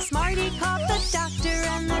 Smarty called the doctor,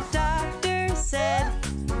 and the doctor said,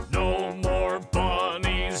 no more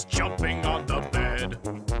bunnies jumping on the bed.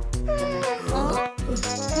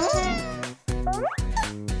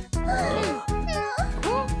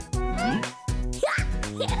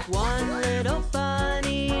 one little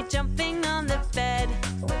bunny jumping on the bed.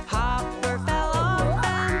 Hopper fell off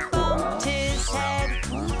and bumped his head.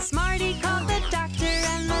 Smarty called the doctor,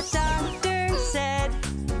 and the doctor said,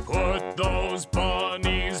 Put those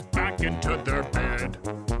bunnies back into their bed.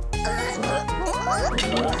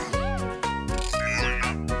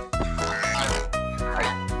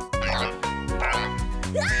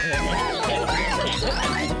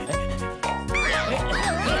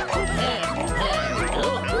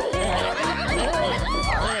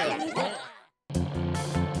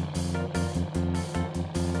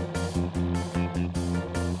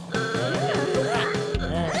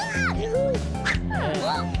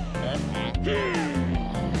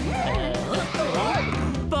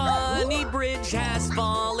 Bunny Bridge has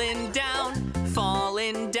fallen down,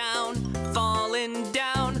 fallen down, fallen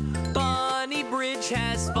down. Bunny Bridge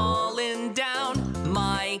has fallen down,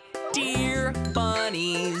 my dear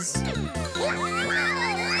bunnies.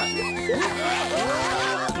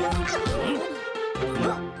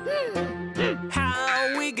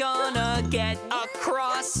 How we gonna get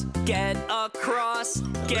across, get across,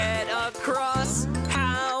 get across?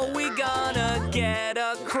 How we gonna get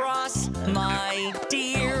across, my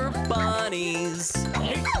dear bunnies?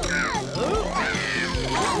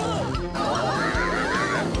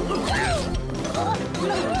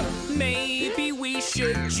 Maybe we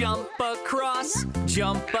should jump across,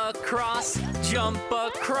 jump across, jump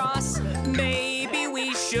across. Maybe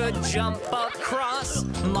we should jump across,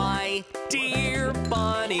 my dear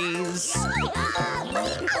bunnies.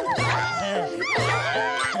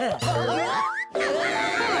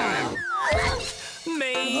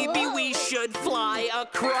 Maybe we should fly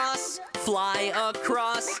across, fly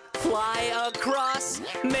across, fly across.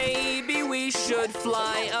 Maybe we should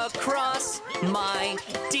fly across, my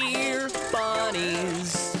dear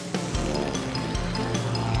bunnies.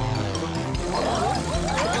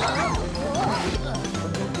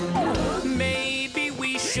 Maybe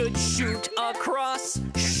we should shoot across,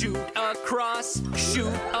 shoot across,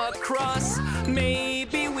 shoot across.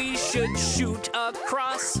 Maybe we should shoot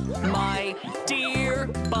across, my dear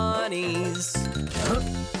bunnies.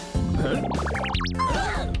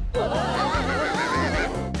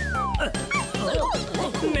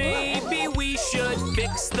 Maybe we should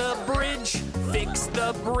fix the bridge, fix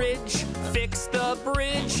the bridge, fix the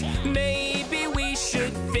bridge. Maybe we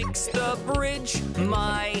should fix the bridge,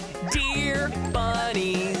 my dear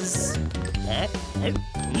bunnies.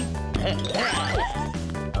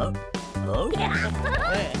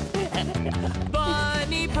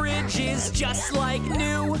 Bunny Bridge is just like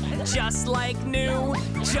new, just like new,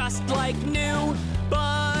 just like new.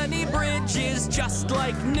 Bunny Bridge is just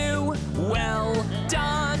like new. Well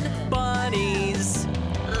done, bunnies.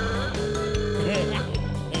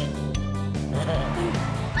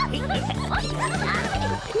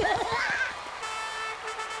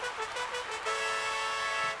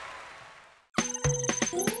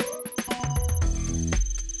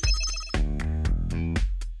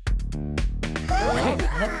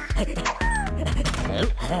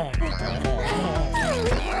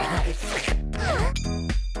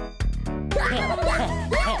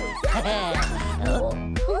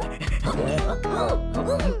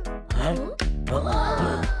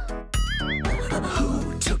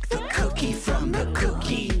 Who took the cookie from the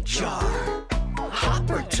cookie jar?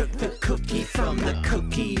 Hopper took the cookie from from the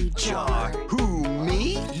cookie jar. Who,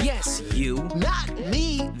 me? Yes, you. Not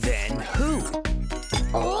me. Then who?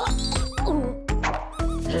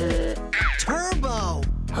 Turbo.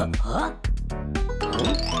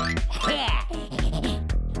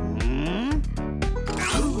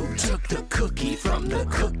 Who took the cookie from the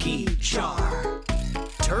cookie jar?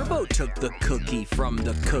 Turbo took the cookie from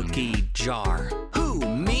the cookie jar. Who,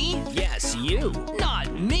 me? Yes, you.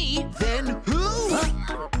 Not me. Then who?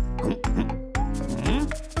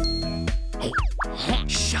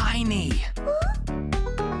 Shiny.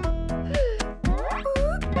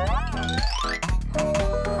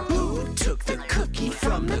 Who took the cookie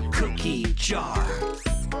from the cookie jar?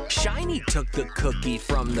 Shiny took the cookie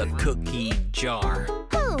from the cookie jar.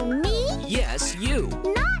 Who, me? Yes, you.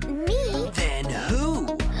 Not me. Then who?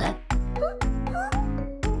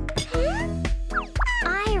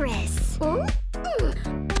 Iris. Who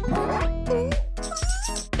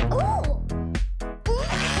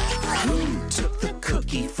took the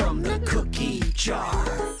cookie from the cookie jar?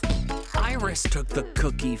 Iris took the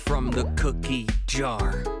cookie from the cookie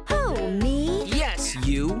jar. Who, me? Yes,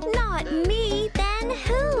 you. Not me. Then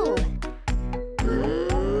who?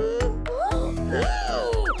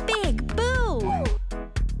 Big Boo.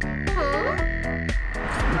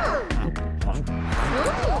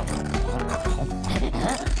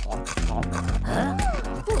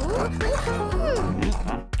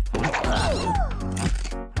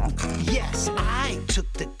 Yes, I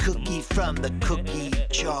took the cookie from the cookie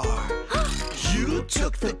jar. You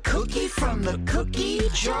took the cookie from the cookie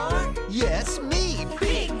jar? Yes, me,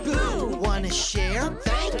 Big Boo. Wanna share?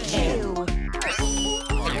 Thank you.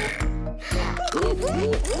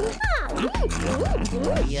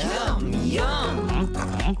 Yum, yum.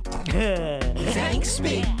 Thanks,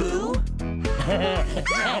 Big Boo.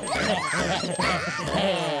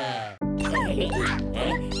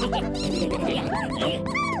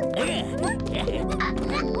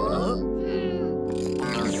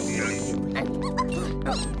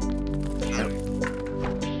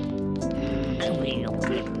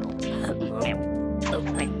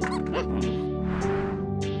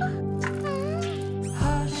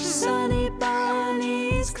 Hush, Sunny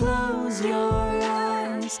Bunnies, close your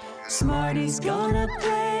eyes. Smarty's gonna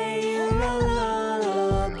play you a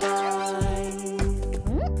lullaby.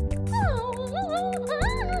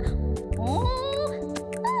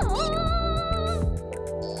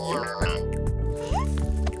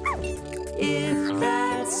 If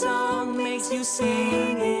that song makes you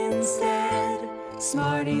sing instead,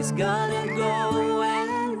 Smarty's gonna go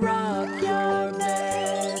and rock your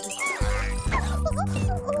bed.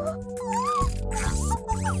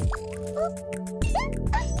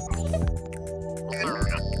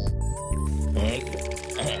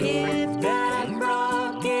 If that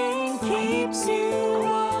rocking keeps you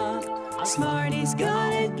up, Smarty's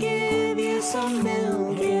gonna give you some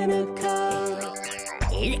milk in a cup.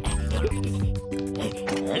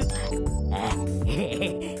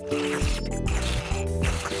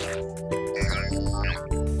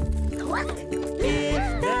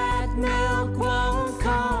 If that milk won't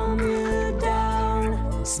calm you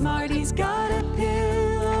down, Smarty's got a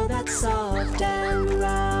pillow that's soft and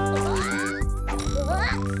round.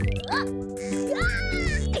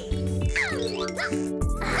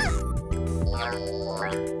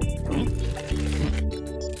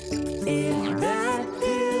 If that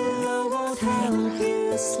pillow won't help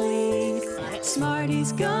you sleep,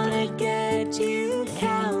 Smarty's gonna get you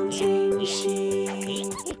counting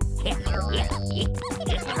sheep.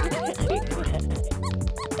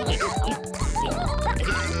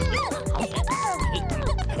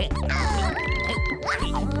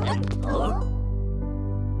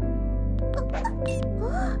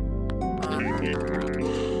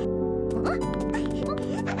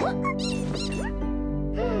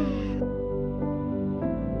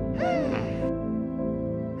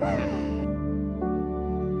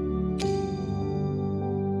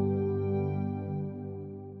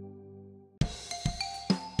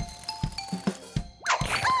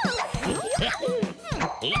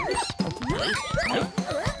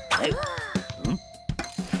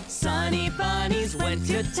 Sunny Bunnies went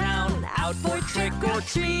to town, out for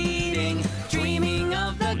trick-or-treating, dreaming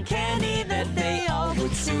of the candy that they all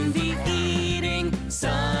would soon be eating.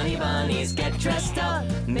 Sunny Bunnies, get dressed up,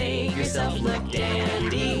 make yourself look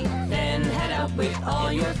dandy, then head out with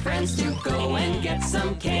all your friends to go and get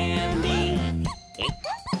some candy.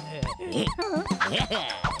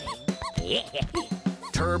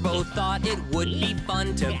 Turbo thought it would be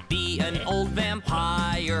fun to be an old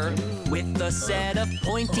vampire with with a set of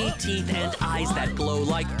pointy teeth and eyes that glow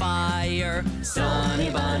like fire. Sunny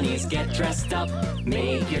Bunnies, get dressed up,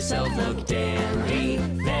 make yourself look dandy.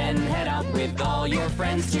 Then head out with all your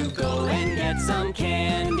friends to go and get some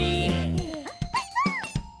candy.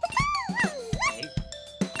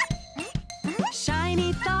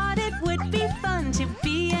 Shiny thought it would be fun to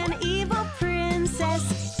be an evil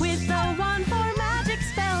princess with a wand for magic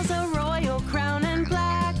spells, a royal crown and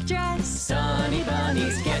black dress. Sunny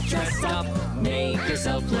Bunnies, get dressed up, make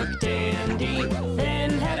yourself look dandy.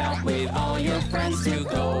 Then head out with all your friends to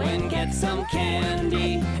go and get some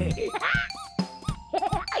candy.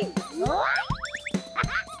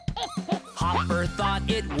 Hopper thought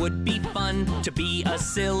it would be fun to be a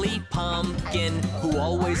silly pumpkin who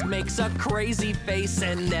always makes a crazy face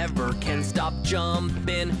and never can stop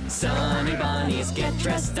jumping. Sunny Bunnies, get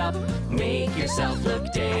dressed up, make yourself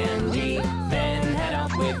look dandy. Then head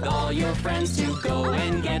out with all your friends to go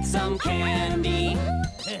and get some candy.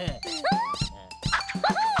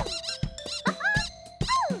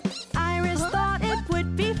 Iris thought it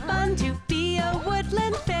would be fun to be a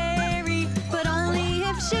woodland fairy, but only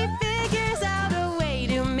if she figures out a way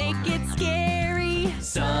to make it scary.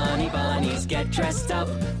 Sunny Bunnies, get dressed up,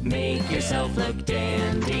 make yourself look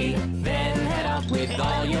dandy. Then head out with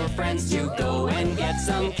all your friends to go and get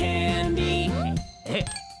some candy.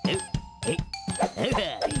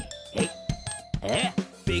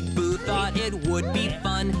 Big Boo thought it would be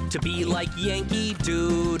fun to be like Yankee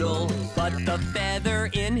Doodle, but the feather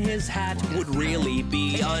in his hat would really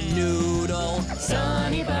be a noodle.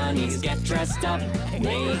 Sunny Bunnies, get dressed up,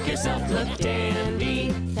 make yourself look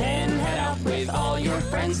dandy. Then head out with all your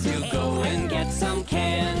friends to go and get some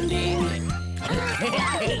candy.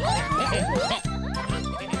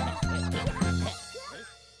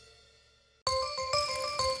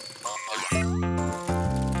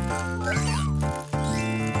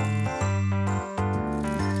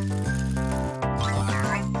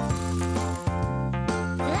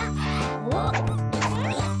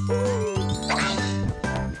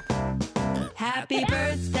 Happy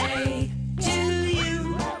birthday to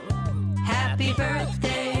you. Happy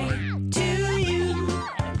birthday to you.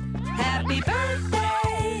 Happy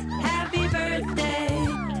birthday, happy birthday,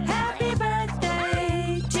 happy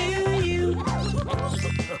birthday to you.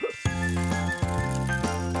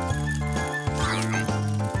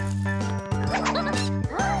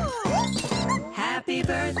 Happy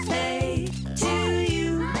birthday to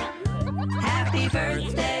you. Happy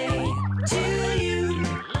birthday to you.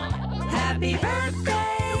 Happy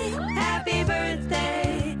birthday, happy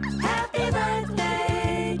birthday, happy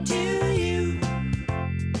birthday to you.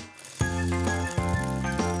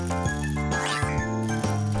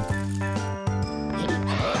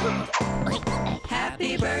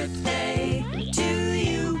 Happy birthday to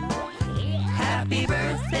you. Happy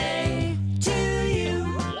birthday to you.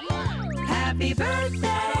 Happy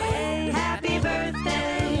birthday, happy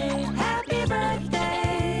birthday, happy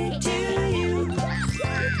birthday to you.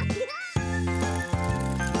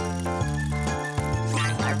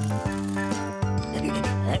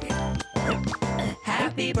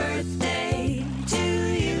 Happy birthday to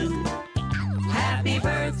you. Happy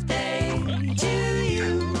birthday to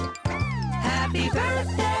you. Happy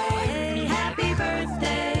birthday, happy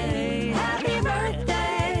birthday, happy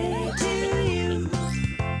birthday to you.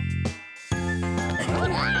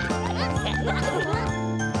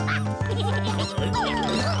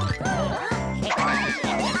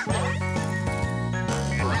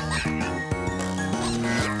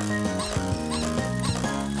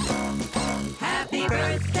 Happy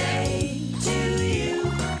birthday to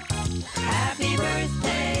you. Happy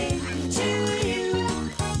birthday to you.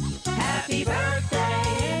 Happy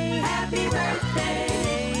birthday, happy birthday,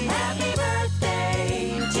 happy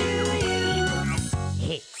birthday to you.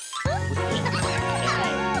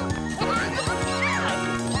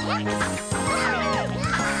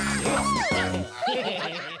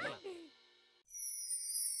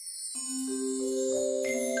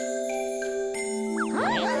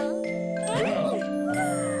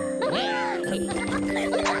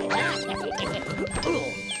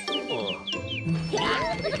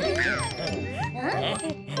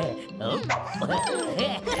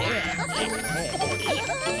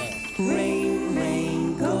 Rain,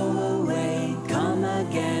 rain, go away, come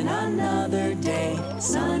again another day.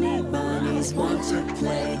 Sunny bunnies want to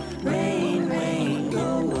play. Rain, rain,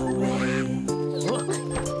 go away.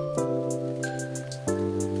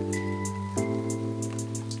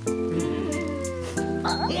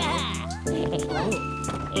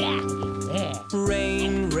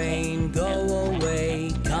 Rain, rain, go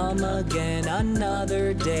away, come again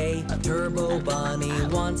another day. Turbo Bunny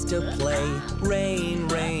wants to play. Rain,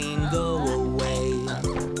 rain, go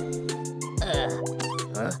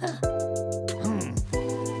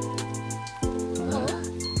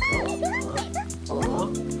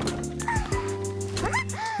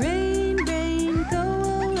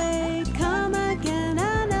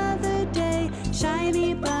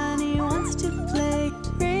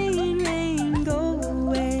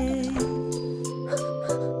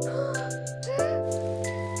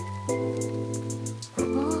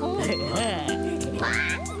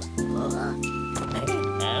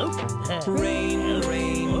Rain,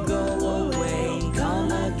 rain, go away.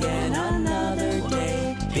 Come again another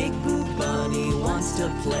day. Big Blue Bunny wants to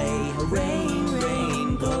play. Rain,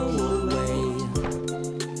 rain, go away.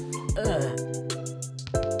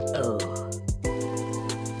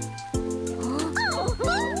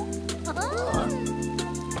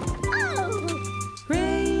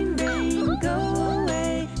 Rain, rain, go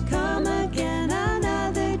away. Come again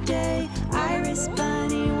another day. Iris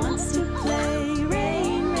Bunny wants to play.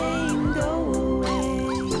 Rain, rain, go away.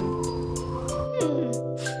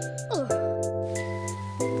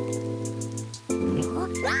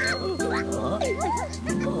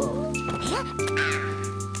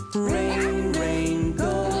 Rain, rain,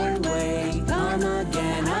 go away. Come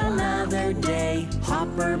again another day.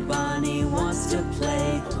 Hopper Bunny wants to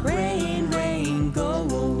play. Rain, rain, go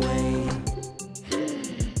away.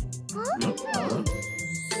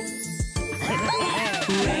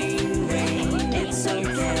 Rain, rain, it's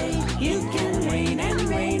okay. You can rain and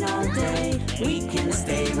rain all day. We can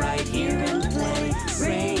stay right here and play.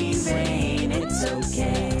 Rain, rain, it's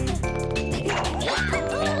okay.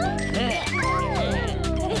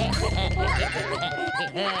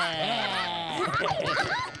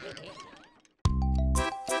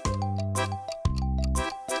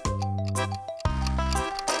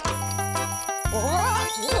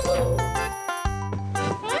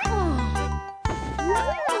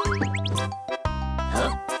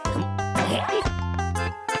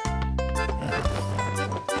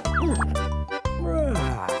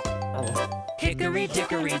 Hickory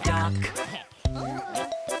dickory dock.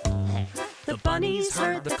 The bunnies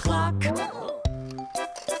heard the clock.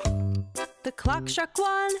 The clock struck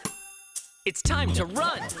 1. It's time to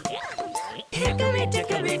run. Hickory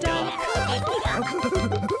dickory dock.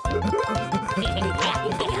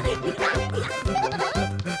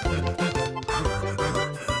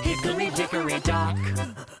 Hickory dickory dock.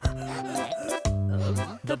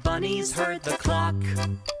 The bunnies heard the clock.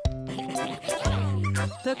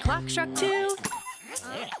 The clock struck 2.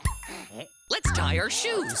 Let's tie our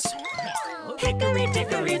shoes. Hickory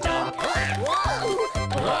dickory dock.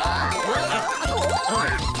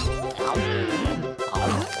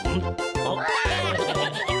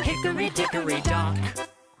 Hickory dickory dock.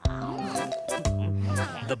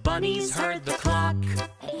 The bunnies heard the clock.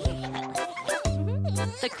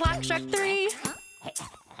 The clock struck 3.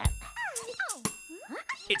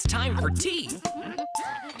 It's time for tea.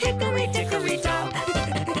 Hickory dickory dock.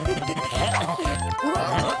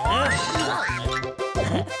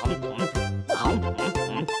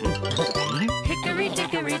 Hickory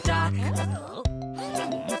dickory dock.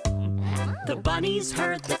 The bunnies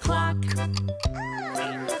heard the clock.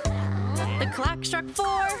 The clock struck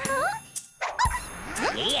 4.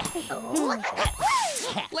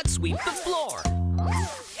 Let's sweep the floor.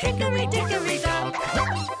 Hickory dickory dock.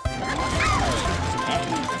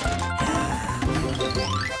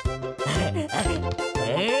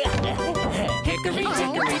 Hickory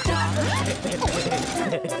dickory dock.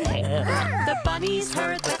 The bunnies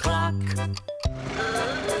heard the clock.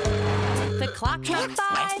 The clock struck 5.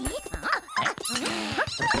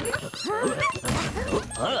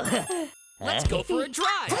 Let's go for a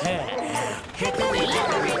drive. Hickory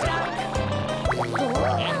dickory dock.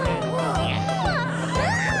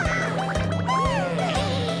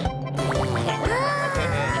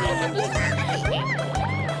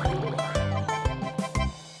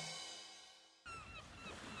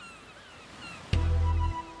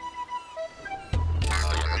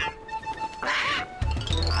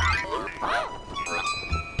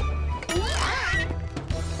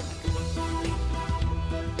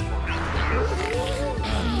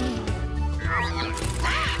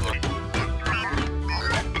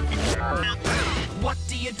 What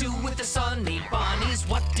do you do with the Sunny Bunnies?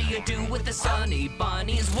 What do you do with the Sunny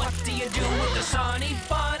Bunnies? What do you do with the Sunny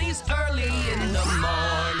Bunnies early in the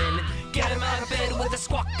morning? Get 'em out of bed with a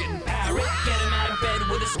squawking parrot. Get 'em out of bed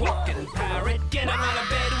with a squawking parrot. Get 'em out of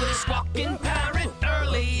bed with a squawking parrot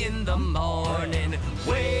early in the morning.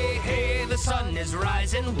 Way hey, the sun is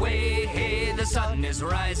rising. Way hey, the sun is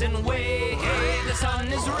rising. Way hey, the sun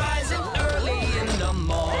is rising early in the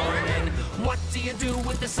morning. What do you do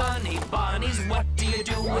with the Sunny Bunnies? What do you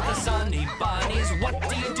do with the Sunny Bunnies? What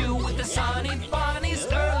do you do with the Sunny Bunnies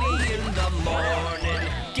early in the morning?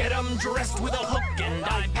 Get 'em dressed with a hook and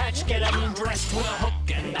eye patch. Get 'em dressed with a hook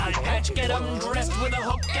and eye patch. Get 'em dressed with a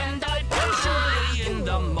hook and eye patch early in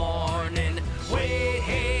the morning. Way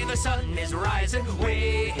hey, the sun is rising.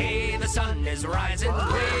 Way hey, the sun is rising.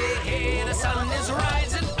 Way hey, the sun is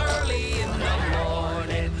rising early in the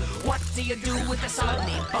morning. What do do you do with the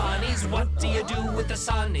Sunny Bunnies? What do you do with the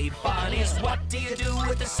Sunny Bunnies? What do you do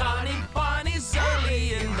with the Sunny Bunnies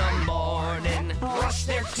early in the morning? Brush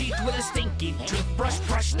their teeth with a stinky toothbrush.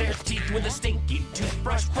 Brush their teeth with a stinky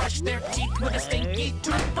toothbrush. Brush their teeth with a stinky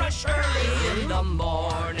toothbrush early in the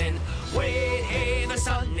morning. Way hey, the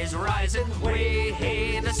sun is rising. Way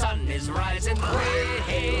hey, the sun is rising. Way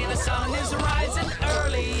hey, the sun is rising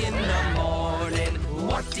early in the morning.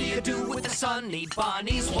 What do you do with the Sunny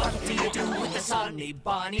Bunnies? What do you do with the Sunny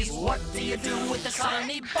Bunnies? What do you do with the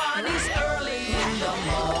Sunny Bunnies early in the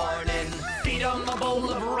morning? Feed 'em a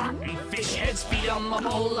bowl of rotten fish heads. Feed 'em a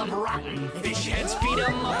bowl of rotten fish heads. Feed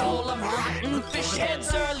 'em a bowl of rotten fish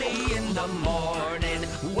heads early in the morning.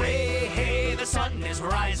 Way hey, the sun is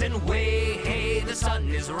rising. Way hey, the sun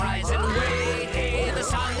is rising. Way hey, the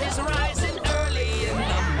sun is rising early in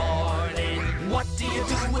the morning. What do you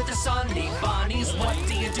do with the Sunny Bunnies? What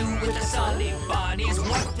do you do with the Sunny Bunnies?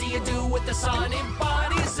 What do you do with the Sunny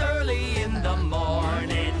Bunnies early in the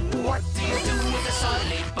morning? What do you do with the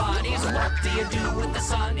Sunny Bunnies? What do you do with the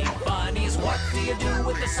Sunny Bunnies? What do you do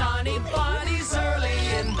with the Sunny Bunnies early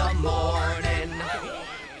in the morning?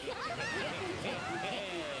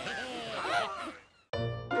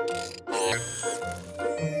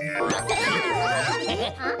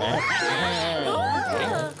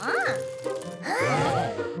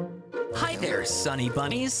 Hi there, Sunny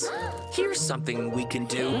Bunnies. Here's something we can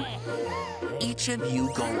do. Each of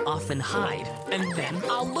you go off and hide, and then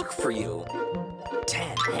I'll look for you.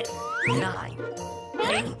 10, 9,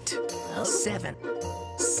 8, 7,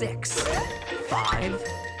 6, 5,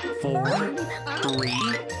 4,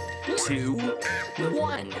 3, 2,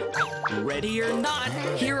 1. Ready or not,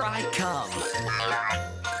 here I come.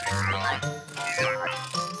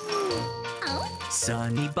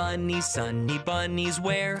 Sunny bunnies,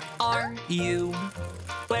 where are you?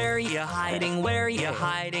 Where are you hiding? Where are you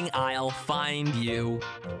hiding? I'll find you.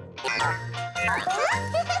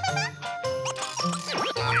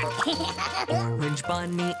 Orange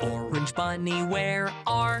bunny, where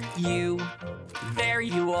are you? There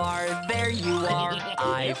you are,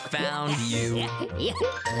 I found you.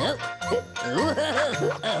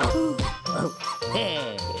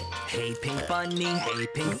 Hey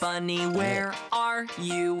pink bunny, where are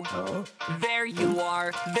you? There you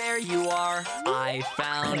are, I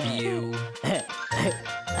found you.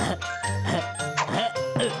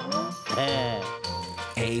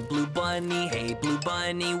 Hey blue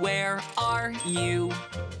bunny, where are you?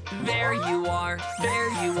 There you are,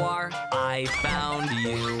 I found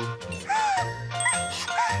you.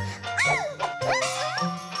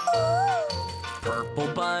 Purple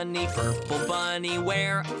bunny,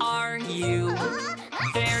 where are you?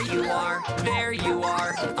 There you are,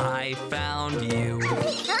 I found you.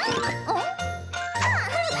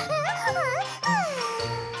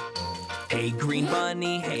 Hey green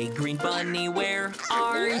bunny, where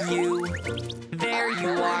are you? There you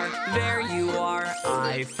are,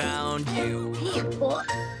 I found you.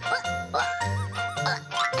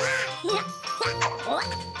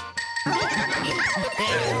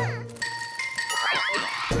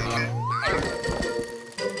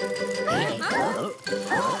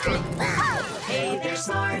 Hey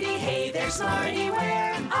there Smarty,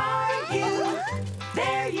 where are you?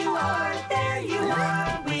 There you are,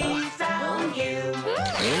 we found you.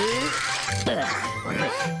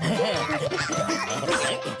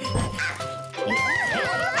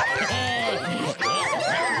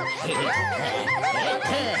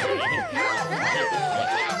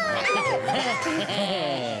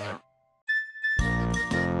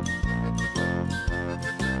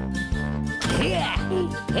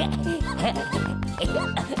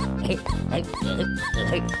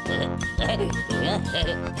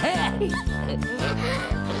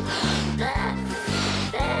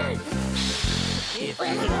 If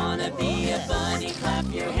you wanna be a bunny, clap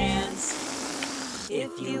your hands.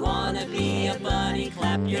 If you wanna be a bunny,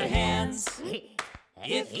 clap your hands.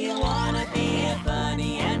 If you wanna be a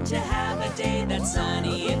bunny and to have a day that's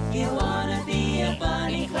sunny, if you wanna be a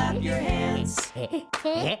bunny, clap your hands. If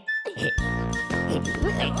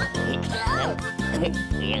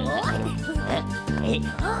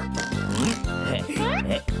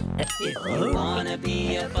you wanna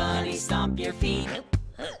be a bunny, stomp your feet.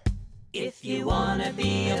 If you wanna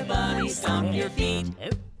be a bunny, stomp your feet.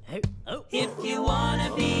 If you wanna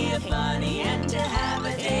be a bunny and to have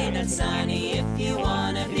a day that's sunny, if you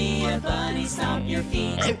wanna be a bunny, stomp your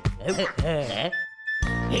feet.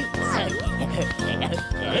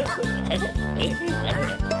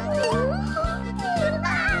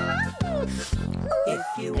 If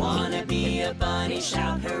you wanna be a bunny,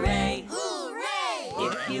 shout hooray! Hooray!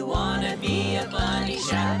 If you wanna be a bunny,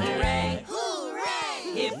 shout hooray!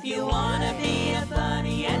 you wanna be a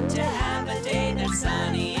bunny and to have a day that's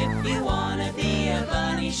sunny. If you wanna be a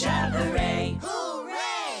bunny, shout hooray!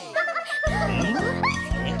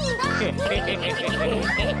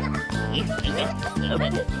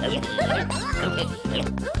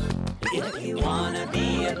 If you wanna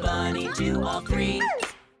be a bunny, do all three.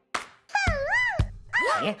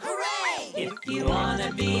 Hooray! If you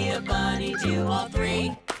wanna be a bunny, do all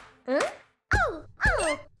three.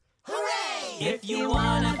 Hooray! If you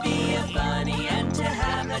wanna be a bunny and to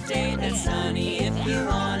have a day that's sunny. If you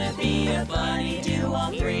wanna be a bunny, do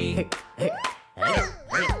all three.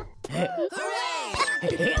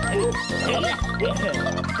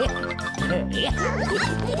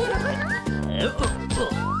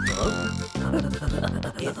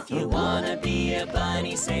 If you wanna be a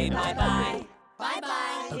bunny, say bye-bye.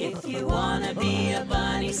 Bye-bye. If you wanna be a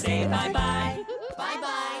bunny, say bye-bye.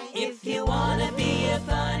 Bye-bye. If you wanna be a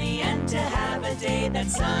bunny and to have a day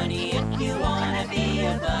that's sunny. If you wanna be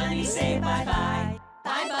a bunny, say bye-bye.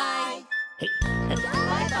 Bye-bye.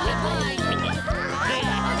 Bye-bye.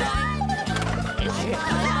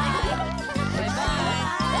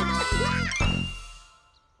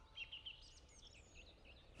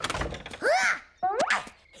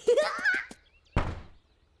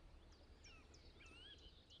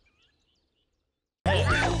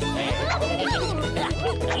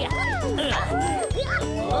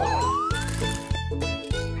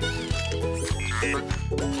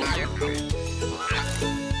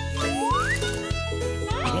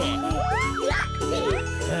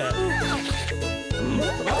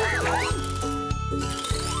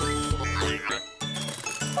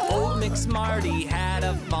 Old McSmarty had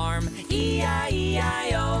a farm,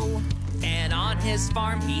 E-I-E-I-O. And on his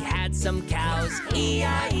farm he had some cows,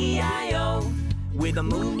 E-I-E-I-O. With a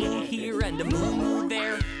moo-moo here and a moo-moo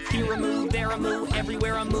there, here a moo, there a moo,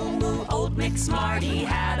 everywhere a moo-moo. Old McSmarty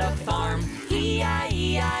had a farm,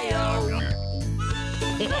 E-I-E-I-O.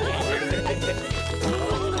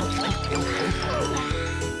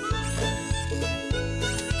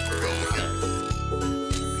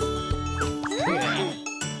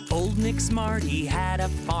 Old McSmarty had a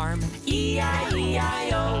farm,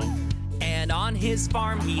 E-I-E-I-O. And on his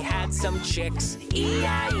farm he had some chicks,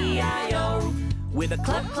 E-I-E-I-O. With a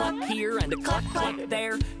cluck cluck here and a cluck cluck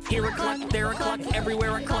there, here a cluck, there a cluck,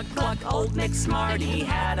 everywhere a cluck cluck. Old McSmarty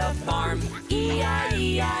had a farm,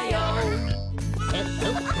 E-I-E-I-O.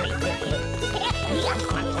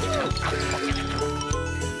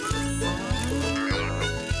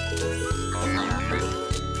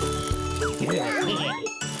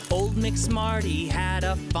 Old McSmarty had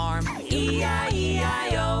a farm,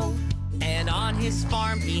 E-I-E-I-O. And on his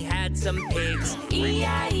farm he had some pigs,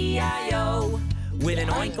 E-I-E-I-O. With an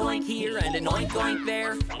oink oink here and an oink oink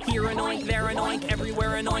there, here an oink, there an oink,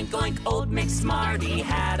 everywhere an oink oink. Old McSmarty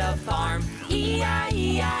had a farm,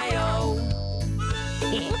 E-I-E-I-O.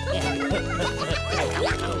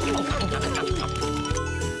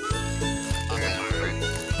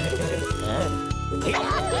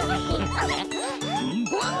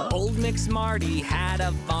 Old McSmarty had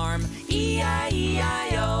a farm,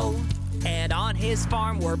 E-I-E-I-O. And on his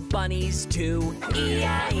farm were bunnies too,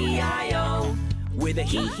 E-I-E-I-O. With a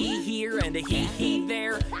hee-hee here and a hee-hee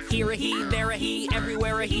there, here a hee, there a hee,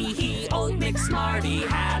 everywhere a hee-hee. Old McSmarty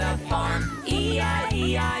had a farm,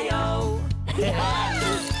 E-I-E-I-O.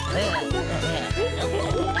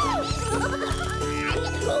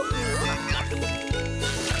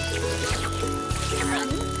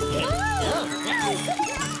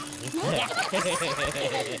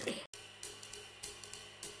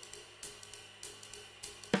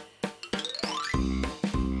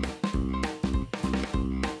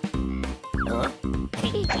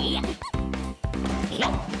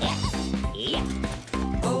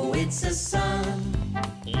 Oh, it's a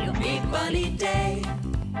sunny bunny day.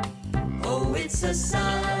 Oh, it's a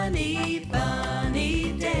sunny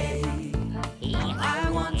bunny day. I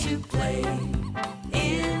want to play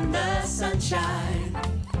in the sunshine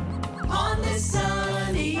on this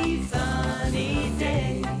sunny, funny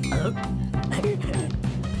day.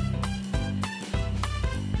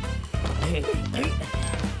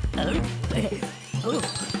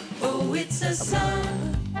 Oh, it's a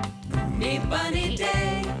sunny bunny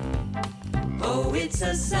day. Oh, it's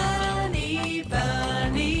a sunny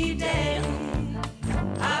bunny day.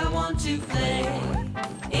 I want to play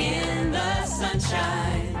in the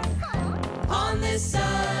sunshine on this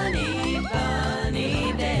sunny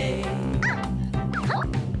bunny day.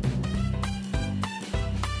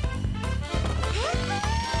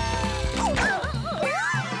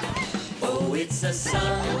 Oh, it's a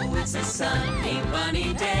sunny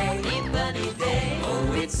bunny day.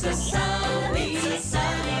 Oh, it's a sunny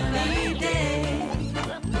bunny day.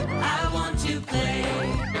 I want to play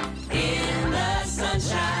in the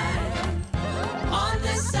sunshine on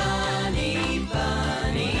this sunny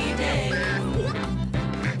bunny day.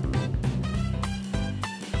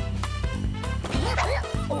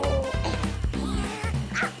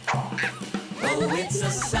 Oh, it's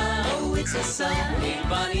a sunny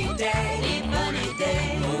bunny day, bunny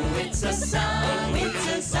day. Oh, it's a sunny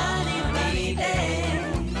bunny day.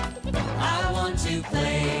 I want to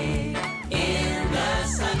play in the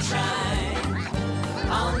sunshine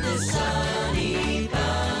on this sunny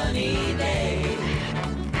bunny day.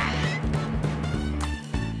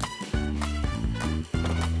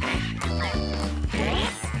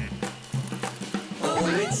 Oh,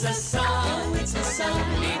 it's a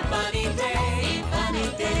sunny bunny day, bunny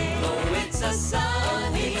day. Oh, it's a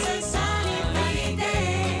sunny bunny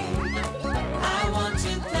day. I want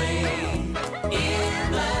to play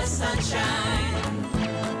in the sunshine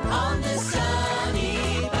on this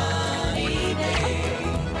sunny bunny day.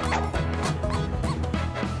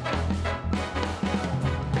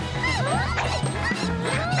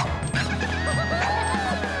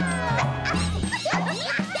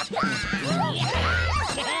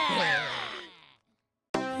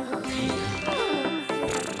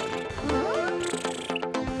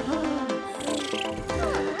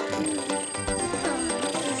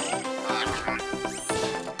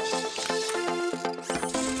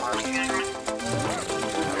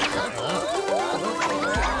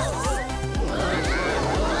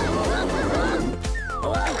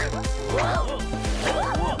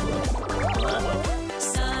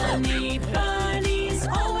 Sunny bunnies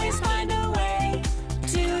always find a way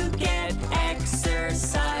to get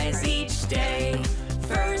exercise each day.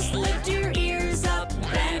 First lift your ears up,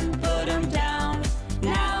 then put them down.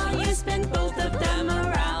 Now you spin both of them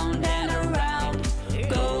around and around.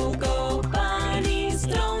 Go, go bunnies,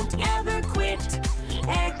 don't ever quit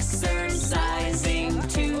exercising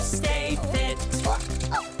to stay fit.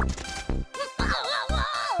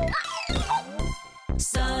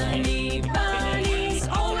 Sunny bunnies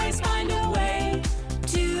always find a way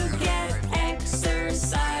to get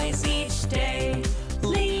exercise each day.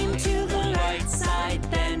 Lean to the right side,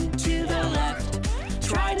 then to the left.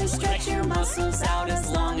 Try to stretch your muscles out as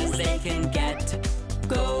long as they can get.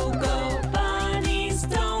 Go, go bunnies,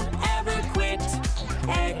 don't ever quit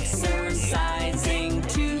exercising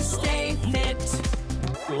to stay fit.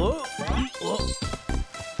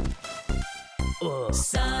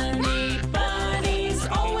 Sunny bunnies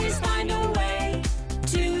always find a way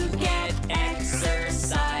to get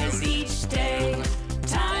exercise each day.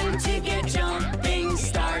 Time to get jumping,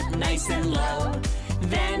 start nice and low.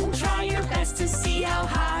 Then try your best to see how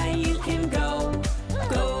high you can go.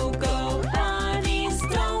 Go, go bunnies,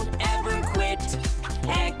 don't ever quit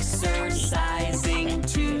exercising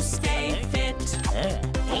to stay fit.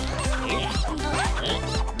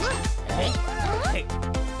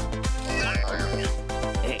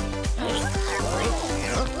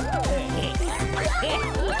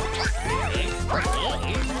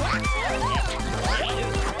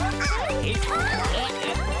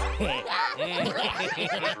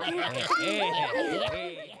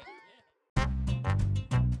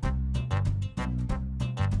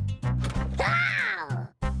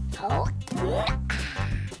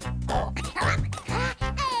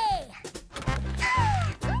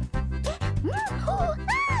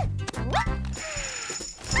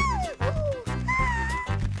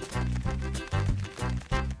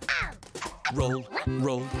 Roll,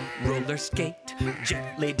 roll, roller skate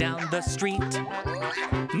gently down the street.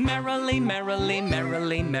 Merrily, merrily,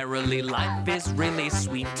 merrily, merrily, life is really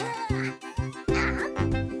sweet.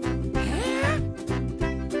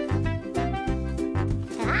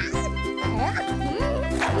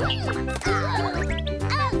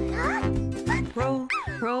 Roll,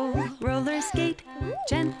 roll, roller skate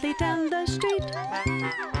gently down the street.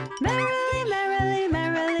 Merrily, merrily,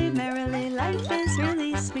 merrily, merrily, life is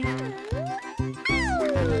really sweet.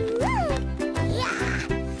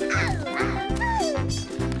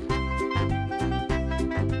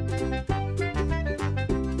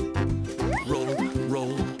 Roll,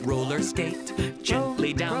 roll, roller skate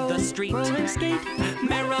gently down the street. Roller skate.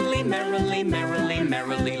 Merrily, merrily, merrily,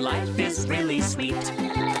 merrily, life is really sweet.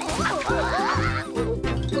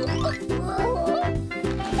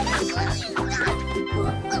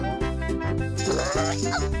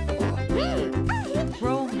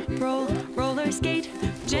 Roll, roll, roller skate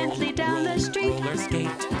gently down the street. Roller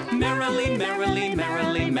skate. Merrily, merrily,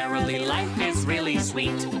 merrily, merrily, life is really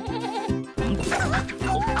sweet.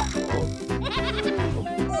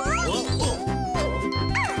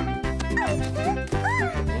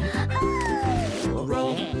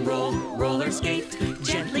 Roll, roll,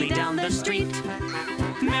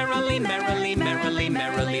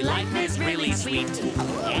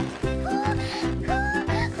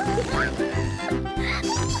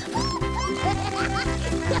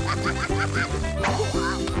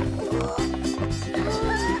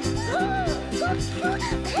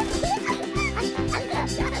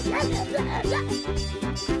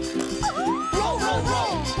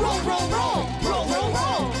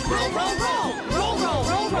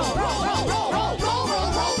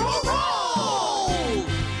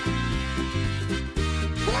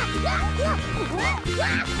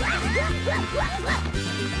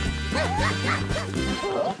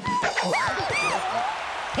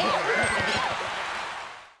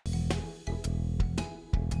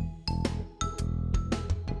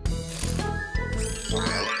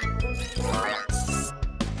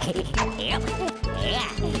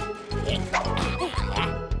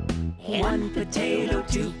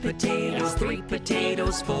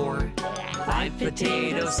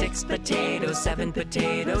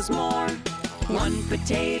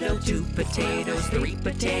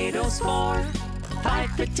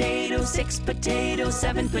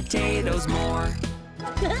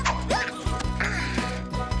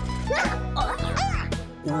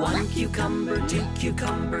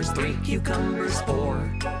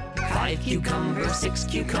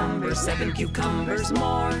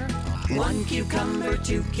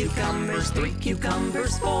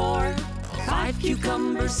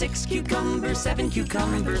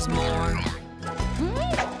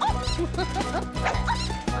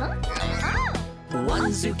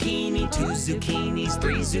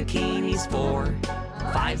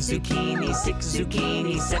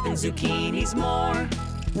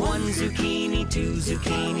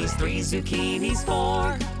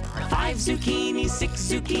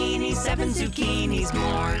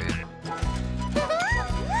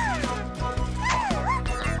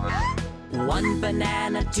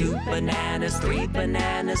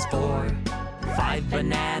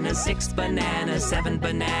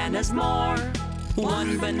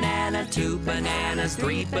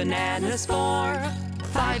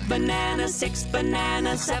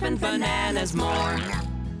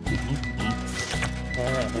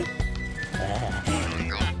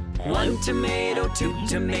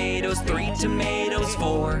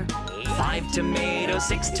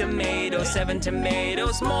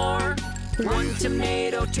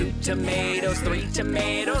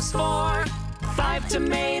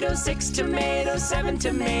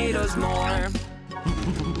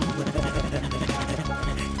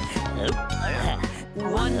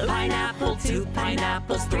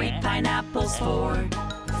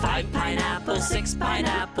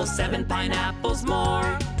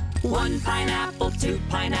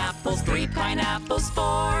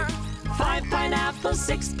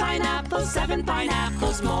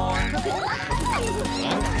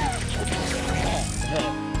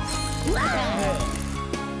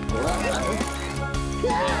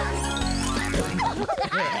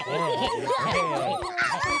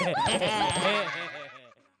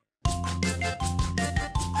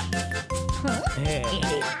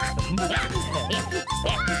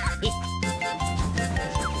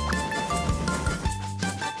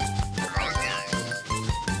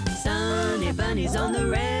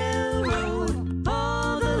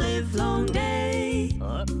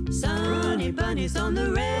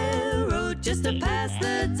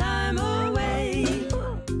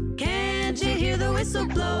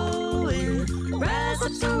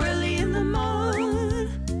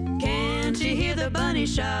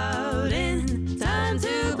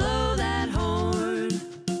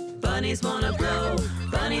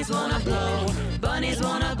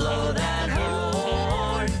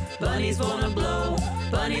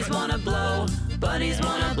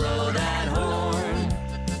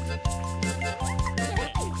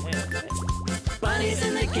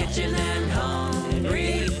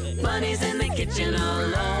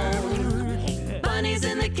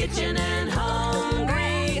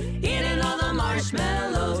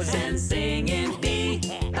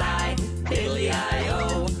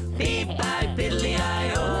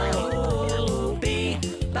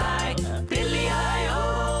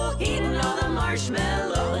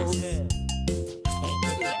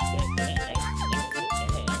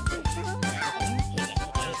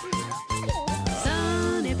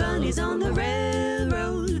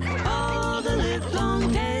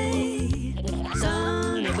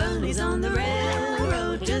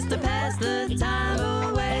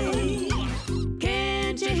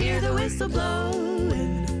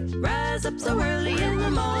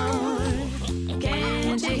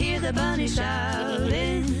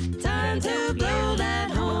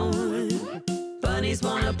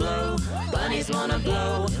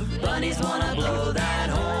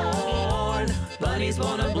 Bunnies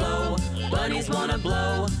wanna blow, bunnies wanna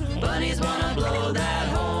blow, bunnies wanna blow that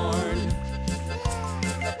horn.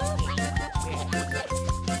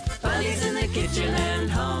 Bunnies in the kitchen and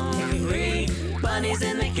hungry, bunnies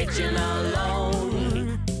in the kitchen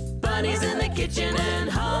alone. Bunnies in the kitchen and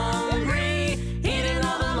hungry, eating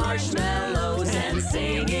all the marshmallows and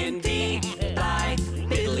singing dee bye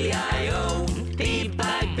biddly-I-O, dee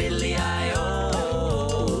bye biddly-I-O,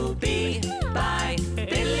 dee bye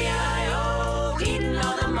biddly-I-O, eating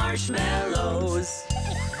all the marshmallows.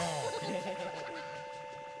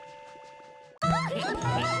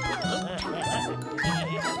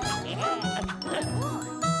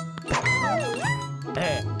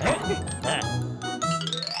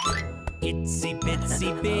 Itsy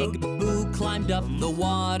bitsy big Boo climbed up the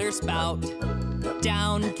water spout.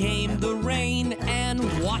 Down came the rain and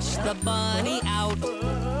washed the bunny out.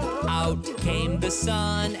 Out came the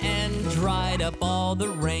sun and dried up all the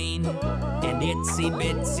rain. And itsy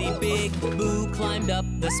bitsy big Boo climbed up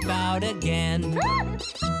the spout again.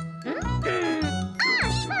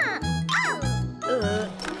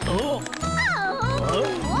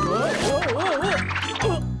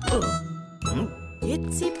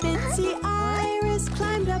 Itsy bitsy Iris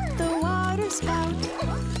climbed up the water spout.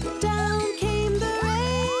 Down came the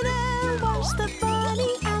rain and washed the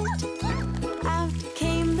bunny out. Out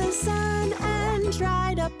came the sun and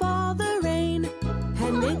dried up all the rain.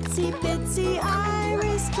 And itsy bitsy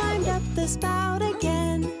Iris climbed up the spout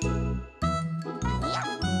again.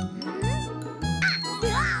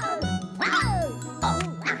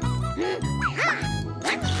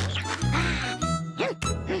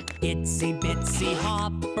 Itsy bitsy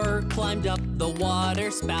Hopper climbed up the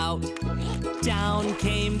water spout. Down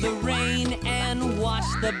came the rain and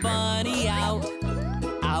washed the bunny out.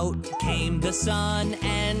 Out came the sun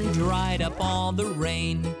and dried up all the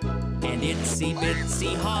rain. And itsy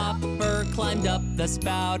bitsy Hopper climbed up the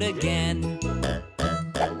spout again.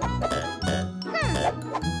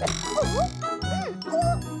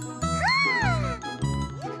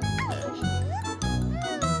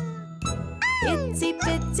 Itsy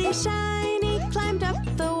bitsy Shiny climbed up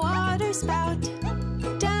the water spout.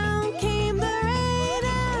 Down came the rain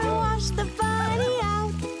and washed the bunny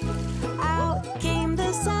out. Out came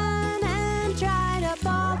the sun and dried up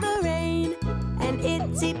all the rain. And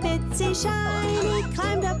itsy bitsy Shiny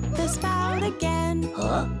climbed up the spout again.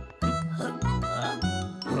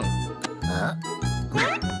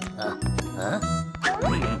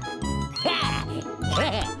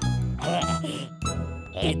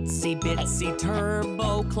 Itsy bitsy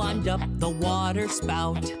Turbo climbed up the water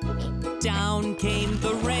spout. Down came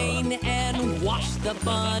the rain and washed the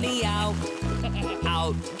bunny out.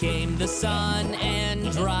 Out came the sun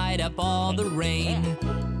and dried up all the rain.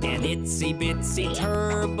 And itsy bitsy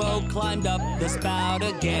Turbo climbed up the spout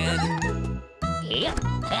again.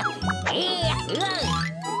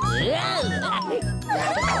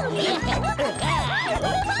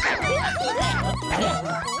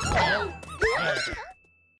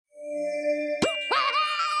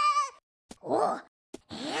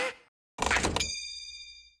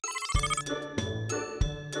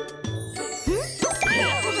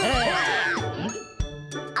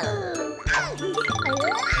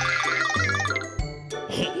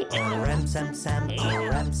 Oh ram sam sam, oh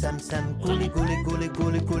ram sam sam, gully gully gully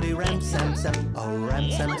gully gully ram sam sam. Oh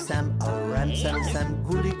ram sam sam, oh ram sam sam,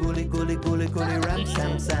 gully gully gully gully gully ram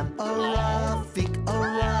sam sam. Oh Rafik,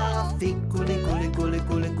 gully gully gully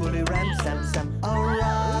gully gully ram sam sam. Oh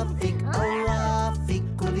Rafik,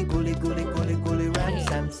 gully gully gully gully gully ram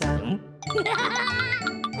sam sam.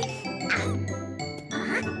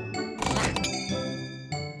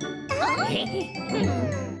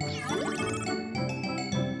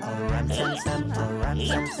 Ram sam sam, oh ram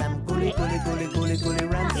sam sam, gully gully gully gully gully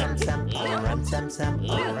ram sam sam. Oh ram sam sam,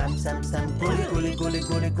 oh ram sam sam, gully gully gully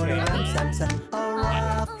gully gully ram sam sam. Oh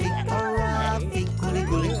Rafik, gully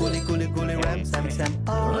gully gully gully gully ram sam sam.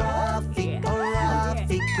 Oh Rafik,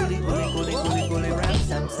 gully gully gully gully gully ram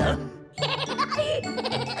sam sam.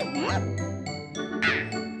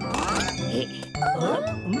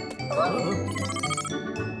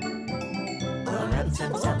 Ram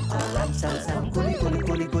sam sam, oh ram sam sam, gully gully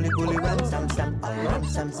gully gully gully ram sam sam. Oh ram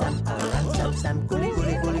sam sam, oh ram sam sam, gully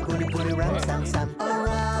gully gully gully gully ram sam sam. Oh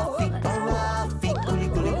Rafik, gully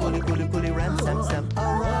gully gully gully gully ram sam sam. Oh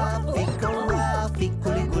Rafik,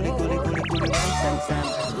 gully gully gully gully gully ram sam sam.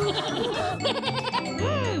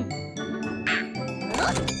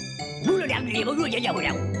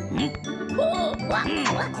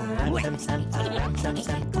 Ram sam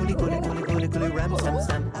sam, gully gully gully gully gully ram sam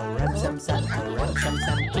sam. Oh ram sam sam,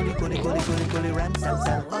 gully gully gully gully gully ram sam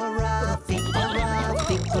sam. Oh Rafik,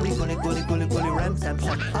 gully gully gully gully gully ram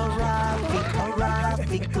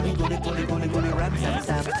Gully, gully, gully, gully, gully, ram, sam,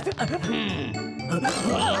 sam.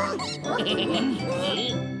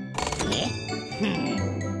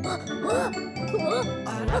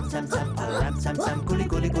 Ram, sam, sam, ram, sam, sam. Gully,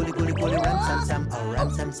 gully, gully, gully, gully, ram, sam, sam.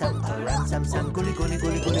 Ram, sam, sam, ram, sam, sam. Gully, gully,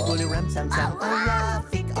 gully, gully, gully, ram, sam, sam.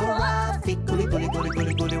 Rafik, Rafik, gully, gully, gully,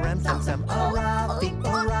 gully, gully, ram, sam, sam. Rafik,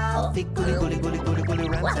 Rafik, gully, gully, gully, gully, gully,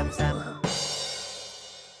 ram, sam, sam.